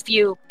a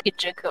few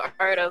Gijinka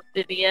art of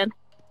Vivian.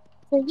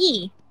 So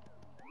yeah.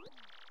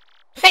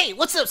 Hey,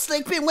 what's up,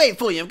 Snake? Been waiting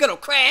for you. I'm gonna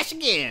crash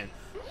again.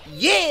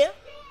 Yeah.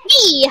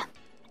 Me.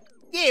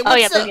 Yeah,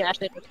 what's up? Vivian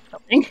actually did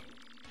something.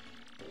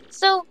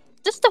 So,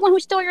 this is the one who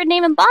stole your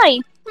name and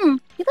body.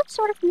 He looks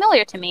sort of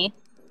familiar to me.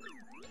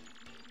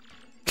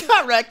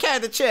 Alright,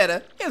 kind of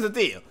cheddar. Here's the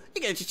deal.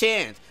 You get your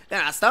chance.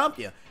 Then I stomp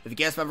you. If you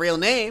guess my real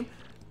name,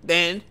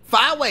 then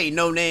fire away,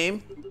 no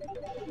name.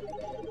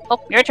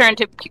 Oh, your turn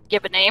to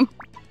give a name.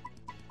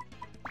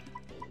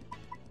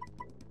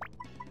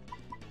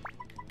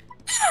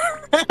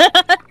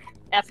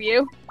 F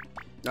you.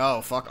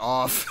 Oh, fuck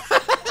off.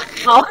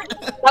 Oh,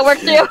 that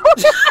worked too.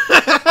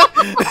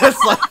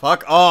 That's like,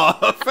 fuck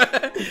off.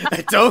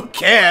 I don't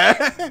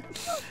care.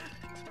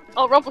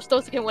 Oh,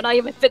 Rumpelstiltskin would not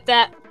even fit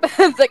that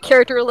the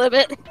character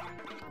limit.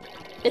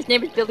 His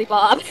name is Billy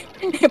Bob.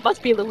 It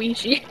must be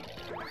Luigi.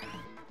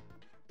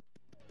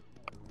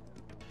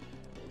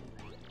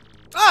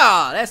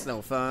 Oh, that's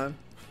no fun.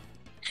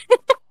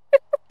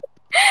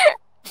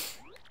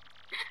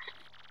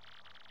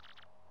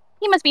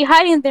 He must be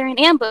hiding there in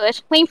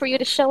ambush, waiting for you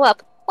to show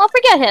up. Well,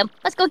 forget him.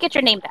 Let's go get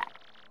your name back.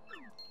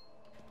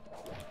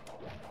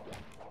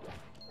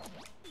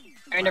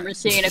 I remember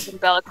seeing a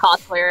Gunbella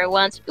cosplayer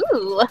once.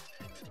 Ooh. I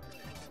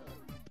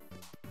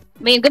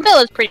mean,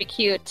 Gunbella's pretty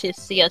cute to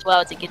see as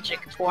well as a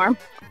Ginjik form.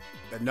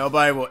 That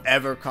nobody will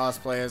ever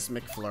cosplay as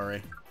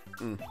McFlurry.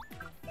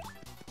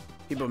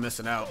 People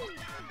missing out.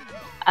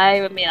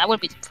 I mean, I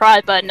wouldn't be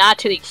surprised, but not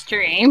to the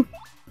extreme.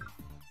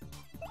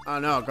 Oh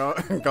no, go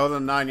the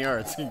 9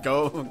 yards.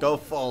 Go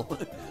full.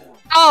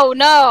 Oh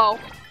no!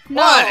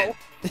 No! What?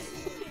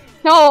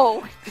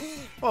 No!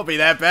 Won't be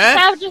that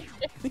bad.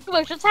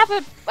 Just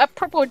have a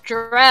purple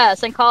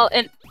dress and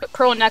a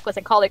pearl necklace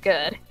and call it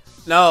good.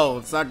 No,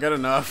 it's not good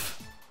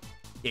enough.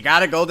 You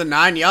gotta go the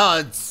 9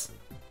 yards.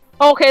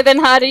 Okay, then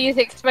how do you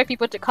expect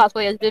people to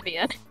cosplay as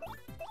Vivian?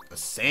 The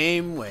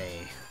same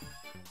way.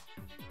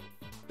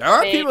 There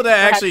are people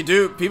that actually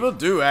do. People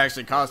do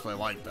actually cosplay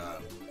like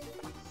that.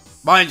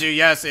 Mind you,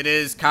 yes, it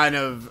is kind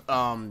of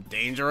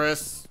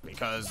dangerous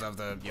because of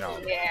the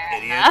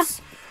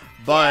idiots.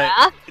 But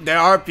there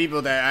are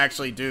people that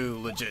actually do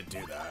legit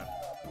do that.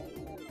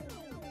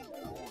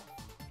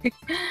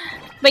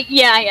 But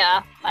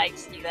yeah, I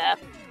see that.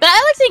 But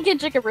I like seeing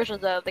Ginjik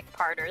versions of the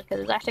partners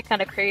because it's actually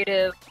kind of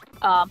creative.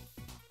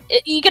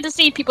 You get to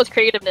see people's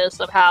creativeness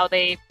of how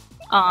they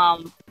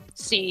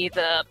see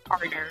the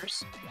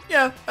partners.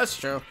 Yeah, that's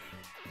true.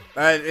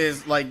 That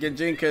is like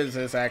Genjinkas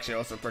is actually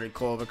also pretty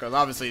cool because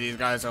obviously these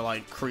guys are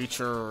like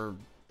creature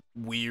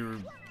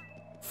weird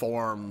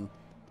form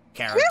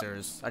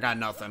characters. I got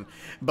nothing,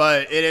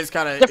 but it is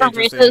kind of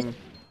interesting. Races.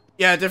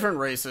 Yeah, different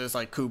races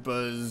like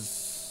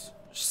Koopas,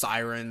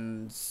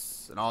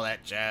 Sirens, and all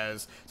that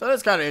jazz. So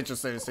it's kind of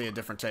interesting to see a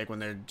different take when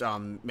they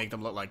make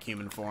them look like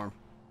human form.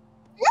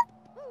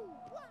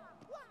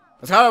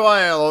 That's kind of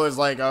why I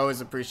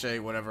always appreciate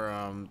whenever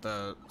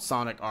the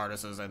Sonic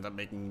artists end up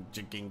making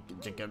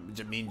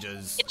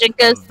Jaminjas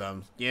of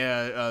them.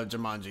 Yeah,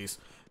 Jumanjis.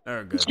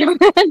 They're good.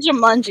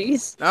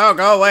 Jumanjis. No,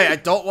 go away. I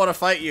don't want to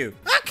fight you.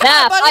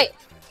 Yeah, fight.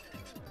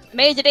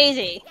 Major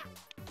Daisy.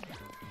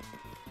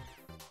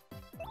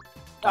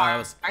 Oh,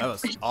 that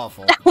was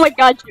awful. Oh my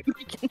god,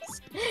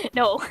 Jamaicans.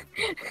 No.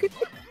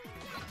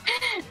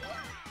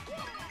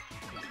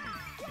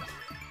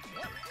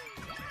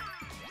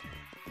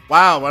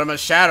 Wow, when I'm a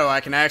shadow,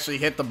 I can actually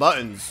hit the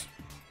buttons.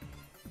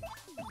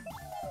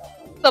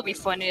 That'll be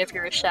funny if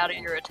you're a shadow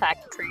and your attack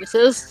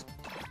increases.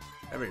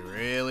 That'd be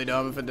really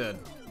dumb if it did.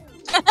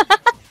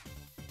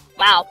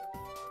 Wow.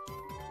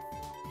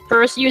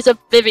 First use of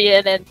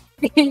Vivian and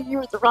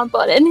use the wrong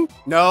button.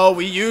 No,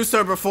 we used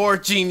her before,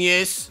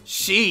 genius.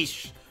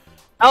 Sheesh.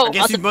 Oh,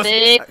 that's a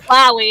big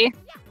Flowey.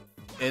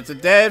 It's a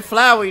dead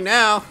Flowey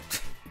now.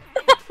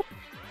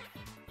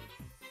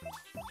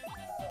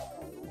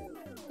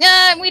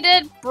 Yeah, we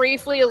did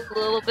briefly a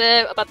little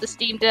bit about the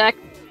Steam Deck.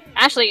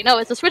 Actually, no,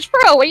 it's a Switch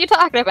Pro. What are you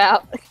talking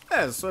about?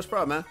 Yeah, it's a Switch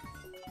Pro, man.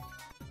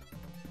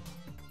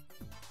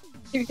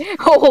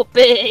 Oh,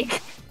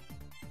 big.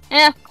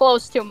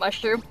 Close to a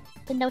mushroom,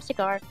 but no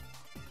cigar.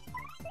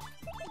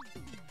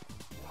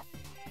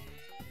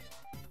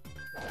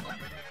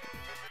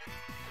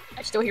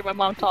 I still hear my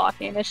mom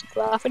talking and she's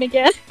laughing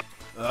again.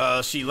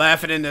 She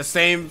laughing in the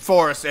same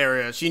forest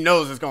area. She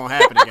knows it's gonna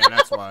happen again,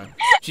 that's why.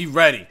 She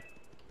ready.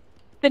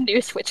 The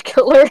new Switch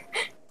killer.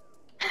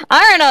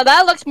 I don't know,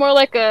 that looks more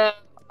like a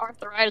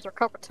arthritis or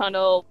carpal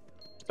tunnel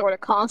sort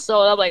of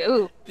console. I'm like,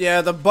 ooh.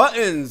 Yeah, the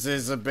buttons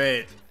is a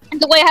bit...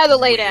 The way how they're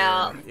laid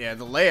out. Yeah,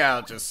 the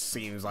layout just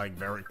seems like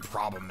very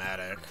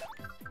problematic.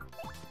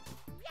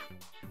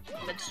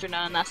 I'm interested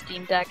on that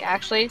Steam Deck,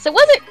 actually. So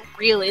was it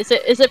really? Is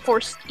it for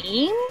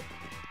Steam?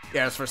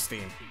 Yeah, it's for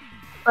Steam.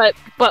 But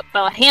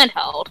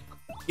handheld.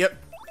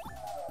 Yep.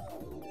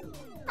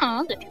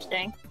 Oh, that's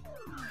interesting.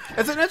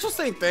 It's an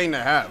interesting thing to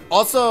have.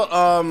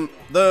 Also,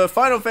 the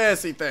Final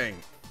Fantasy thing.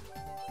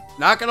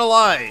 Not gonna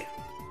lie,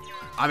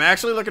 I'm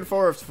actually looking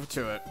forward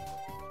to it.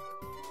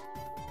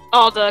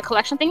 Oh, the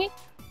collection thingy?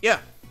 Yeah.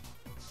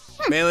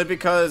 Mainly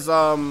because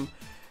the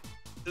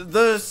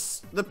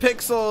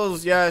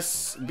pixels,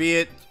 yes, be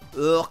it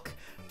look,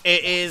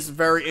 it is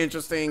very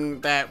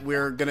interesting that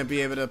we're gonna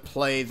be able to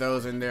play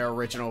those in their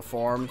original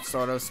form,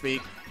 so to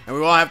speak, and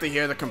we won't have to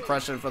hear the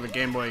compression for the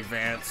Game Boy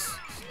Advance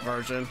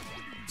version.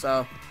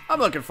 So I'm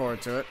looking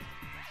forward to it.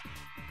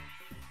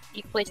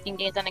 You play Steam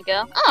games on the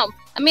go? Oh,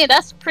 I mean,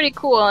 that's pretty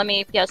cool. I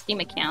mean, if you have a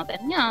Steam account,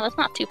 then, yeah, that's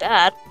not too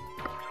bad.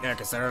 Yeah,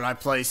 considering I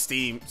play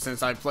Steam,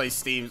 since I play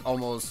Steam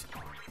almost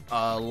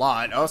a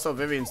lot. Also,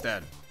 Vivian's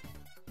dead.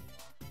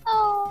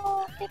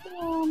 Oh,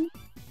 Vivian.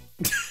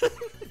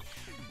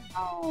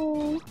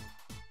 Oh.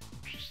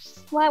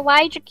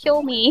 Why'd you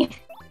kill me?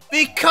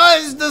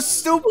 Because the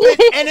stupid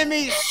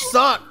enemies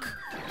suck!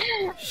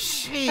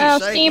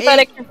 Sheesh, Steam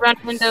better can run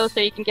Windows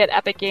so you can get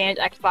Epic Games,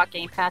 Xbox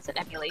Game Pass, and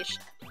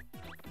emulation.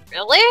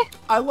 Really?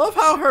 I love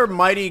how her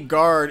mighty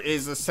guard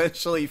is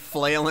essentially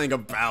flailing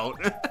about.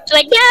 She's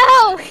like,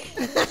 no!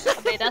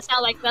 Okay, that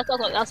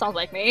sounds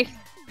like me.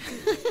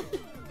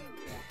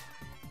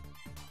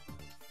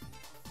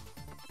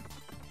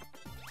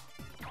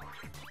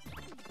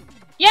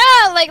 Yeah,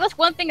 like that's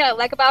one thing I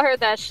like about her,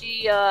 that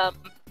she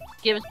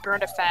gives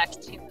burn effects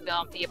to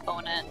the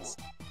opponents.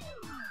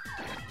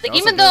 Like,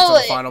 even though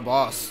the final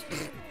boss.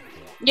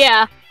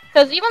 yeah,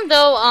 because even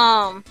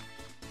though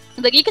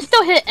like you can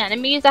still hit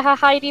enemies that have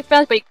high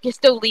defense, but you can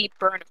still leave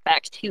burn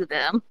effects to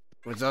them.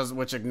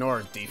 Which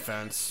ignores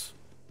defense.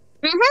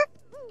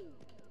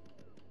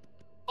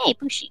 Hey,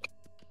 Bushik.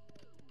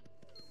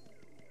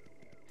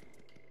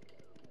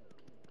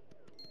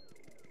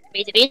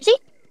 Amazing Daisy?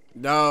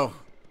 No.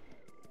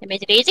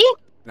 Amazing Daisy?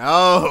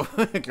 No.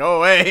 Go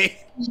away.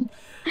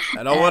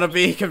 I don't want to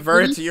be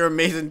converted to your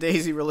Amazing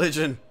Daisy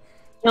religion.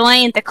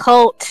 Join the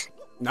cult.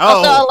 No.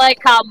 Also, I like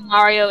how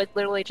Mario is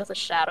literally just a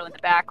shadow in the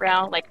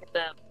background, like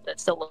the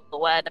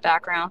silhouette in the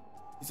background.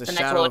 He's a The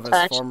shadow of next his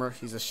little touch. former.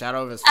 He's a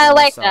shadow of his former I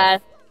like self.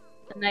 that.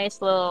 A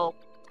nice little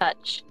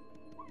touch.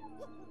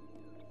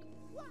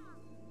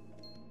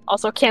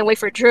 Also, can't wait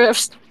for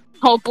drifts.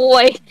 Oh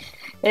boy,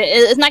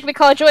 it's not gonna be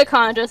called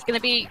Joy-Con. Just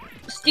gonna be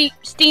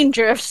Steam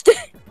drifts.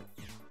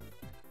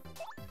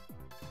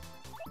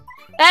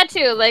 That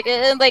too, like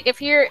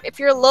if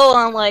you're low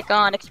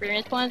on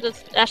experience points,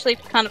 it's actually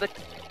kind of a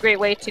great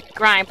way to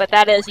grind. But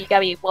that is, you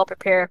gotta be well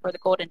prepared for the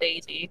Golden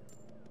Daisy.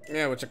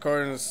 Yeah, which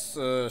according to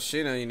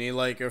Sheena, you need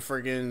like a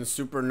friggin'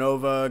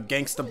 supernova,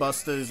 gangsta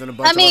busters, and a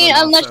bunch of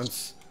other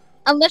nonsense.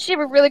 Unless you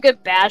have a really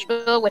good badge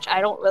build, which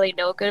I don't really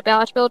know a good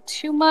badge build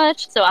too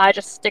much, so I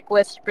just stick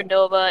with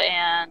Supernova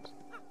and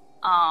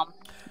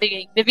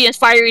Vivian's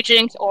Fiery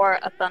Jinx or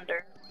a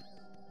Thunder.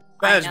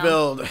 Badge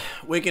build,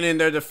 weakening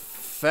their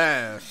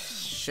defense.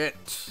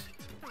 Shit.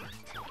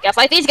 Gotta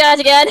fight these guys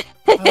again.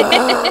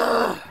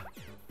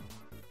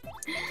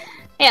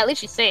 Hey, at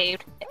least you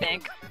saved, I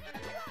think.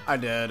 I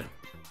did.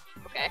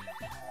 Okay.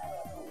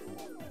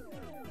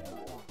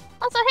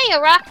 Also, hey,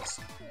 Rocks.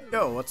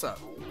 Yo, what's up?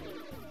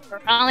 We're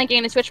finally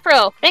getting the Switch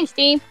Pro. Thanks,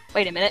 Steam.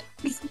 Wait a minute.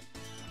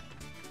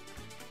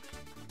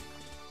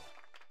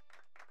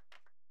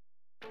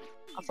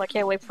 Also, I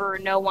can't wait for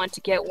no one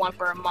to get one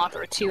for a month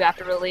or two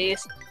after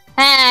release.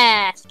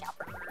 Ah,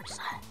 scalpers.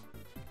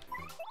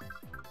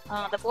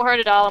 The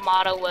 $400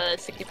 model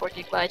was 64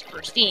 GB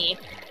for Steam.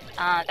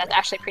 That's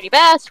actually pretty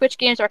bad. Switch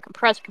games are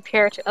compressed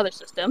compared to other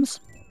systems.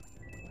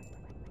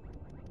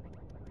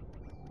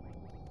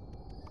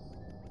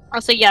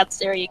 Also, yeah,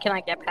 Sarah, you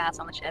cannot get past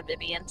on the chat,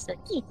 Vivian. So,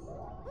 yeah.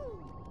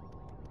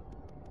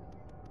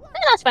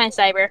 That's fine,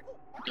 Cyber.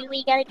 Do what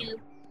you gotta do.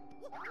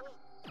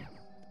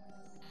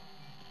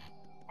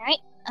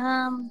 Alright,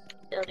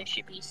 so there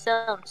should be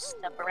some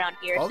stuff around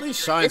here. All these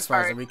shine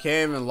spires, and we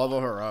can't even level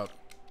her up.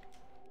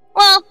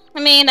 Well, I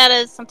mean, that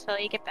is until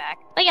Until you get back.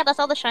 But yeah, that's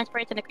all the shine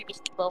sprites in the creepy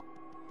steeple.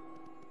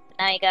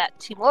 Now you got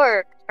 2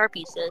 more star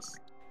pieces to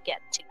get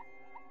to.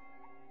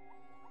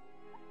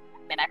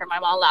 Man, I heard my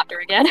mom laughter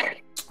again.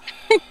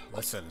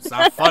 Listen, it's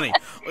not funny.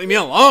 Leave me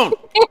alone.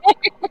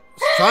 I'm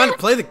trying to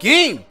play the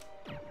game.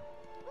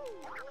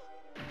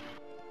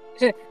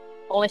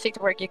 Only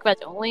 64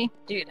 gigabytes only?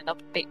 Dude, an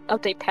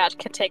update patch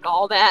can take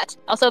all that.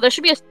 Also, there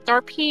should be a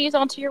star piece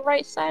onto your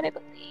right side, I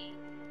believe.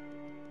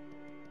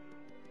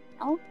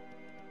 No?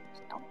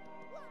 No.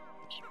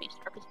 There should be a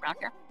star piece around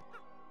here.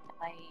 Am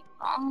I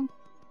wrong?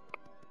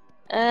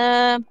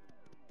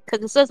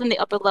 Because it says in the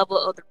upper level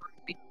of the room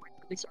before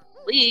these are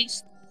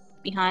released,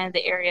 behind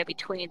the area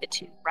between the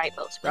 2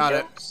 rightmost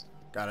windows.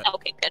 Got it.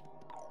 Okay, good.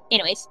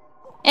 Anyways.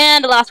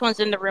 And the last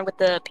one's in the room with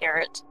the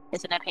parrot.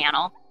 It's in a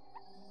panel.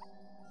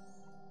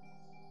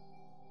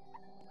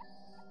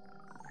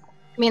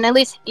 I mean, at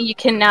least you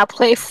can now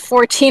play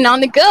 14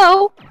 on the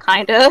go,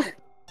 kinda.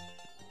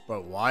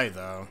 But why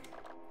though?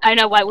 I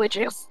know, why would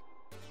you?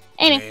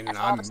 Anyway, I mean, that's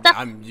all the stuff.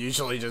 I'm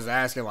usually just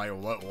asking like,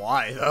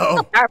 why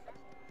though? Power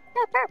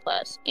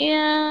Plus.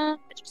 Yeah.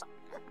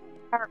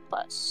 Power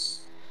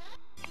Plus.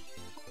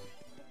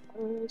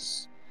 And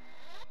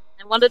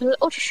one of the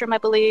Ultra Shroom, I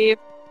believe.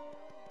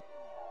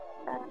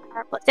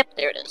 Power Plus. Yep,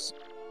 there it is.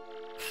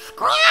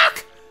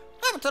 Squawk!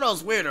 What to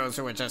those weirdos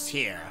who were just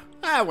here?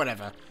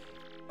 Whatever.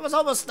 It was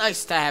almost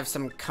nice to have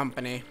some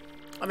company.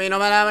 I mean, no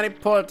matter how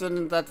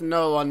important that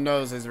no one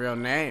knows his real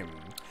name.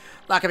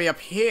 Locking me up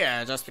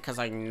here just because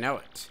I know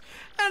it.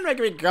 And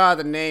making me guard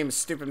the name's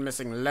stupid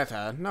missing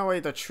letter. No way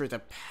to treat a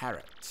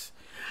parrot.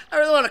 I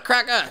really want to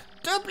crack a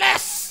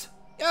duplex!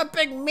 You're a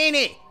big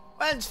meanie!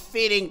 Why Lunch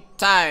feeding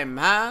time,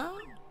 huh?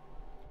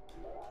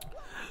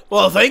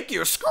 Well, thank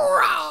you,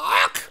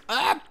 Squawk!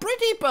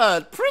 Pretty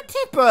bird, pretty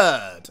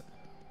bird.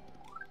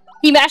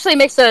 He actually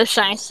makes a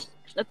shine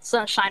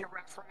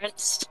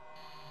reference.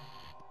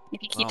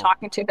 If you keep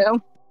talking to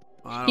him,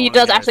 he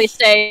does actually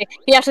say.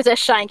 He actually says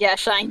shine get,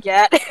 shine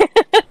get.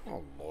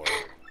 Oh Lord.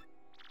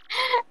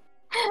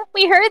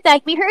 We heard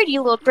that. We heard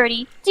you, little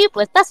birdie.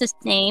 Duplis, that's his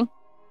name.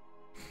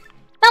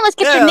 Now let's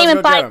get your name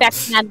and body back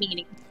from that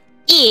meeting.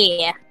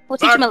 Yeah, we'll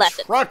teach him a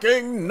lesson.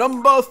 Tracking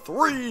number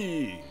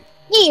 3.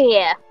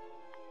 Yeah.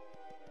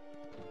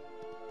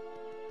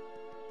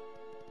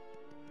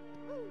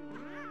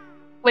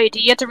 Wait,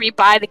 do you have to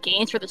rebuy the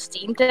games for the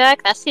Steam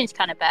Deck? That seems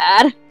kind of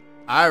bad.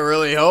 I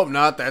really hope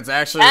not. That's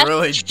actually That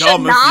really should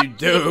dumb if not you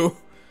do.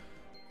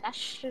 That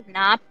should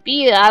not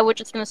be. I was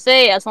just gonna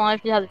say, as long as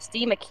you have a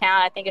Steam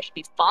account, I think it should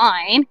be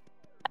fine.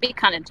 That'd be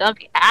kind of dumb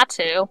if you had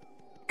to.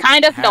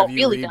 Kind of, no,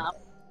 really dumb.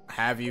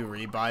 Have you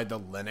rebuy the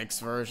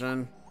Linux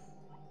version?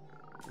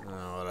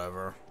 Oh,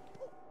 whatever.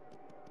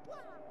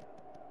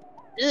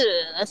 Ugh,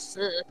 that's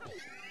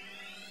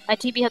my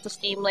TV has a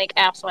Steam Link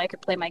app, so I could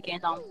play my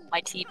games on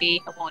my TV.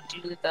 I won't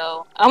do it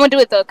though. I won't do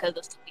it though because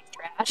the TV's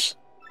trash.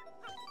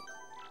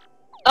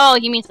 Oh,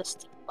 he means the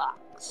Steam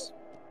Box.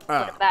 Oh.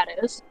 Whatever that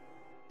is.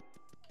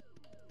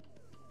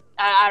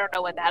 I don't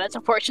know what that is,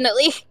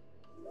 unfortunately.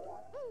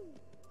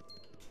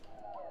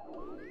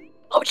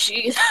 Oh,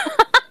 jeez.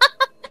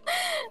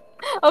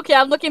 Okay,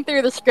 I'm looking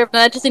through the script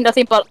and I just see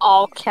nothing but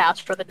all caps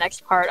for the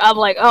next part. I'm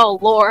like, oh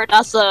lord,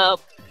 that's a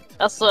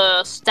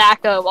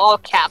stack of all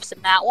caps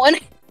in that one.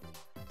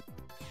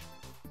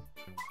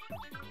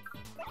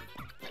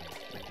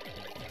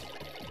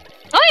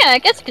 Oh yeah, I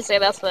guess you could say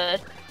that's the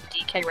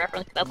DK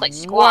reference. That's like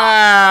squat.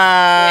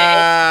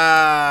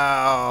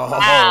 Wow.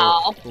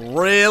 Wow.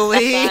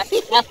 Really?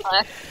 That's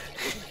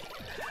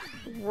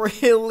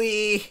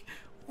Really?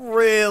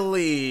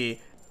 Really?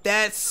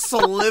 That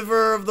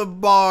sliver of the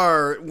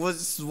bar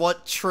was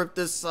what tripped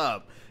us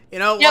up. You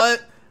know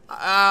what?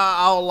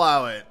 I'll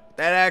allow it.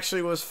 That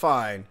actually was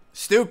fine.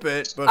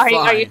 Stupid, but fine.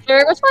 Are you sure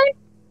it was fine?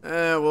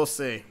 We'll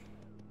see.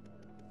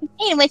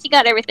 Anyways, you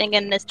got everything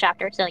in this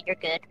chapter, so you're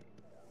good.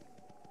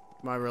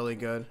 Am I really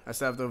good? I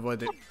still have to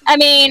avoid it. I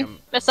mean, Damn.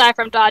 aside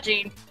from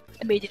dodging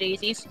immediate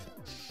daisies.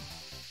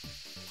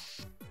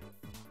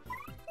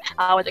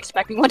 I was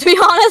expecting one, to be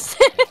honest.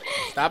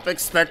 Stop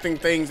expecting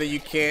things that you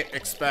can't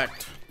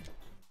expect.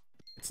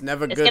 It's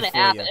never It's good gonna for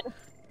happen. you.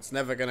 It's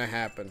never gonna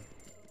happen.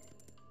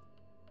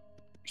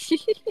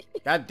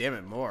 God damn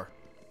it, more.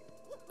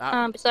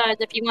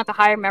 Besides, if you want the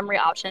higher memory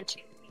option to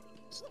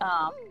use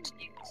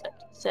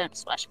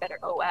 /better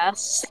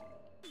OS,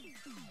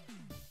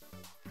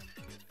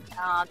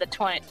 the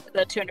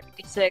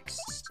 256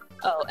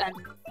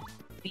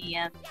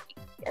 NVMe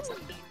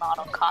SSD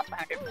model costs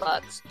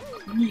 $100.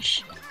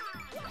 Yeesh.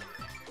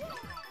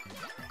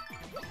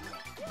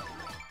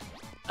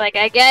 Like,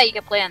 I get you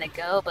can play on the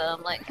go, but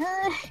I'm like,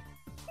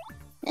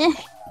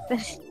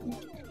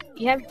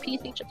 you have your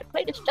PC just to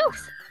play this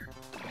stuff.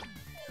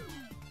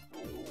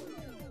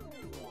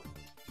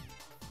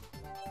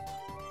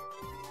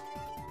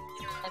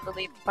 I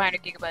believe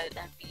 500 gigabyte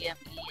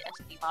NVMe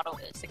SD model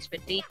is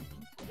 $650.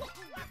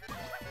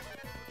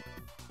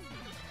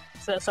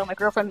 So my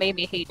girlfriend made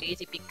me hate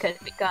Daisy because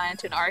we got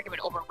into an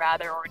argument over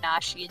whether or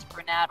not she's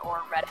brunette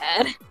or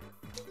redhead.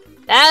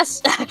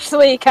 That's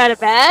actually kind of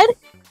bad.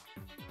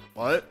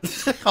 What?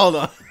 Hold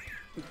on.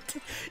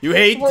 You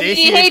hate Well,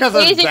 Daisy you hate because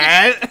Daisy of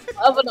that?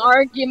 Of an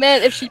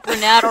argument if she's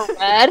brunette or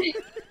red.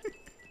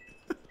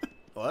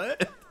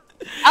 What?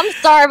 I'm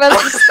sorry, but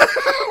that's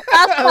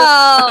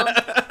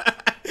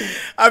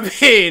I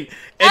mean,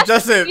 it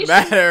doesn't you should-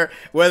 matter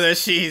whether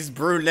she's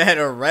brunette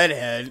or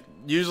redhead.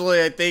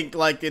 Usually, I think,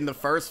 like, in the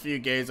first few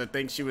games, I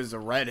think she was a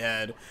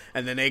redhead.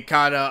 And then they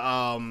kind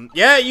of,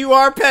 yeah, you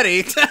are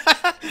petty.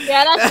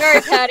 Yeah, that's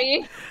very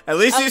petty. At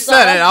least I'm you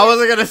said sorry. it. I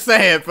wasn't gonna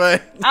say it,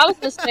 but... I was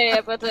just saying,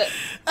 but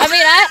I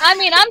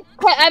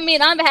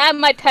have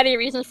my petty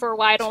reasons for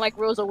why I don't like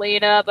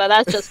Rosalina, but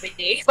that's just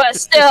me. But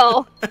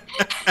still,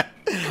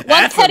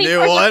 That's a new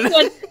one.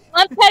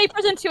 One petty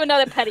person to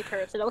another petty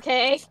person.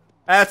 Okay.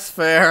 That's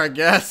fair, I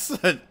guess.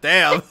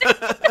 Damn.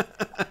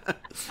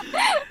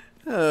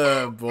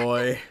 Oh,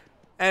 boy.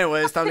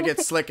 Anyway, it's time to get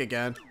slick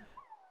again.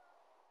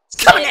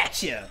 Coming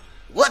at you.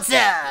 What's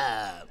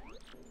up?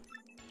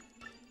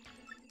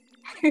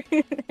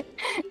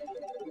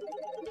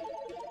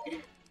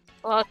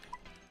 Well,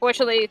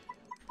 fortunately,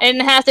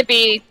 it has to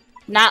be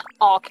not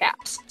all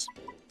caps.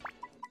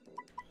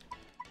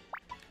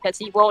 Because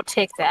he won't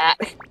take that.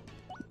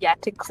 You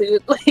have to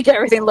include like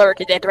everything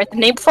lowercase. You have to write the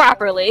name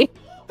properly.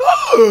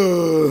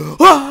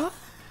 What?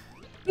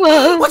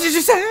 Whoa. What did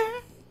you say?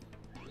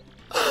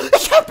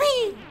 It can't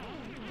be.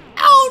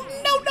 Oh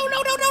no no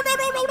no no no no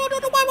no no no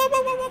no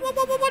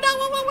no!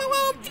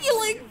 I'm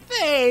feeling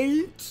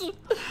faint.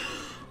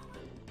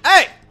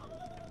 Hey!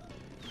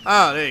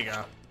 Oh, there you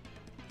go.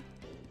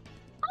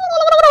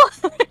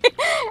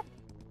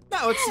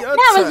 No, it's your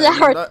That was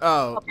turn. our-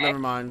 Oh, okay. never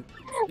mind.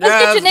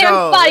 Let's get your name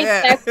and body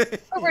yeah.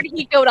 check. Where did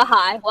he go to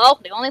hide? Well,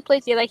 the only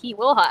place that he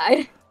will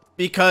hide.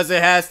 Because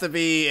it has to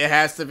be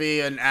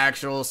an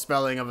actual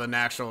spelling of an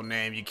actual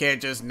name. You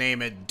can't just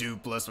name it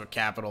Dupless with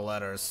capital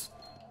letters.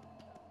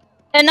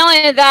 And not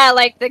only that,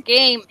 like, the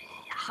game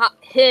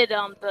hid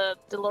the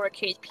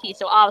lowercase p,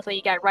 so obviously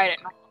you gotta write it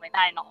normally,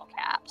 not in all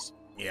caps.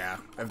 Yeah,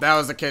 if that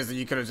was the case, then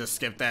you could have just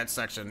skipped that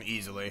section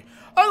easily.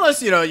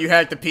 Unless, you know, you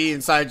had the P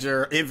inside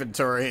your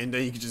inventory, and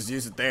then you could just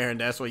use it there, and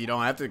that's why you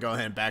don't have to go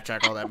ahead and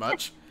backtrack all that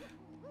much.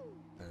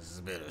 This is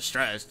a bit of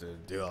stress to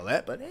do all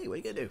that, but hey, what are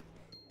you gonna do?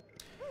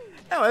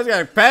 Oh, I was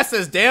gonna pass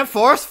this damn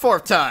forest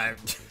fourth time.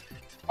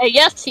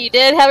 Yes, he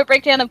did have a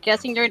breakdown of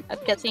guessing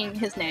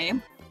his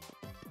name.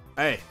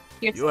 Hey,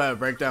 Yes. you have a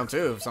breakdown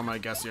too if somebody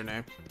guesses your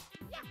name.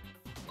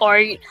 Or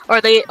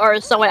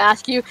someone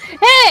asks you,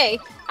 "Hey,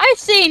 I've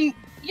seen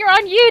you're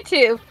on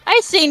YouTube.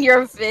 I've seen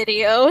your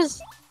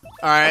videos."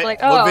 All right,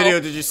 like, what oh. video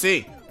did you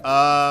see?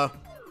 The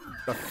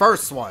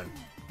first one.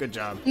 Good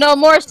job. No,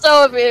 more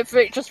so if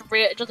it just a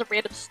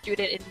random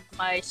student in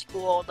my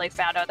school like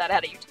found out that I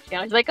had a YouTube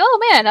channel. He's like,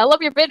 "Oh man, I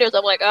love your videos."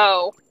 I'm like,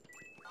 "Oh,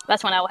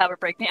 that's when I will have a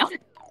breakdown."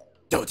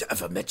 Don't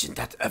ever mention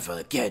that ever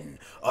again,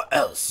 or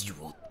else you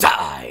will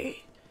die.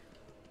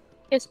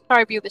 His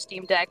power view of the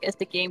Steam Deck is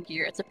the Game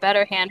Gear. It's a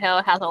better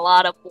handheld, has a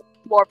lot of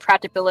more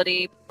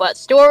practicability, but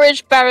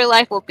storage, battery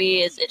life will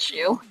be his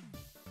issue.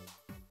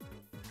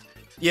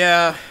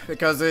 Yeah,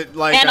 because it,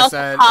 like And I also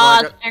said,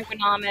 cost,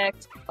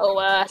 ergonomics,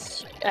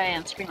 OS,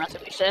 and screen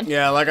resolution.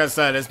 yeah, like I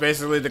said, it's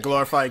basically the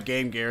glorified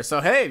Game Gear.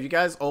 So hey, if you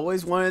guys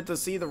always wanted to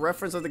see the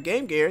reference of the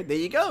Game Gear, there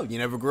you go. You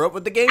never grew up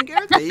with the Game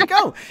Gear, there you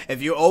go.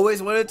 If you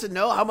always wanted to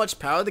know how much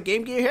power the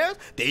Game Gear has,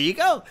 there you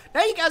go.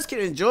 Now you guys can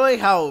enjoy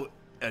how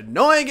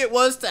annoying it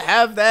was to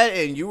have that,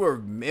 and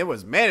it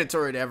was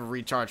mandatory to have a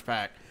recharge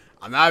pack.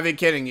 I'm not even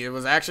kidding you. It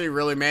was actually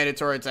really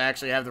mandatory to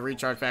actually have the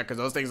recharge pack because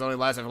those things only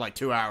lasted for like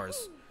 2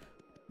 hours.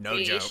 No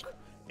Yeesh. joke.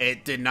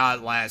 It did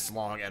not last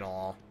long at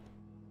all.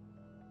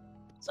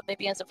 So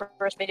maybe as the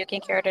first video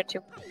game character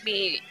to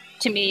me,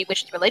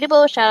 which is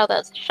relatable, Shadow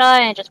that's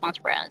shy and just wants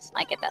friends.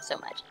 I get that so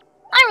much.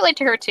 I relate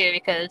to her too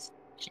because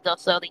she's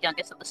also the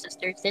youngest of the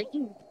sisters.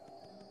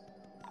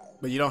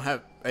 But you don't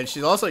have, and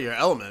she's also your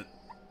element.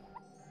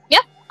 Yeah,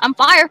 I'm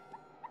fire,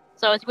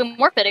 so it's even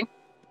more fitting.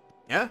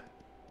 Yeah.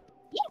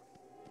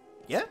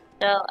 Yeah.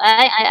 So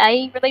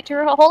I relate to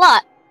her a whole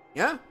lot.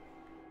 Yeah.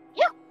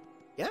 Yeah.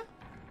 Yeah.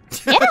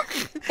 Yeah.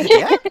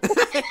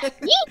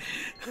 Yeah.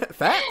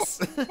 Facts.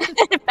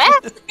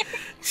 Facts.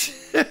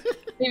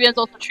 Maybe it's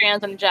also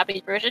trans in the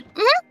Japanese version.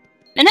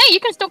 And hey, you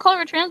can still call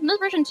her trans in this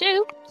version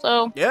too.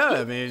 So Yeah,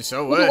 I mean,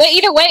 so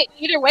either what?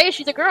 either way,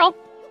 she's a girl.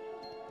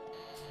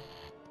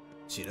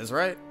 She does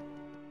right.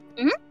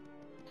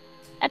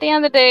 At the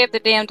end of the day, if the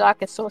damn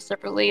dock is sold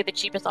separately, the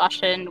cheapest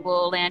option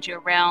will land you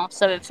around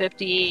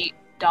 $750.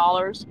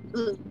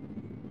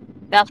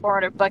 That's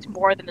 $400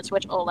 more than the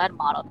Switch OLED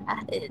model.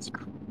 That is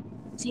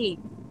crazy.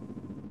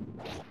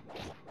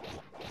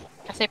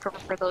 I say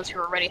for those who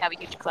already have a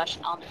huge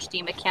collection on their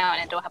Steam account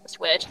and don't have a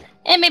Switch,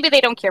 and maybe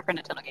they don't care for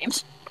Nintendo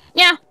games.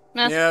 Yeah,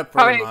 that's Yeah,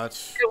 probably pretty a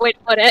much. good way to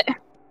put it.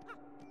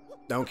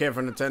 Don't care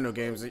for Nintendo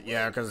games.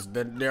 Yeah, because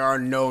there are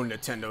no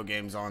Nintendo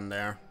games on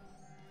there.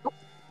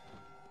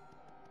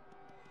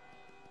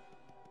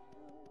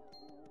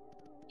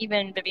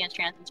 Even Vivian's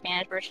trans in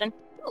Spanish version.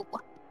 Ooh.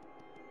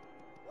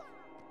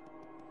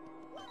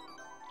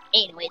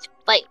 Anyways,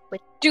 fight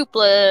with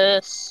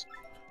Dupless.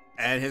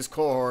 And his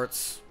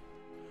cohorts.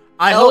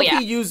 I Oh, hope yeah.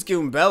 he used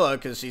Goombella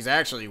because she's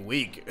actually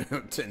weak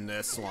in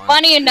this one.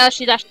 Funny enough,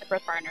 she's actually the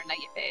first partner in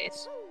Nugget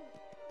Phase.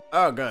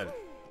 Oh, good.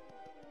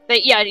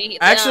 But yeah,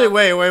 Actually,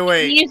 wait.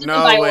 he uses them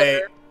No, by wait.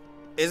 order.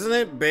 Isn't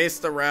it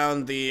based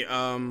around the,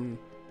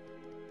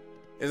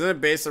 Isn't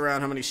it based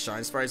around how many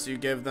shine sprites you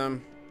give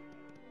them?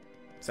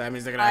 So that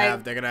means they're gonna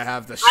have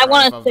the I strength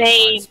want of to the shine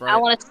say, sprite. I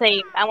want to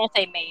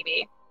say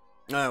maybe.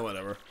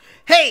 Whatever.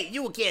 Hey,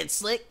 you again,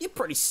 Slick. You're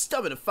pretty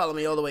stubborn to follow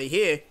me all the way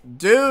here.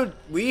 Dude,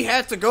 we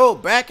had to go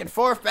back and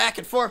forth, back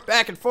and forth,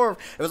 back and forth.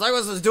 It was like I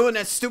was doing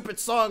that stupid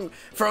song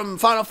from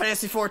Final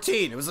Fantasy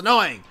XIV. It was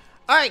annoying.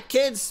 Alright,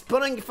 kids,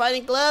 put on your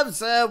fighting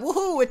gloves.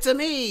 Woohoo, it's a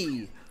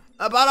me.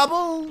 Bada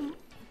boom.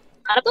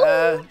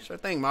 Sure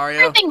thing, Mario.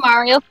 Sure thing,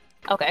 Mario.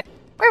 Okay,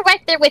 we're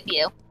right there with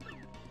you.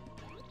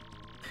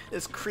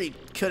 This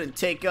creep couldn't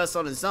take us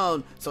on his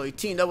own, so he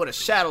teamed up with a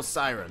Shadow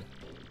Siren.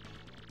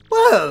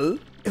 Well,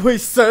 we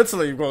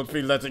certainly won't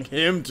be letting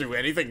him do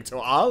anything to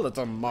our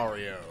little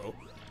Mario.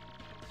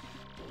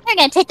 We're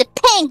gonna take the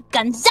Pink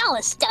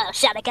Gonzalez style,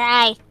 Shadow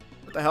Guy.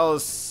 What the hell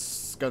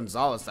is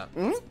Gonzalez stuff?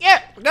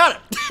 Yeah, we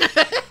got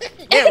it.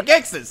 Yeah, we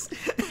gangsters.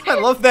 I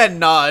love that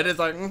nod. It's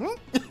like,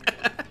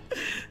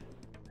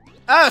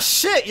 Oh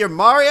shit, you're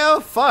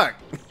Mario? Fuck.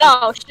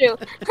 Oh shoot,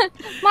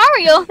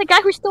 Mario, the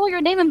guy who stole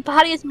your name and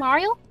body is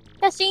Mario.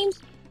 That seems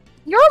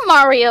you're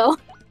Mario.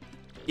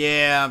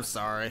 Yeah, I'm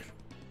sorry.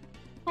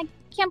 I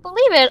can't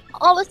believe it.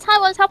 All this time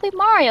I was helping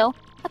Mario.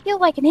 I feel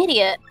like an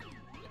idiot.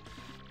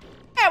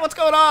 Hey, what's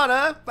going on,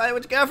 huh? Fighting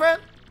with your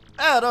girlfriend?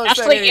 Oh, don't expect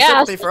Actually, any yes.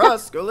 sympathy for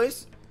us,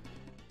 schoolies.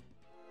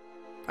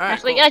 Alright,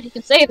 Actually, cool. yeah, you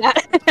can say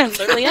that. I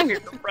literally am your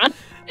girlfriend.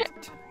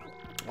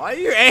 Why are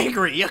you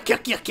angry? Yuck,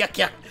 yuck, yuck, yuck,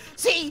 yuck.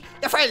 See,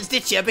 your friends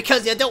ditch you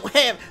because you don't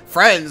have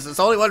friends. There's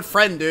only one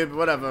friend, dude, but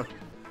whatever.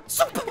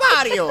 Super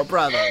Mario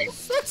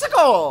Brothers. Let's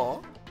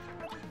go.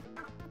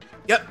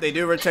 Yep, they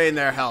do retain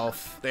their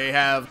health. They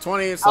have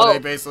 20, so Oh. they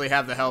basically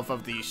have the health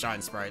of the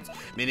Shine Sprites.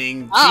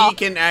 Meaning, Oh. G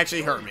can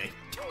actually hurt me.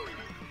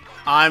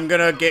 I'm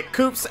gonna get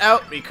Koops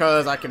out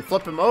because I can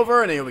flip him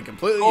over and he'll be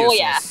completely Oh,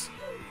 useless.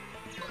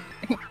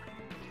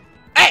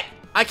 Hey!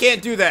 I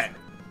can't do that!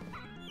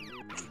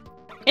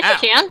 Yes, Ow.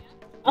 you can.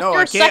 No, After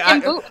I a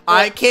second can't. boot.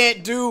 I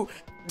can't do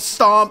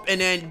stomp and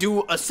then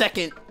do a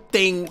second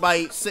thing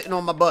by sitting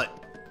on my butt.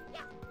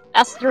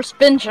 That's your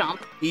spin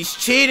jump. He's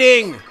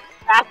cheating!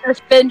 That's your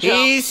spin jump.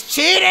 He's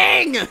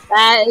cheating!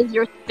 That is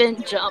your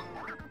spin jump.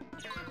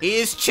 He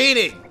is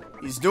cheating!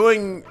 He's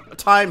doing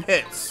time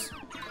hits.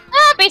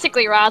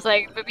 Basically, Roz,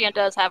 like, Vivian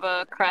does have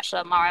a crush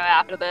on Mario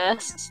after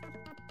this.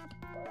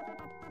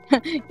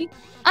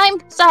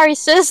 I'm sorry,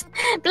 sis.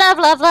 Blah,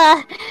 blah,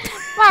 blah.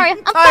 Mario,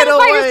 I'm Tidal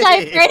by your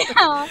side wave. right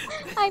now.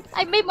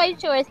 I made my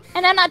choice,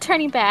 and I'm not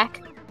turning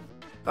back.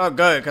 Oh,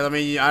 good, because I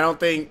mean, I don't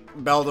think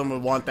Beldum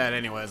would want that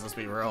anyways, let's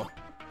be real.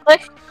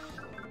 Look.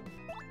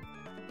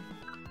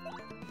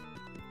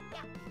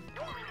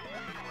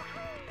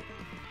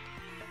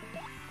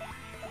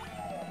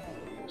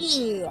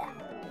 Yeah.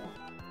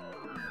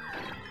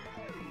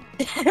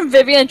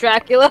 Vivian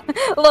Dracula.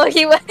 Look,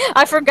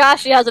 I forgot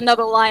she has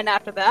another line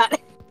after that.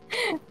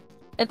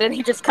 And then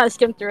he just kind of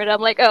skimmed through it.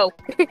 I'm like, oh.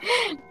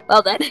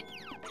 Well then.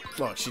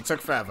 Look, she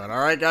took forever,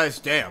 alright guys?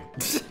 Damn.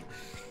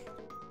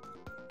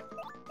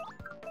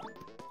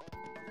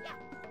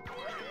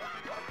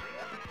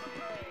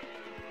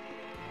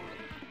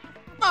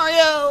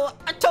 Mario,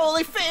 I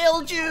totally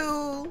failed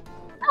you.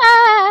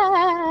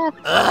 Ah!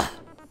 Ugh.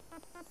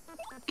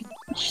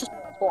 Just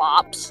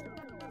flops.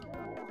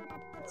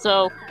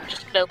 So,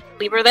 just gonna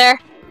leave her there?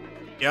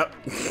 Yep.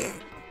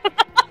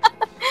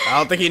 I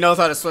don't think he knows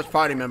how to switch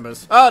party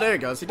members. Oh, there he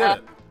goes, he did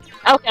it.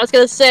 Okay, I was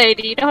gonna say,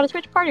 do you know how to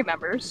switch party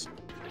members?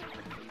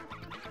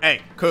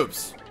 Hey,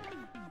 Koops.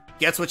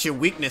 Guess what your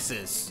weakness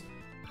is?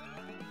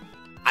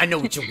 I know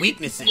what your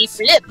weakness You is.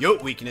 flip. Your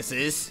weakness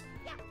is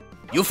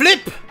you flip,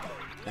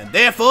 and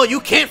therefore you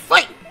can't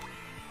fight.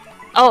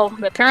 Oh,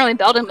 apparently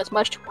Beldum is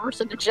much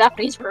worse in the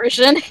Japanese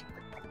version.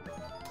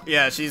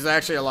 Yeah, she's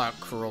actually a lot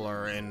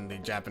crueler in the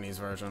Japanese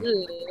version.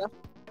 Ugh.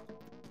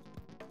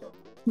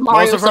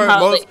 Mario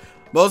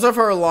Most of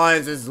her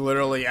lines is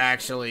literally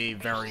actually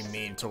very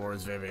mean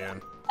towards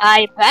Vivian.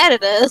 I bet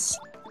it is.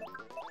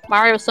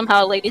 Mario is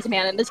somehow a ladies'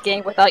 man in this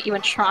game without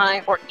even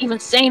trying or even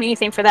saying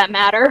anything for that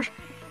matter.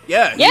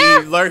 Yeah,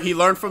 Yeah. he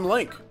learned from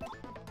Link.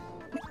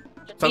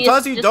 Just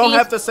Sometimes you just don't be-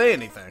 have to say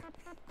anything.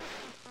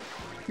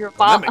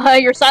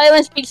 your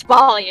silence speaks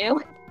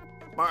volume.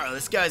 Mario,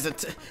 these guys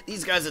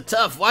are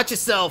tough. Watch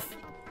yourself.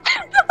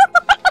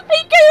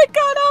 He could've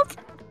got up.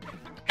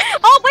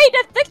 Oh wait,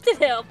 that fixed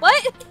him.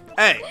 What?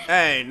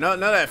 Hey, none of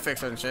that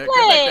fixing shit.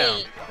 Get back down.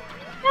 Wait.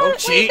 Don't Wait,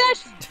 cheat.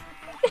 that's-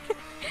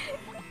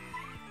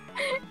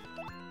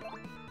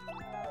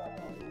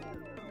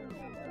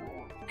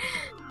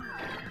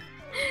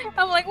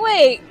 I'm like,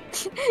 wait,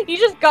 you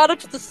just got up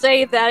to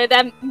say that and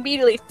then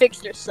immediately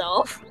fixed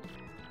yourself.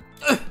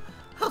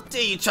 How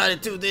dare you try to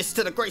do this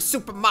to the great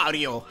Super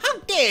Mario? How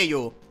dare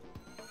you?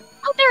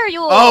 How dare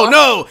you? Oh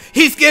no,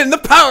 he's getting the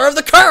power of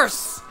the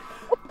curse.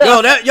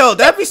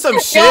 That'd be some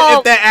shit Yo.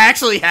 if that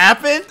actually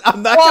happened.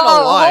 I'm not Whoa,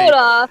 gonna lie. hold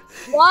up.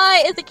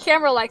 Why is the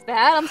camera like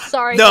that? I'm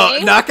sorry, No,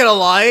 game. not gonna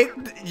lie.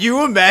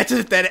 You imagine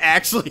if that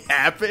actually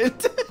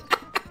happened?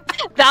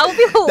 That would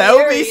be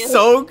hilarious.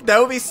 that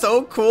would be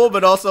so cool,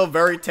 but also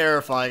very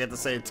terrifying at the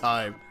same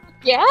time.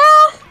 Yeah?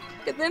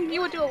 Because then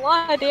you would do a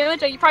lot of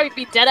damage, and you'd probably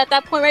be dead at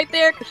that point right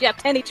there, because you have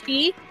 10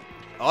 HP.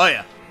 Oh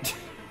yeah.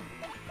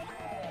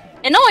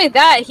 And not only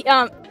that,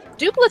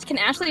 duplicates can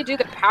actually do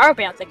the power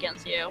bounce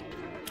against you.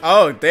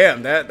 Oh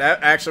damn, that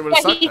actually would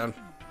have Yeah, sucked them.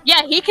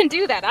 Yeah, he can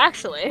do that,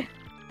 actually.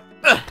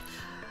 I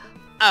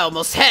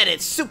almost had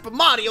it. Super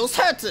Mario's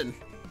hurting.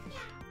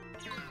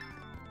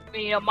 I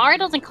mean, Mario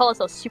doesn't call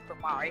himself Super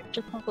Mario,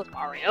 just calls himself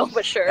Mario,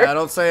 but sure. Yeah,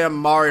 don't say I'm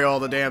Mario all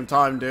the damn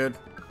time, dude.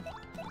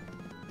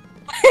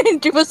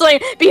 Dude was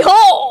like,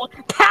 behold,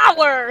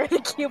 power! The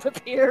cube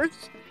appears.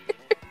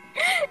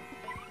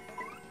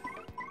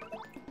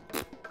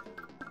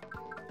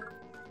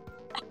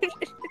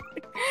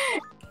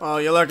 Oh,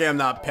 you're lucky I'm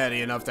not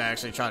petty enough to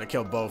actually try to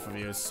kill both of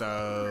you,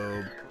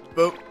 so...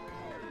 Boop.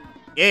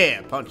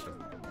 Yeah, punched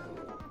him.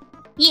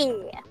 Yeah.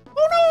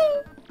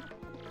 Oh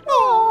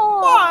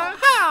no! Why?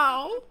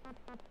 How?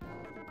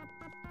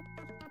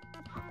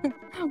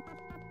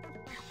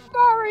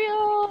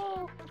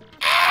 Mario!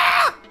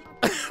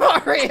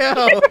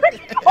 Mario!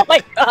 Oh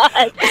my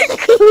god!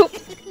 Coop!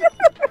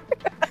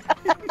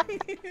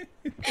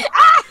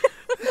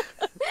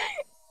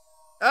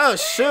 Oh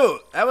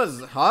shoot, that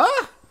was... Huh?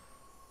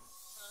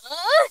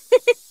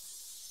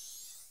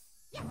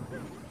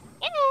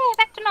 Yay,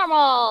 back to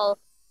normal!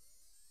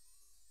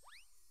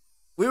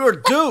 We were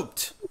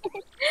duped!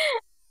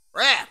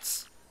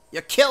 Rats!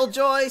 You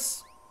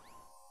killjoys?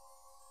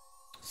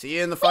 See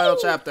you in the final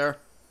chapter.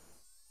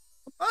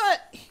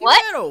 What? He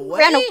What? ran away?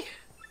 Ran a-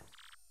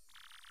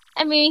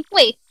 I mean,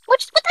 wait,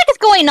 what the heck is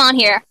going on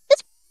here?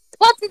 This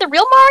wasn't the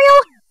real Mario?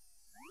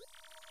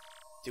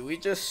 Did we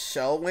just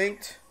shell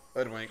winked?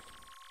 Hoodwinked.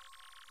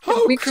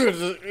 How could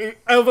you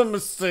ever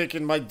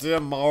mistaken my dear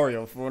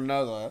Mario for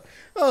another?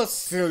 Oh,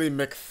 silly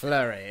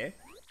McFlurry.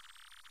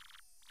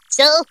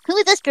 So, who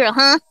is this girl,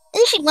 huh?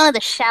 Isn't she one of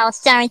the Shao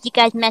sirens you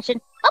guys mentioned?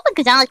 What would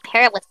Gonzalez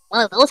pair up with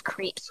one of those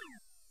creeps?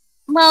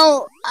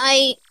 Well,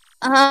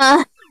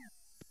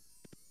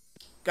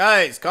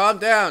 Guys, calm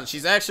down.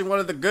 She's actually one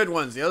of the good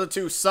ones. The other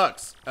two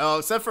sucks. Oh,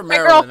 except for My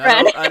Marilyn.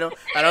 girlfriend.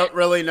 I don't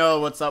really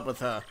know what's up with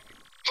her.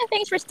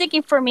 Thanks for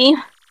sticking for me.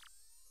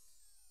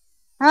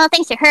 oh,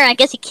 thanks to her, I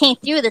guess you came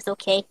through this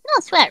okay.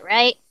 No sweat,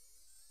 right?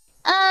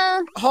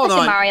 Hold listen,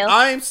 on. Mario.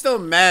 I'm still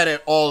mad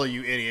at all of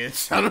you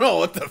idiots. I don't know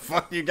what the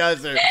fuck you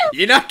guys are.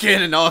 You're not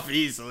getting off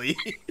easily.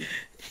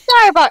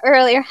 Sorry about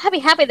earlier. I'd be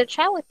happy to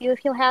chat with you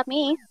if you'll have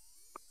me.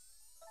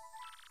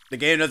 The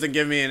game doesn't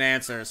give me an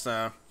answer,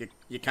 so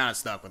you're kind of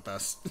stuck with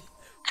us.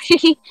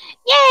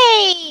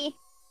 Yay!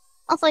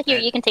 Also, here,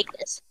 you can take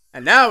this.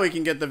 And now we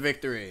can get the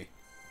victory.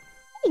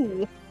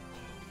 Ooh.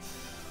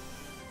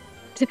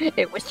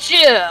 It was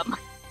Jim.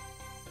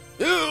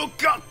 You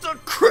got the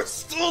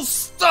Crystal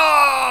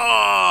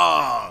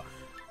Star!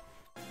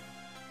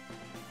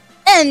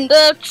 End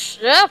of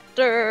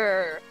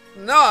chapter.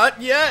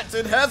 Not yet.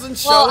 It hasn't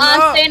shown Well,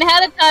 I'm up. staying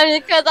ahead of time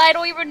because I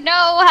don't even know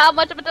how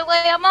much of a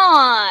delay I'm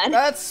on.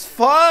 That's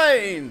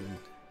fine.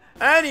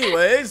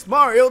 Anyways,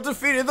 Mario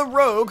defeated the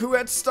rogue who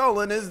had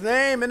stolen his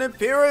name and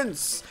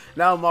appearance.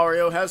 Now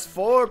Mario has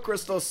 4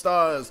 crystal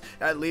stars.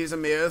 That leaves a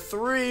mere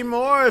 3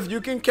 more if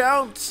you can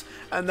count.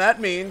 And that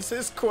means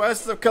his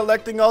quest of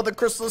collecting all the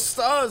crystal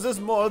stars is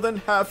more than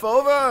half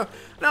over.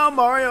 Now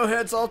Mario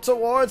heads off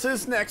towards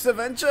his next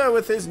adventure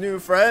with his new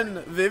friend,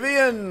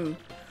 Vivian.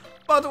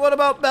 But what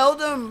about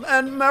Beldum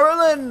and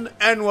Marilyn?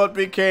 And what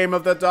became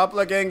of the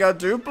doppelganger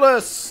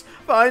Dupless?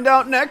 Find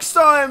out next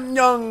time,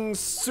 young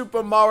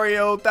Super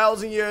Mario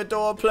 1000-Year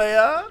Door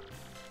player.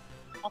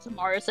 Also,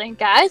 Mario saying,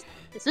 guys,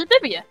 this is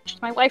Vivian.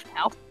 She's my wife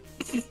now.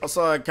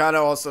 Also, I kind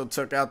of also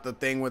took out the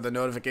thing where the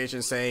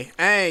notifications say,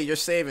 hey, you're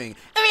saving.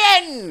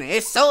 Vivian!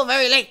 It's so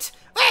very late.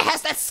 Where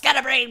has that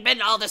scatterbrain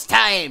been all this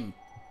time?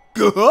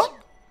 Huh?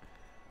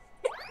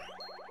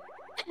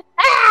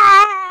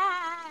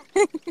 Ah!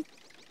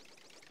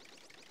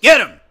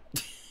 Get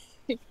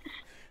him!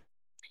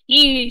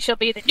 He shall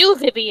be the new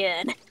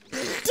Vivian.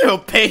 They'll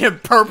paint him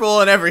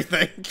purple and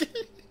everything.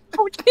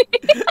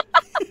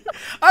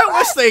 I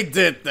wish they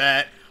did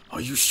that.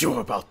 Are you sure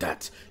about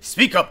that?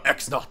 Speak up,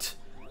 X-Not.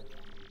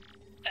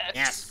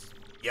 Yes.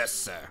 Yes,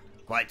 sir.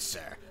 Quite,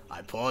 sir.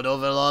 I poured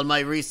over all my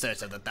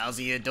research of the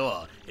 1000-Year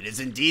Door. It is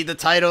indeed the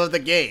title of the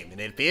game, and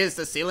it appears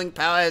the sealing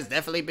power has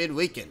definitely been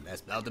weakened,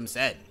 as Beldum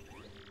said.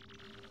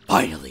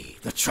 Finally,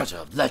 the treasure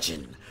of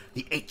legend,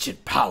 the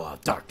ancient power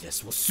of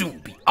darkness will soon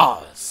be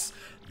ours.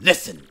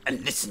 Listen,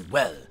 and listen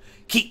well.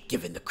 Keep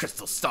giving the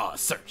Crystal Star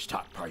search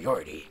top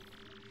priority.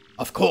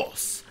 Of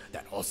course,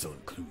 that also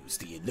includes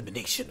the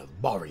elimination of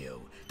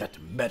Mario, that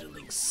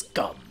meddling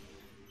scum.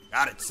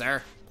 Got it,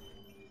 sir.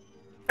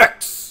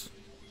 X!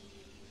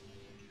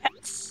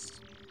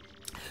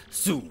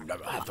 Soon I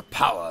will have the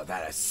power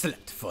that has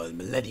slept for a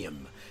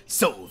millennium,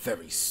 so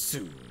very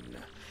soon.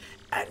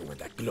 And when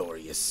that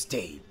glorious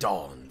day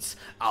dawns,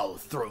 I'll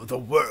throw the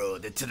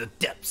world into the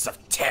depths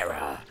of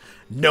terror.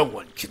 No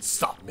one can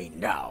stop me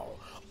now.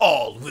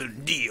 All will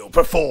kneel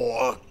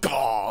before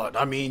God,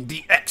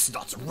 the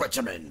X-Nuts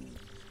regimen.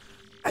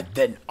 And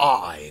then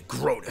I,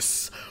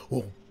 Grodus,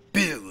 will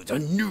build a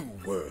new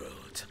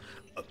world.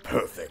 A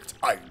perfect,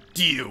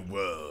 ideal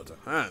world.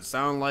 Huh,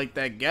 sound like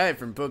that guy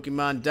from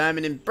Pokemon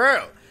Diamond and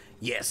Pearl.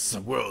 Yes, a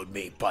world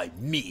made by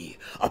me,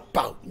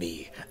 about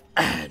me,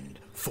 and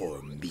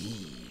for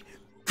me.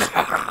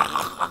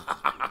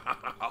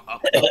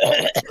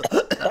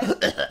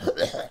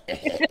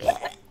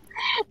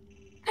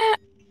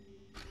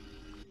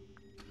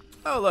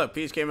 Oh, look,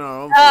 Peach came in on her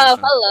own. Oh,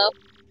 food, so- hello.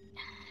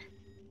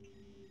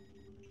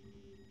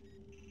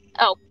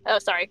 Oh,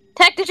 sorry.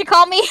 Tech, did you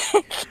call me?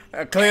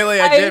 Clearly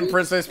I didn't,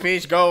 Princess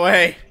Peach. Go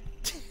away.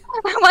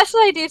 What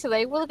should I do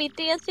today? Will it be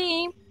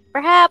dancing?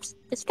 Perhaps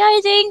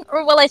disguising?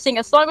 Or will I sing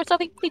a song or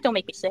something? Please don't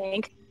make me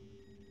sing.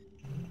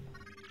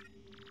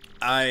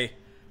 I'm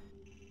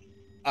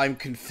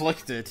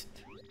conflicted.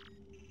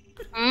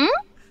 Hmm?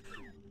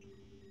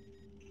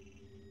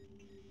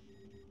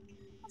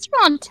 What's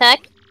wrong,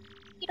 Tech?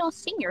 You don't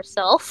sing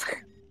yourself.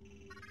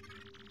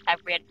 I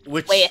ran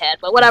Which way ahead,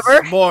 but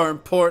whatever. is more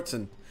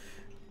important?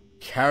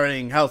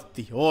 Carrying out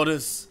the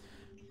orders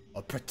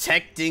or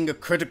protecting a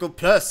critical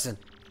person?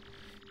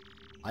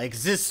 I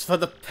exist for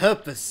the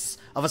purpose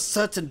of a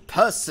certain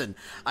person.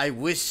 I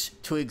wish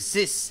to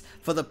exist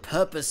for the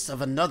purpose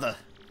of another.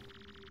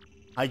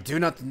 I do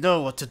not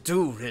know what to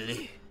do,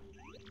 really.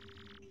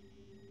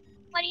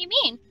 What do you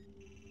mean?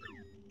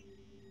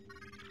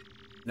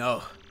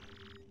 No,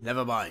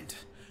 never mind.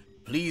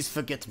 Please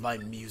forget my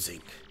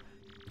musing.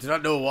 I do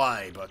not know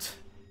why, but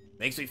it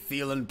makes me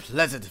feel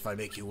unpleasant if I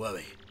make you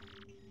worry.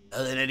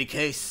 Well, in any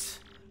case,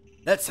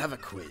 let's have a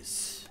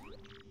quiz.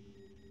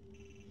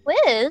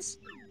 Quiz?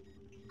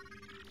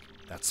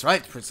 That's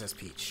right, Princess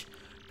Peach.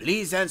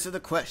 Please answer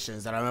the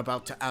questions that I'm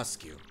about to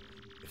ask you.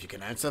 If you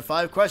can answer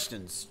 5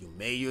 questions, you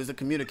may use a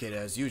communicator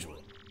as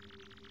usual.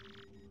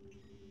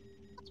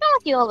 What's wrong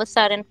with you all of a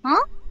sudden,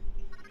 huh?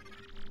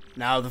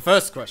 Now, the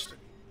first question.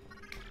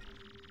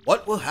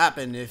 What will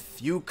happen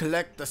if you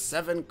collect the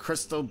 7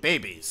 crystal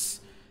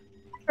babies?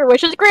 Your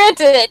wish is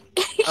granted.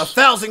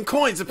 1,000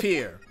 coins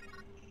appear.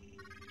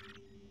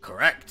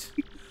 Correct.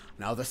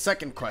 Now the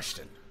second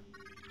question.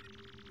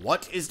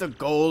 What is the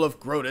goal of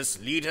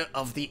Grotus, leader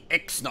of the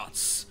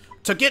X-Nauts?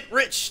 To get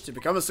rich, to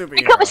become a superhero.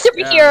 Become a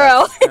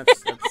superhero.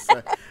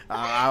 Yeah,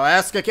 I'll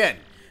ask again.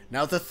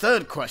 Now the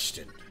third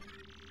question.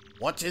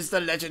 What is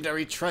the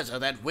legendary treasure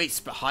that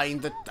waits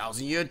behind the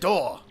 1,000-year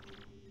door?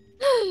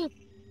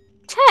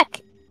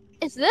 Tech,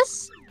 is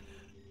this?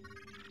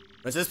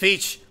 Princess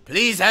Peach,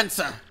 please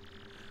answer.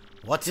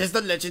 What is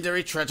the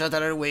legendary treasure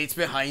that awaits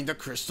behind the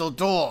crystal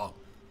door?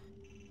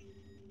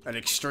 An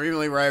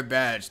extremely rare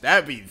badge.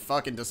 That'd be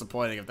fucking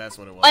disappointing if that's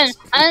what it was.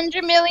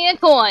 100 million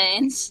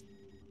coins.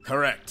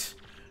 Correct.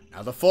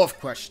 Now the fourth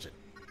question.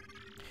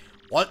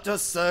 What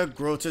does Sir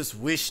Grotus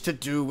wish to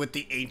do with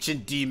the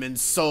ancient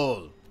demon's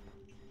soul?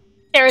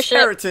 Cherish it.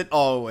 Cherish it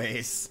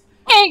always.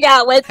 Hang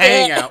out with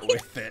Hang it. out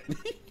with it.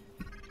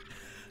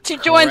 To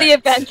join the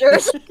Correct.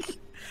 Avengers.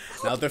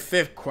 Now the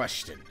fifth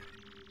question.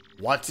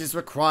 What is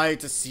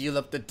required to seal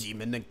up the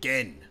demon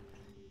again?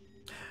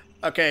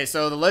 Okay,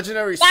 so the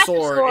legendary Master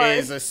sword Sword.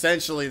 is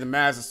essentially the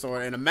Master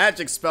Sword, and a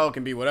magic spell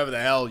can be whatever the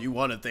hell you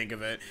want to think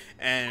of it.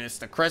 And it's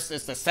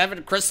the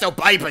 7 crystal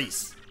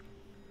babies.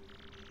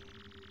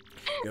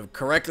 You have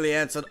correctly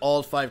answered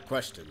all 5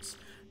 questions.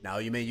 Now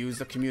you may use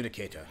the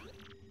communicator.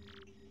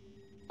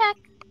 Tech,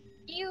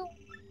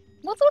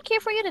 was it okay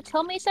for you to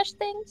tell me such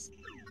things?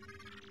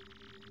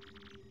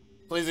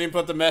 Please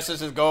input the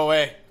message and go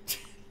away.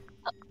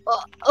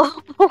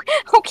 Oh,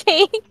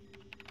 okay.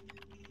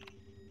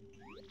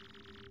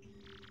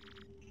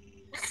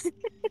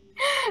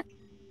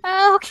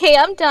 Okay,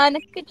 I'm done.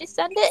 Could you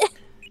send it?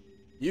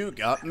 You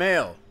got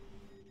mail.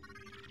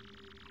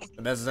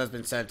 The message has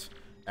been sent.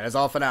 That is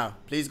all for now.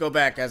 Please go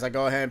back as I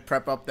go ahead and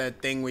prep up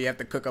that thing where you have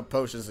to cook up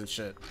potions and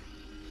shit.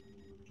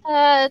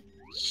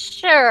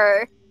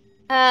 Sure.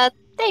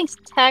 Thanks,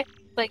 Tech,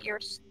 but you're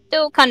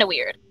still kind of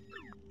weird.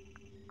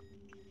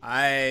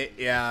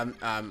 Yeah,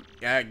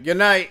 good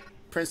night,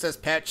 Princess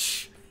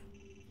Peach.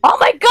 Oh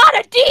my god,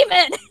 a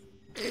demon!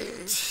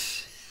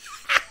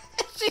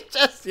 She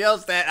just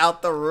yells that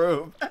out the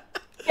room.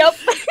 Yep.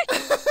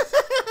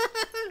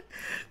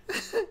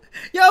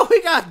 Yo,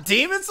 we got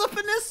demons up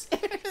in this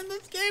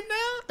game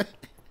now?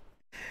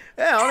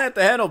 Yeah, I only have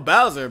to handle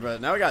Bowser,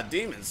 but now we got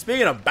demons.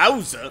 Speaking of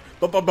Bowser,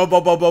 Bowser!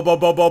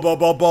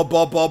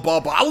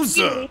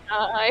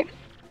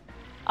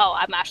 Oh,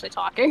 I'm actually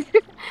talking.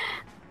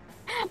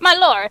 My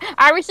lord,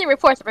 I received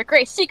reports of a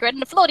great secret in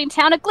the floating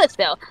town of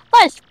Glitzville.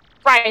 Let's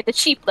ride the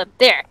cheap blimp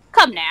there.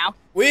 Come now.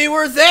 We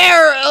were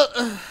there!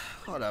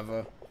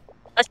 Whatever.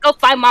 Let's go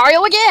find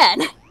Mario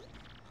again.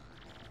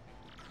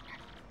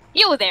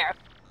 You there.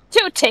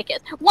 2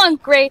 tickets. 1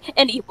 great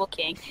and evil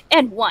king,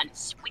 and 1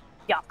 sweet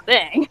young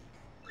thing.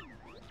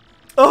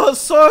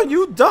 Sir,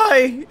 you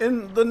die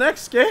in the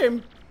next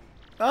game.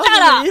 I'm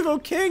Shut up! an evil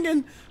king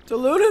and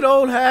deluded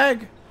old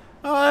hag.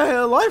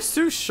 Life's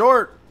too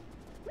short.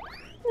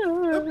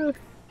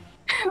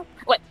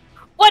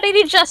 What did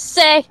he just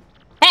say?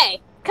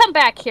 Hey, come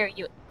back here,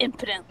 you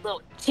impudent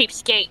little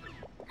cheapskate.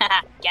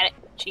 Haha, get it?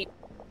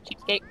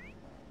 Cheapskate.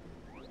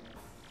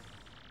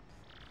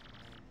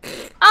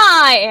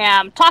 I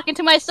am talking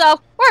to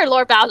myself. Where'd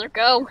Lord Bowser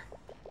go?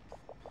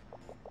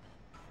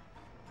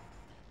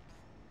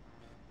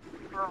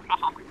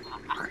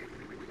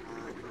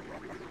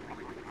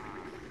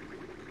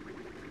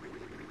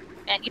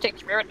 And you take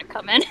forever to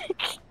come in.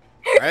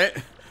 Right?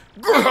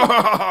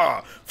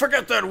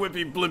 Forget that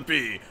whippy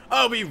blimpy.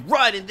 I'll be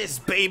riding this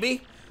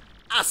baby.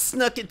 I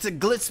snuck into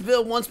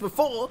Glitzville once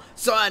before,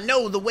 so I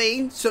know the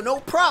way, so no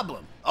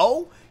problem.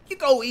 Oh, you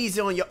go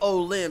easy on your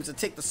old limbs and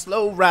take the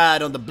slow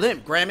ride on the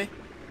blimp, Grammy.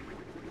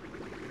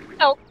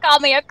 Don't call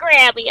me a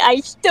Grammy.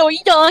 I'm still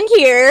young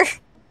here.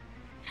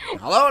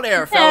 Hello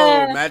there,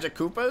 fellow Magic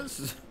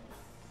Koopas.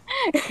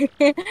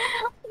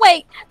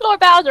 Wait, Lord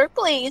Bowser,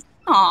 please.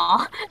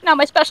 Aw, now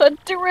my special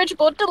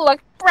dirigible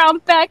deluxe brown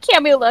bag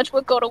cameo lunch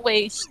will go to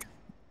waste.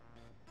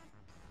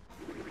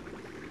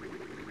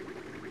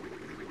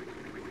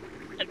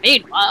 And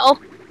meanwhile...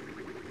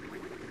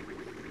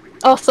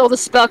 Oh, so the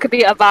spell could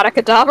be Avada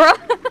Kedavra?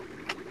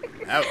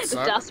 That would The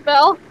suck. death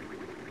spell?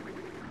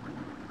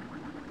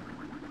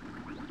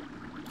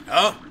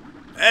 Oh,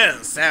 that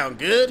doesn't sound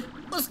good.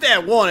 What's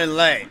that warning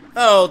light?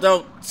 Oh,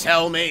 don't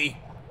tell me.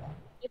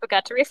 You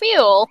forgot to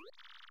refuel.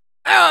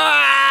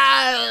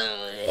 Ah!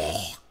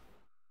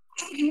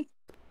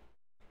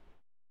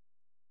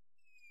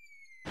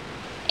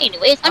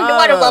 Anyways,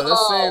 underwater level.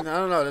 I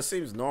don't know, this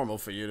seems normal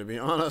for you, to be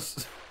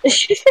honest.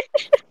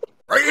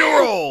 Ready to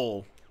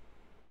roll!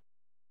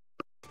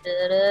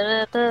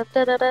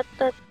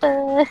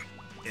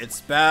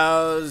 It's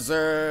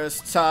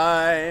Bowser's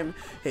time.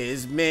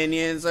 His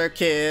minions are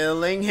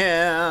killing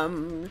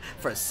him.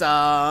 For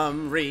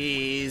some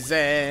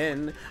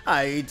reason,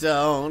 I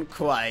don't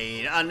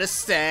quite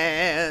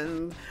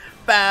understand.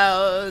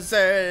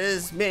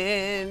 Bowser's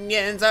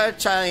minions are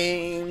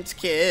trying to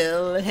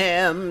kill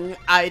him.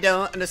 I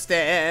don't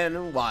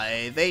understand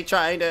why they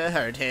trying to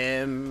hurt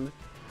him.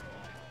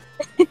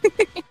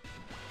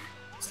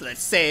 So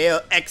let's say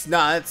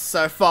X-Nuts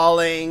are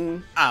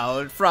falling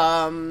out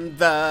from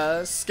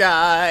the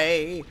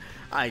sky.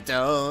 I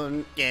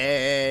don't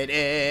get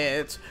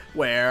it.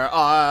 Where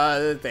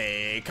are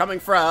they coming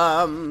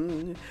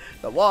from?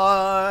 The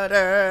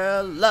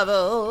water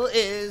level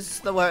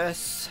is the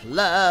worst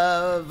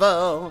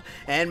level,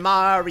 and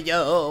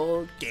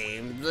Mario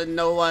games,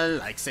 no one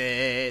likes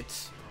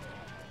it.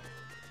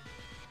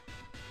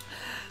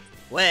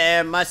 Where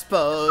am I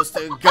supposed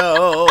to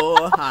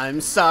go?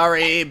 I'm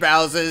sorry,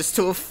 Bowser's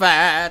too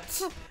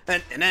fat.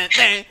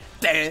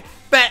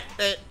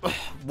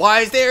 Why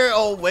is there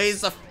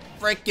always a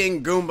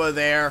freaking Goomba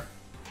there?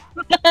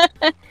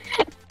 The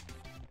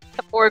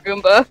poor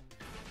Goomba.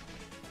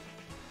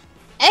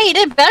 Hey, you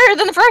did better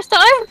than the first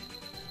time!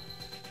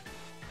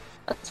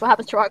 That's what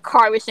happened to our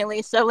car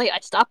recently. Suddenly, I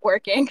stopped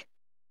working.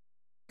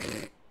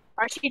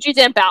 Are TGs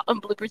and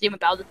bloopers even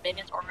Bowser's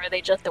minions, or are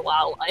they just the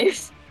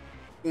wildlife?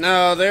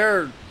 No,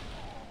 they're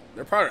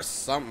part of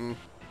something.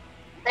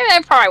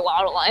 They're probably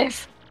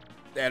wildlife.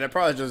 Yeah, they're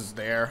probably just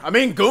there. I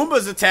mean,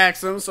 Goombas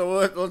attacks them,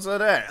 so what's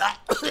that?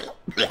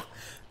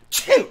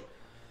 Chew!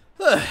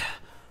 That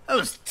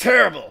was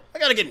terrible. I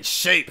gotta get in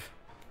shape.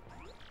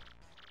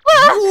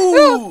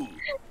 Ooh!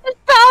 It's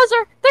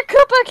Bowser, the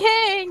Koopa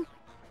King!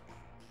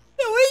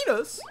 He'll eat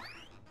us.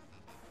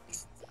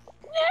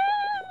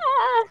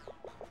 Yeah.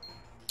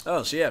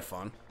 Oh, she had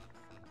fun.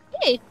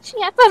 Hey, she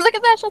had fun. Look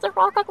at that. She has a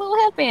rock little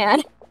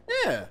headband.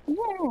 Yeah.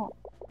 Yeah.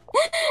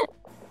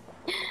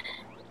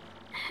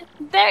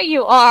 There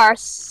you are,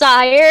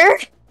 sire.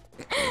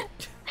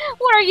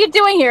 What are you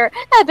doing here?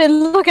 I've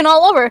been looking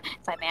all over.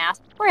 If I may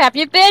ask, where have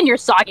you been, your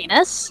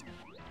sogginess?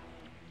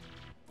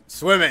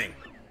 Swimming.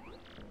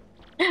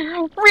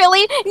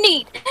 Really?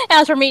 Neat.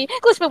 As for me,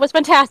 Glissman was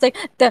fantastic.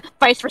 The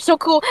fights were so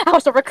cool, I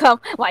was overcome.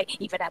 Why,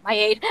 even at my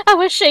age, I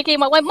was shaking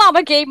what my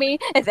mama gave me.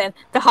 And then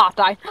the hot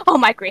dog. Oh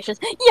my gracious.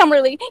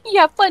 Yummerly, you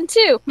have fun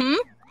too, hmm?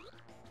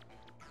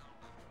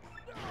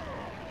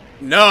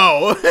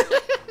 No.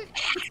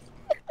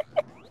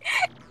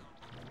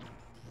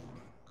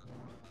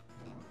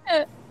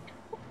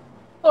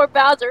 Or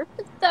Bowser.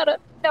 Instead of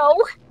no.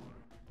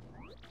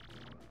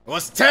 It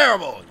was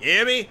terrible, you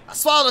hear me? I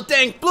swallowed a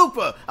dang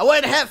blooper. I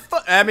wanted to have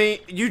fun. I mean,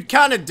 you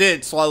kind of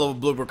did swallow a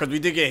blooper because we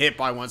did get hit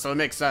by one, so it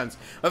makes sense.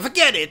 But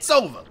forget it, it's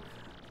over.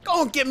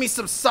 Go and give me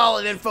some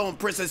solid info on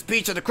Princess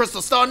Peach of the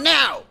Crystal Star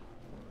now.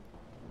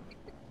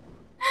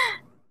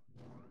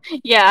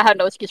 Yeah, I have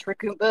no excuse for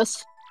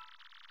Goombas.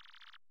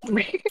 I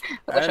wish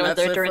I was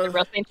there during the for...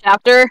 wrestling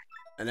chapter.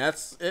 And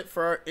that's it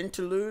for our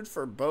interlude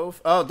for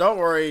both. Oh, don't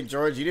worry,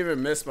 George. You didn't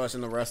even miss much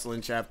in the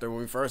wrestling chapter when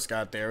we first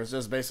got there. It was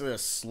just basically a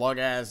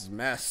slug-ass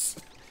mess.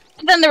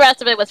 And then the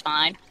rest of it was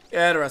fine.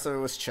 Yeah, the rest of it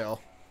was chill.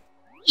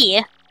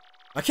 Yeah.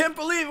 I can't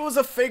believe it was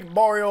a fake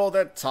Mario at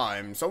that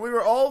time, so we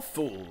were all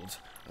fooled.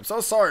 I'm so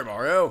sorry,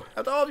 Mario.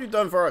 After all you've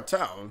done for our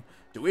town,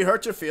 do we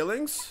hurt your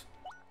feelings?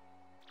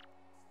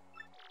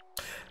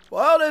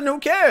 Well, then who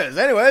cares?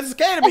 Anyway, it's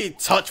okay to be in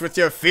touch with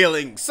your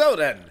feelings. So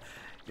then,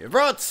 you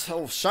brought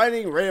a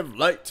shining ray of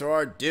light to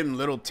our dim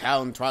little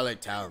town,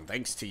 Twilight Town,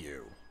 thanks to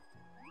you.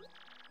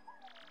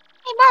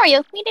 Hey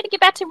Mario, we need to get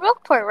back to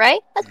Rookport,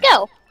 right? Let's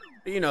go.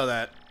 You know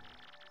that.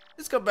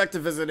 Just go back to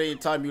visit any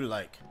time you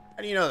like.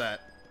 How do you know that?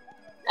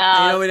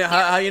 How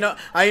you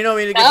know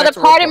we need to get back to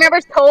the party Rookport?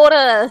 members told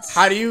us.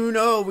 How do you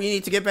know we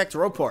need to get back to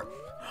Rookport?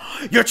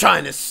 You're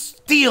trying to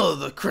steal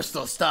the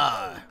Crystal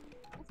Star.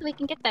 So we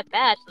can get that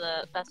badge,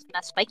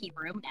 that spiky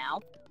room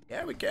now.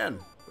 Yeah, we can.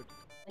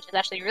 Which is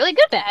actually a really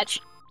good badge.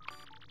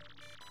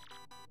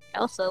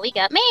 Also, we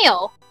got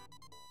mail.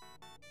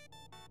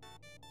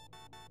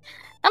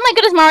 Oh my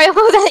goodness, Mario!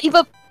 Who that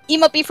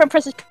emote be from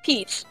Princess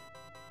Peach?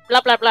 Blah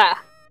blah blah.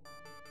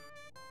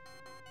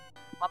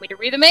 Want me to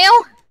read the mail?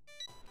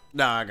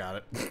 Nah, I got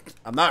it.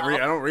 I'm not I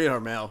don't read her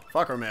mail.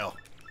 Fuck her mail.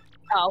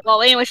 Oh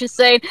well. Anyway, she's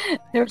saying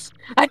there's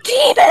a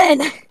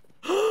demon.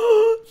 Yo,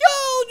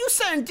 you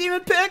sending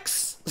demon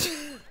pics?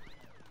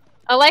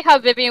 I like how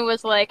Vivian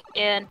was like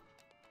in ...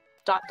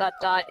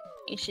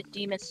 ancient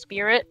demon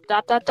spirit ...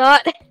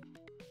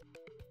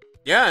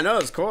 Yeah, I know,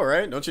 it's cool,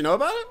 right? Don't you know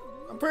about it?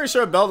 I'm pretty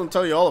sure Belle didn't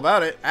tell you all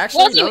about it.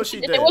 Actually, no, she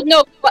did. There was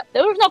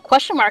no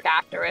question mark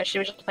after it. She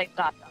was just like ...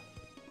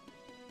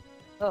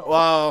 Oh.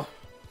 Well,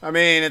 I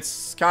mean,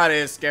 it's kind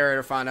of scary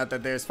to find out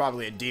that there's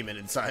probably a demon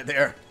inside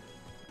there.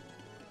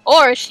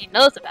 Or she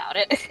knows about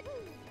it.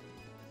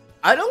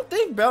 I don't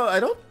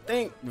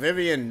think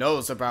Vivian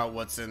knows about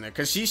what's in there,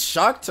 because she's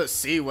shocked to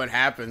see what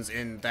happens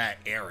in that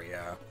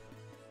area.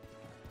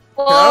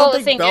 Well, I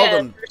don't think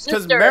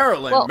because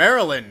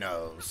Marilyn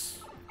knows.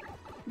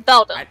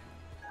 Beldam.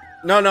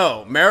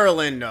 No,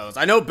 Marilyn knows.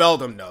 I know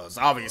Beldam knows.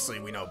 Obviously,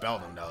 we know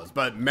Beldam knows.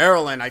 But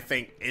Marilyn, I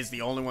think, is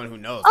the only one who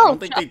knows. I Oh, don't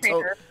think they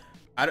told...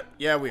 Jawbreaker.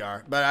 Yeah, we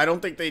are. But I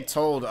don't think they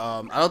told...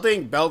 I don't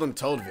think Beldam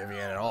told Vivian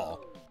at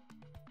all.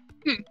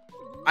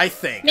 I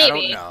think. Maybe. I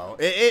don't know.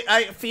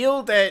 I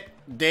feel that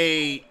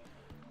they...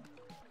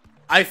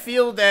 I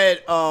feel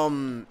that,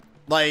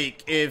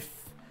 like, if...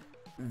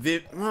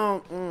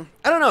 Well,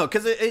 I don't know,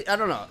 because I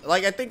don't know.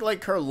 Like, I think,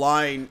 like, her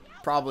line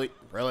probably...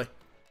 Really?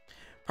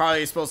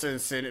 Probably supposed to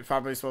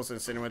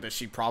insinuate that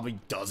she probably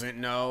doesn't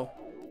know.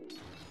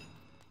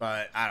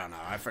 But, I don't know.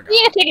 I forgot.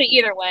 You can take it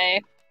either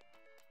way.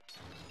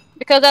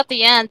 Because at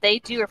the end, they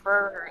do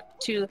refer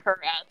to her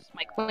as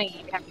my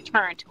queen and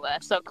return to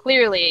us. So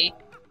clearly,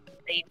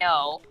 they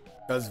know.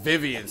 Does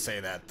Vivian say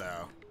that,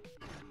 though?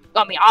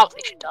 I mean,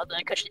 obviously she doesn't,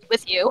 because she's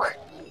with you.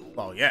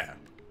 Well, yeah.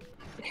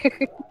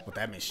 But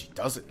that means she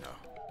doesn't know.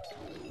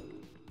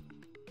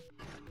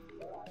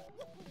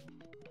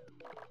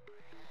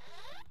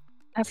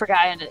 I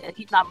forgot, and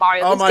he's not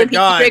Mario. Oh This my could be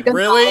god, Dragon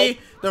really?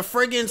 Ball. The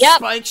friggin' Yep.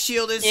 spike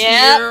shield is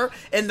Yep. here?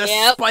 And the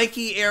Yep.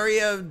 spiky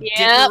area of Yep.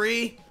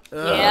 dickery?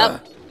 Ugh.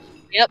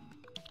 Yep.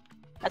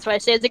 That's why I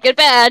say it's a good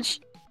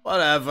badge.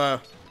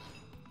 Whatever.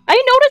 I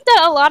noticed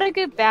that a lot of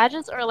good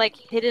badges are like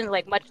hidden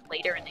like much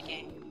later in the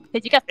game.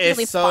 Because you got It's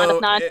Feeling so- Fun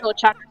of not until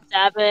chapter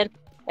 7,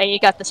 and you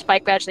got the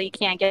spike badge that you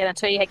can't get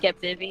until you get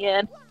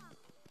Vivian.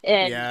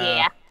 And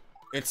yeah.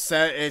 It's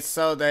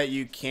so that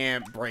you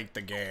can't break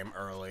the game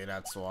early,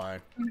 that's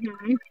why.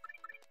 Mhm.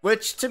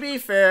 Which, to be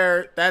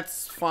fair,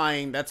 that's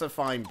fine. That's a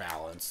fine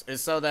balance.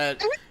 It's so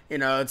that, you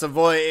know, it's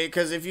avoid...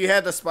 Because if you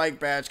had the spike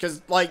badge...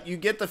 Because, like, you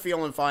get the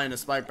feeling fine the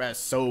spike badge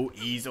so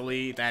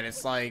easily that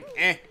it's like,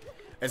 eh.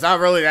 It's not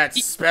really that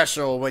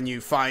special when you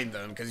find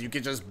them. Because you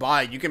can just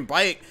buy... You can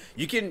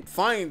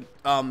find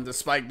the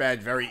spike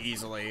badge very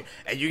easily.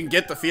 And you can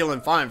get the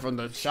feeling fine from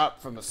the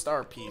shop, from the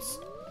star piece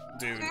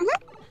dude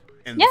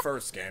in the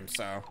first game,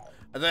 so...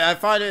 I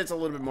find it's a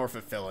little bit more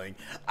fulfilling.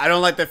 I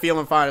don't like the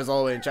feeling fine is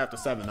all the way in chapter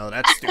 7 though.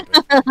 That's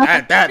stupid.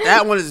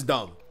 that one is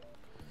dumb.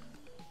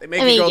 They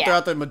make you go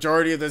throughout the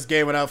majority of this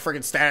game without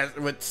freaking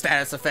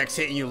status effects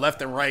hitting you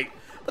left and right.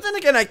 But then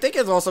again, I think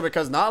it's also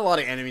because not a lot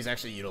of enemies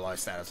actually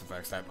utilize status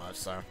effects that much.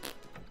 So.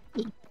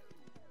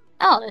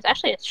 Oh, there's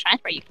actually a shine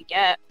spray you can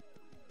get.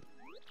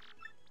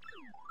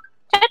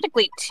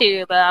 Technically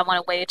 2, but I want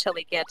to wait until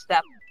we get to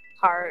that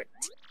part.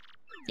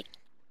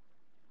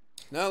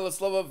 Now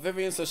let's level up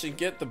Vivian so she can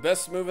get the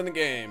best move in the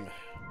game.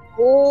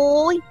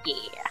 Oh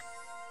yeah.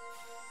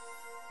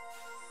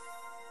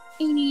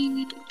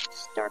 Any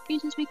star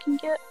pieces we can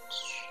get?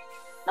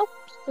 Nope,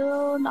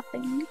 still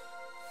nothing.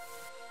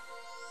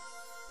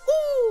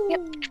 Yep,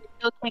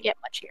 still can't get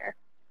much here.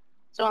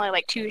 It's only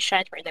like 2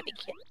 shine sprays that we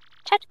can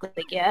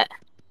technically get.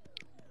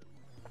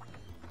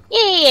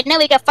 Yeah, now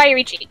we got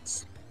fiery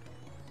cheeks.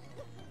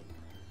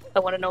 I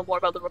want to know more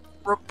about the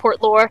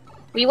report lore.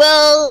 We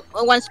will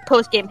once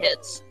post game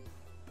hits.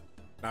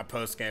 Not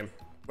post game.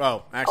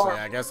 Well, actually,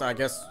 I guess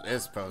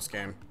it's post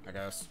game. I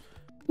guess.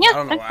 Yeah,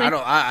 I don't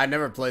know. I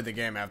never played the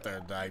game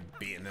after I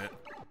beaten it.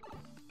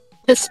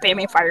 Just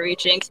spamming Fiery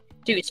Jinx.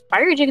 Dude,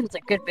 Fiery Jinx is a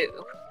good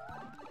move.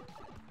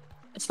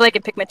 It's like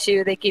in Pikmin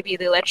 2, they give you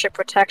the electric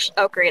protection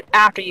upgrade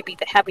after you beat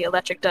the heavy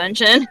electric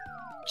dungeon.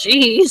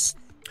 Jeez.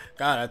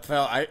 God,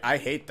 I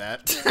hate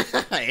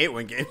that. I hate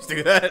when games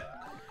do that.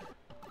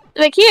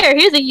 Like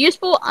here's a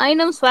useful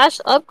item slash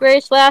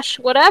upgrade slash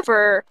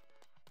whatever.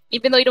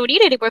 Even though you don't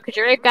need it anymore because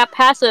you already got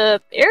past a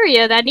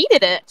area that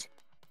needed it.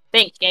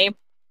 Thanks, game.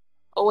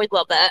 Always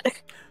love that.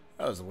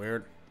 That was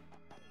weird.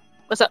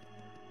 What's up?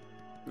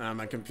 Nah,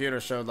 my computer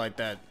showed like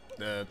that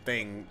the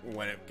thing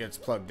when it gets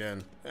plugged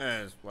in.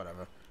 It's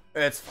whatever.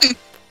 It's fine.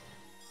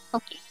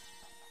 Okay.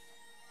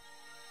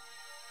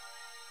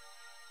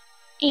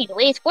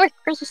 Anyways, fourth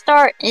Crystal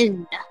Star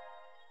in.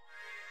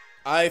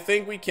 I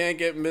think we can't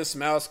get Miss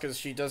Mouse because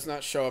she does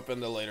not show up in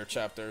the later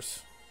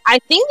chapters. I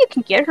think you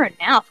can get her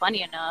now,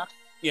 funny enough.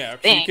 Yeah,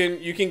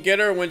 Dang. you can get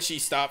her when she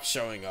stops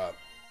showing up.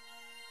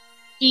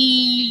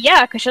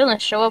 Yeah, because she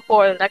doesn't show up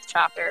for the next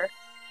chapter.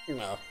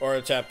 No, or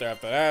a chapter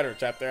after that, or a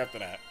chapter after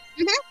that.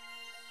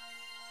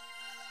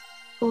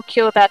 Who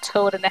killed that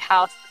toad in the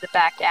house in the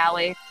back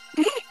alley?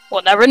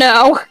 We'll never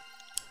know.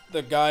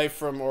 The guy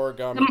from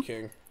Origami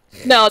King.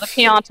 No, the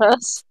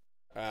Piantas.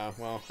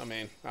 Well, I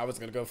mean, I was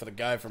gonna go for the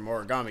guy from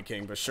Origami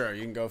King, but sure,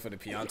 you can go for the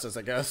Piantas,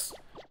 I guess.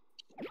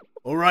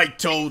 Alright,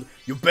 Toad,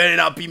 you better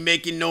not be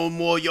making no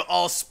more of your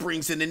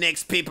offsprings in the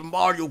next Paper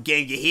Mario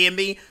game, you hear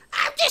me?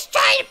 I'm just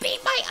trying to be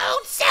my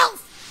own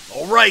self.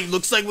 Alright,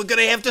 looks like we're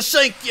gonna have to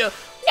shank you.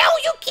 No,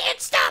 you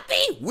can't stop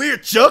me. We're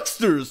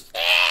Chucksters.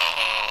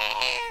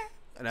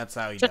 And that's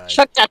how he Just died.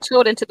 chuck that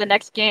toad into the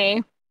next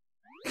game.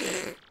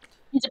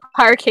 He's a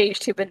Power Cage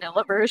 2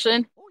 vanilla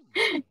version.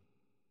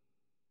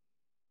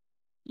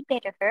 You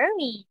better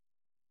hurry.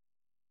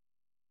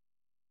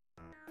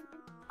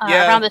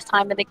 Yeah. Around this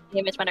time in the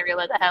game is when I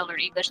realized I had to learn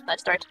English and I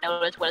started to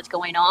notice what is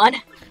going on.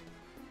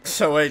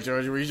 So wait,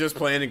 George, were you just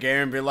playing the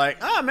game and be like,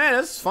 oh man,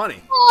 this is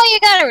funny? Oh, you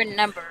gotta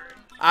remember.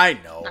 I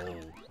know.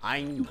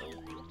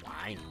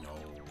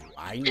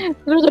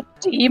 There's a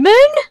demon?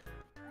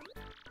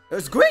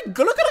 It's great.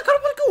 Look at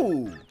the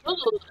Ooh,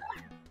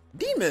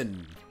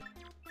 demon.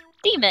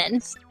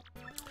 demons.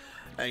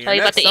 And Tell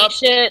you about the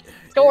next up ancient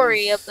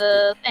story is of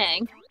the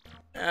thing.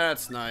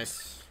 That's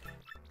nice.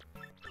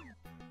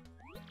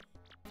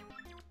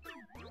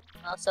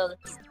 Also, the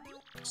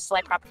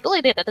slight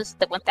probability that this is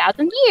the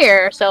 1000th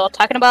year. So,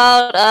 talking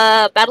about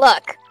bad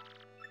luck.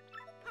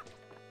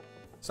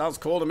 Sounds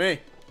cool to me.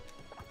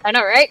 I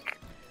know, right?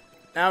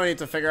 Now we need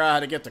to figure out how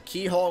to get the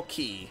keyhole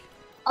key.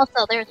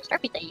 Also, there's a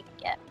Starpiece that you can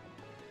get.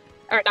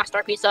 Or not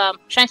Starpiece,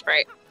 Shine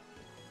Sprite.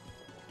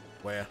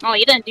 Where? Oh,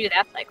 you didn't do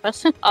that side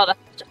quest. Oh, that's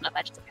just enough.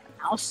 I just got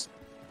a mouse.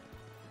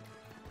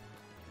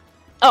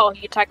 Oh,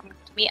 you talking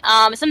to me?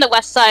 It's in the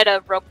west side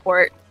of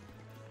Rogueport.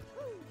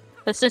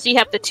 But since you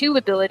have the tube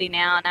ability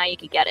now you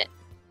can get it.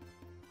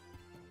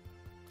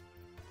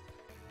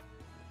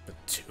 The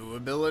 2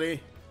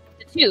 ability?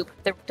 The tube,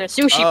 the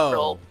sushi Oh,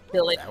 roll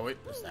ability.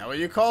 Is that what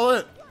you call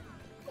it?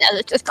 Yeah,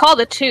 it's called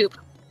the tube.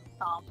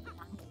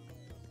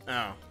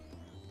 Oh.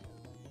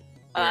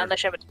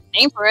 Unless you have a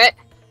name for it.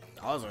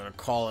 I was gonna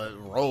call it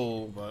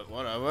roll, but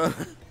whatever.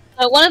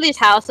 So one of these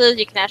houses,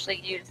 you can actually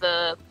use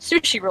the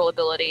sushi roll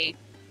ability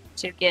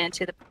to get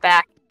into the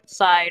back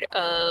side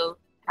of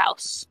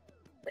house,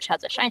 which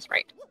has a shine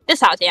sprite.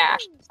 This house, yeah.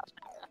 Actually, this house.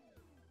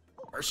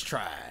 First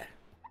try.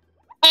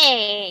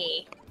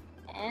 Hey!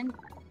 And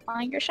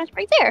find your shine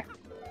sprite there.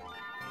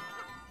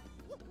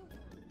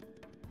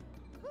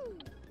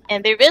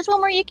 And there is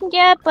one more you can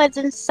get, but it's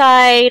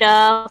inside,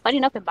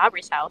 fighting up in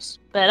Bobby's house.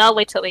 But I'll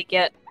wait till we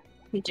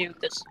do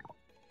this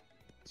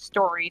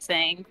story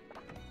thing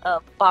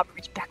of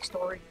Bobby's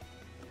backstory.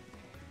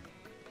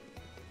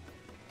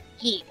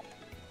 Yeah.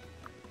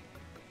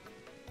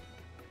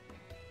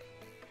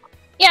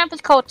 Yeah,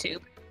 it's called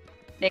Tube.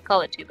 They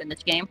call it Tube in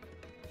this game.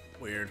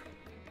 Weird.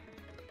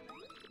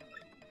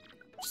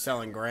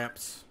 Selling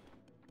Gramps.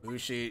 Blue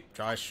sheet,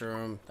 dry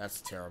shroom. That's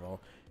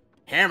terrible.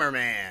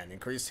 Hammerman.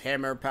 Increase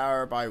hammer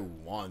power by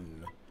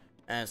 1.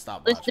 And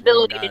stop. Lose the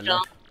ability to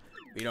jump.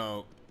 We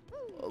don't.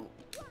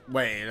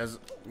 Wait,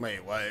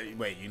 wait, what?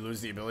 Wait, you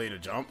lose the ability to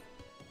jump?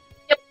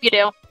 Yep, you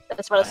do.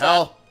 That's what The it said.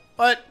 hell?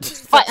 What?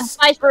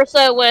 Vice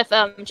versa with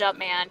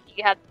Jumpman.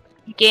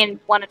 You gain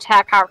 1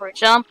 attack power for a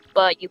jump,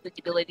 but you lose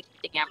the ability to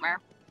keep the hammer.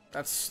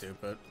 That's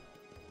stupid.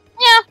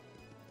 Yeah.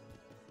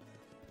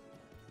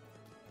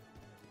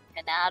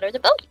 And now there's a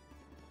boat.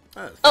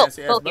 That's Oh,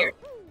 fancy ass boat boat. here.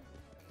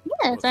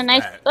 Yeah, it's What's a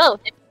nice that?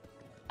 boat.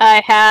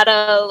 I had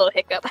a little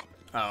hiccup.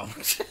 Oh. I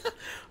was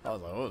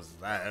like, what was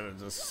that? I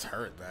just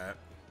heard that.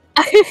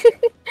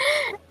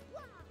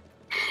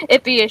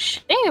 It'd be a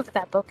shame if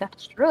that boat got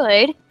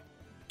destroyed.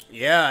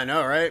 Yeah, I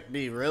know, right?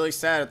 Be really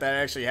sad if that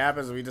actually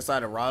happens and we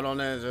decide to ride on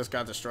it and it just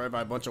got destroyed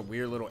by a bunch of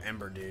weird little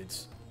ember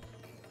dudes.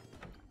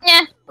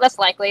 Yeah, less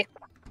likely.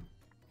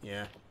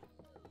 Yeah.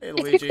 Hey,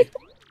 Luigi.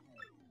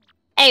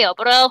 Heyo,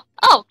 bro.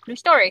 Oh, new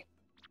story.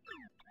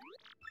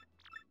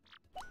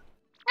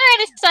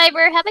 Alright,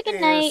 Cyber. Have a good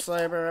Hey, night.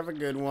 Cyber, have a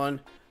good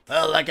one.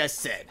 Well, like I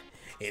said,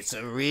 it's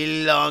a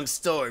really long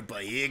story,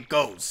 but here it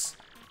goes.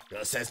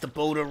 Just as the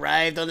boat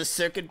arrived on the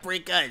Circuit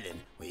Break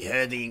Island, we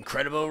heard the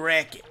incredible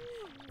racket.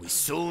 We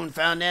soon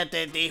found out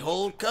that they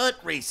hold kart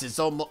races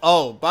almost.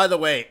 Oh, by the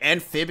way,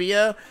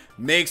 Amphibia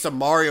makes a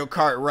Mario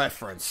Kart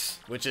reference,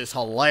 which is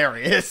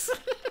hilarious.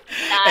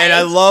 And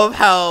I Nice. love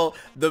how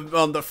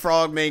the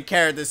frog main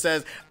character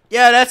says,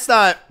 "Yeah, that's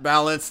not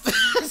balanced.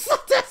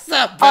 That's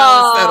not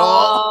balanced at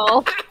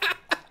all."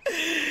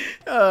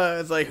 Oh.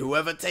 It's like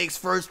Whoever takes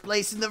first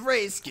place in the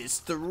race gets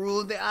to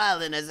rule the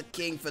island as a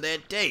king for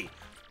that day.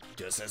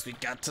 Just as we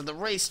got to the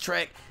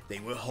racetrack, they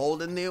were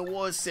holding the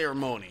award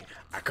ceremony.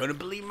 I couldn't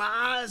believe my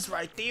eyes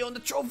right there on the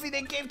trophy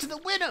they gave to the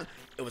winner.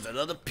 It was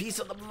another piece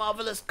of the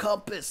marvelous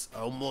compass. I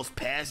almost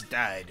passed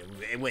died.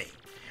 Wait,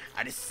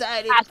 I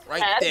decided That's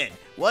right sad. then,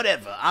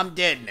 whatever, I'm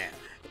dead now.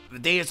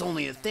 But there's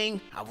only a thing,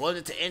 I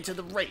wanted to enter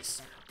the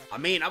race. I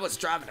mean, I was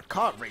driving the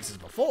kart races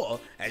before,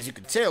 as you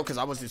can tell, because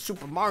I was in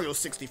Super Mario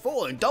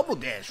 64 and Double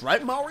Dash,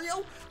 right,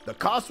 Mario? The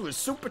cars were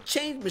super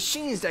chain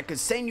machines that could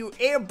send you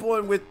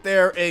airborne with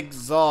their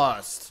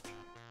exhaust.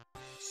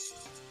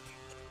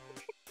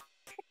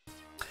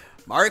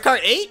 Mario Kart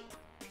 8?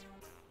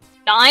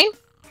 9?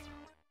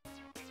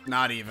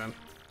 Not even.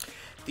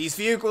 These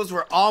vehicles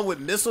were armed with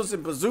missiles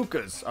and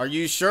bazookas. Are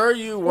you sure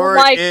you Oh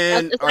weren't my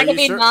in? God, it's Are like you a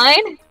big sure?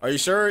 9? Are you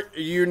sure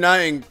you're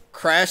not in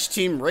Crash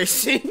Team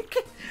Racing?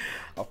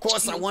 Of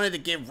course, I wanted to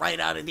get right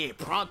out of there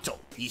pronto.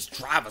 These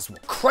drivers were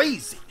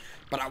crazy.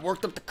 But I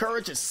worked up the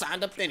courage and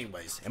signed up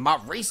anyways. And my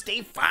race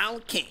day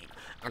finally came.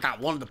 I got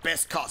one of the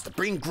best cars, the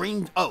Green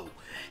Green O.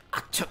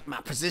 I took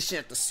my position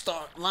at the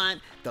start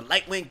line. The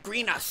light went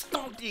green. I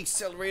stomped the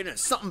accelerator and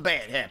something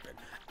bad happened.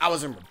 I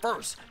was in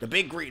reverse. The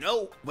big green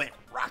O went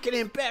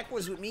rocketing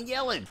backwards with me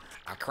yelling.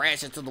 I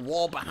crashed into the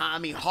wall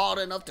behind me hard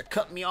enough to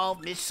cut me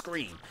off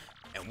mid-screen.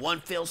 And one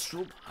fell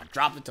swoop, I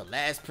dropped into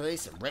last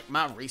place and wrecked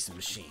my racing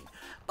machine.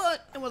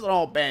 But it wasn't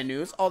all bad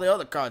news. All the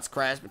other cars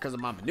crashed because of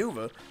my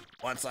maneuver.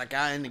 Once I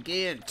got in the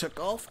gear and took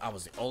off, I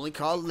was the only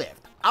car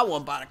left. I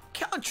won by the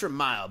country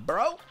mile,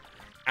 bro.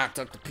 I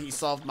took the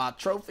piece off my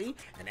trophy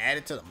and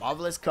added to the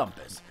marvelous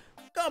compass.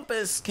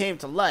 compass came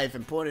to life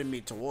and pointed me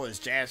towards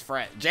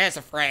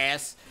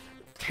Jazzafras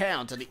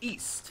town to the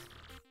east.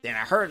 Then I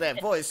heard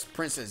that voice,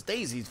 Princess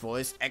Daisy's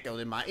voice, echoed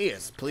in my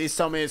ears. Please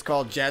tell me it's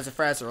called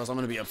Jazzafras or else I'm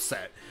gonna be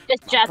upset.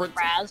 Just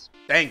Jazzafras.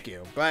 Thank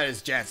you. Glad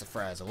it's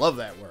Jazzafras. I love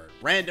that word.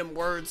 Random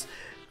words,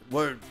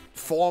 word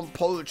form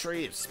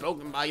poetry is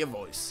spoken by your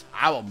voice.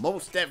 I will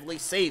most definitely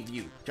save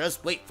you.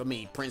 Just wait for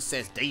me,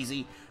 Princess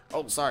Daisy.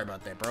 Oh, sorry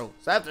about that, bro.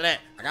 So after that,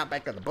 I got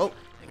back on the boat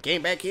and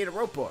came back here to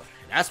Ropor.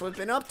 And that's what I've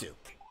been up to.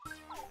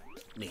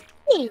 Neat.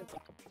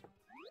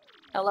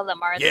 I love that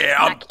Mario. Yeah,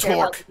 I'm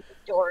Torque.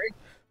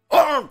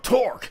 I'm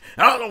Torque,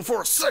 and I don't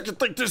for a second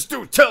think this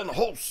dude telling the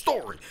whole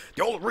story.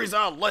 The only reason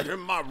I let him in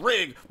my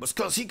rig was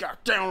because he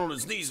got down on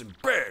his knees and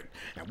begged.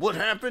 And what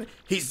happened?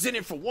 He's in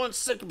it for 1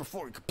 second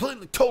before he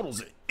completely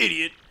totals it,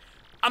 idiot.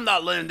 I'm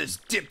not letting this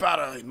dip out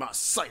of my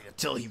sight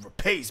until he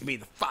repays me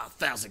the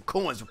 5,000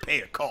 coins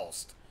repair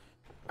cost.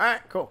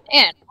 Alright, cool.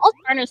 Man, all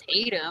partners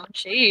hate him.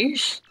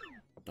 Jeez.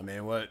 I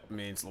mean, what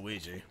means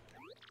Luigi?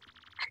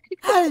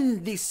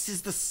 And this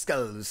is the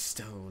Skull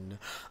Stone,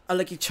 a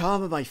lucky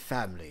charm of my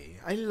family.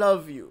 I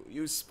love you,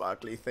 you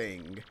sparkly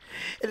thing.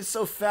 It is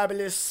so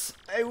fabulous.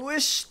 I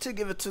wish to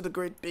give it to the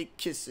great big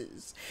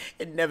kisses.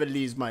 It never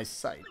leaves my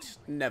sight.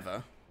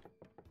 Never.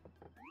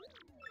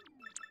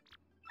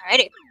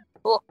 Alrighty.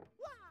 Cool.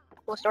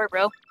 Cool story,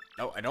 bro.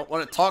 No, I don't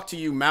want to talk to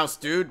you, mouse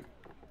dude.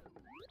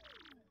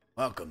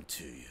 Welcome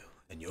to you,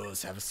 and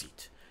yours have a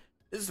seat.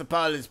 This is the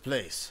pilot's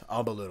place,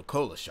 our little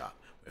cola shop,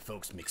 where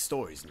folks make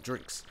stories and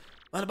drinks.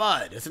 By the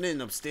by, there's an inn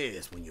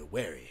upstairs when you're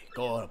weary.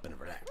 Go on up and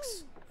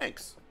relax.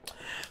 Thanks.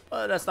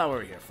 But that's not what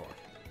we're here for.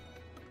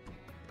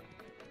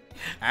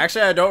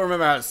 Actually, I don't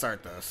remember how to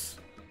start this.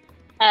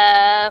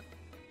 I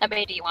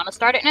mean, do you want to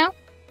start it now?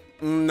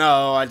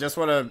 No, I just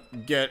want to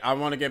get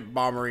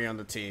Bombery on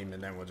the team,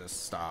 and then we'll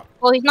just stop.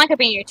 Well, he's not gonna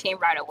be in your team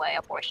right away,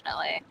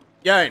 unfortunately.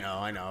 Yeah,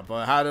 I know.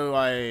 But how do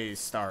I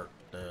start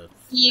the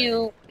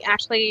You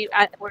actually,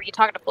 were you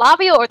talking to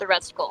Flavio or the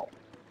Red Skull?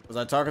 Was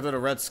I talking to the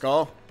Red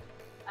Skull?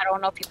 I don't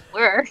know if you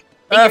were. I think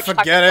you were just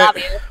Forget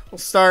talking to it. Flavio. We'll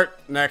start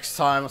next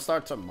time. We'll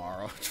start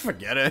tomorrow.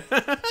 Forget it.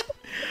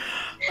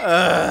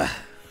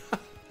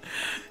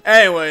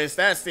 Anyways,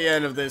 that's the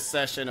end of this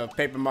session of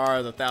Paper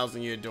Mario: The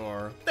Thousand Year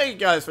Door. Thank you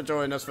guys for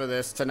joining us for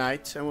this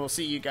tonight, and we'll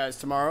see you guys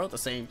tomorrow at the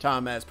same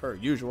time as per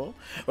usual.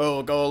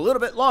 We'll go a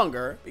little bit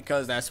longer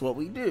because that's what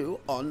we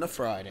do on the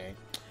Friday.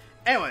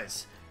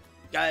 Anyways,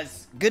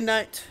 guys, good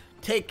night.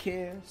 Take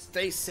care,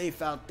 stay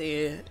safe out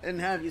there, and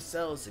have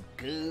yourselves a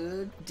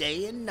good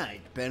day and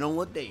night, depending on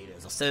what day it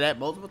is. I'll say that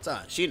multiple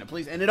times. Sheena,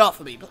 please end it off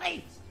for me,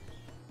 please.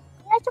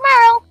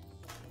 Tomorrow.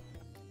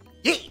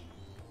 Yeah.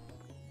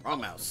 Wrong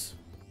mouse.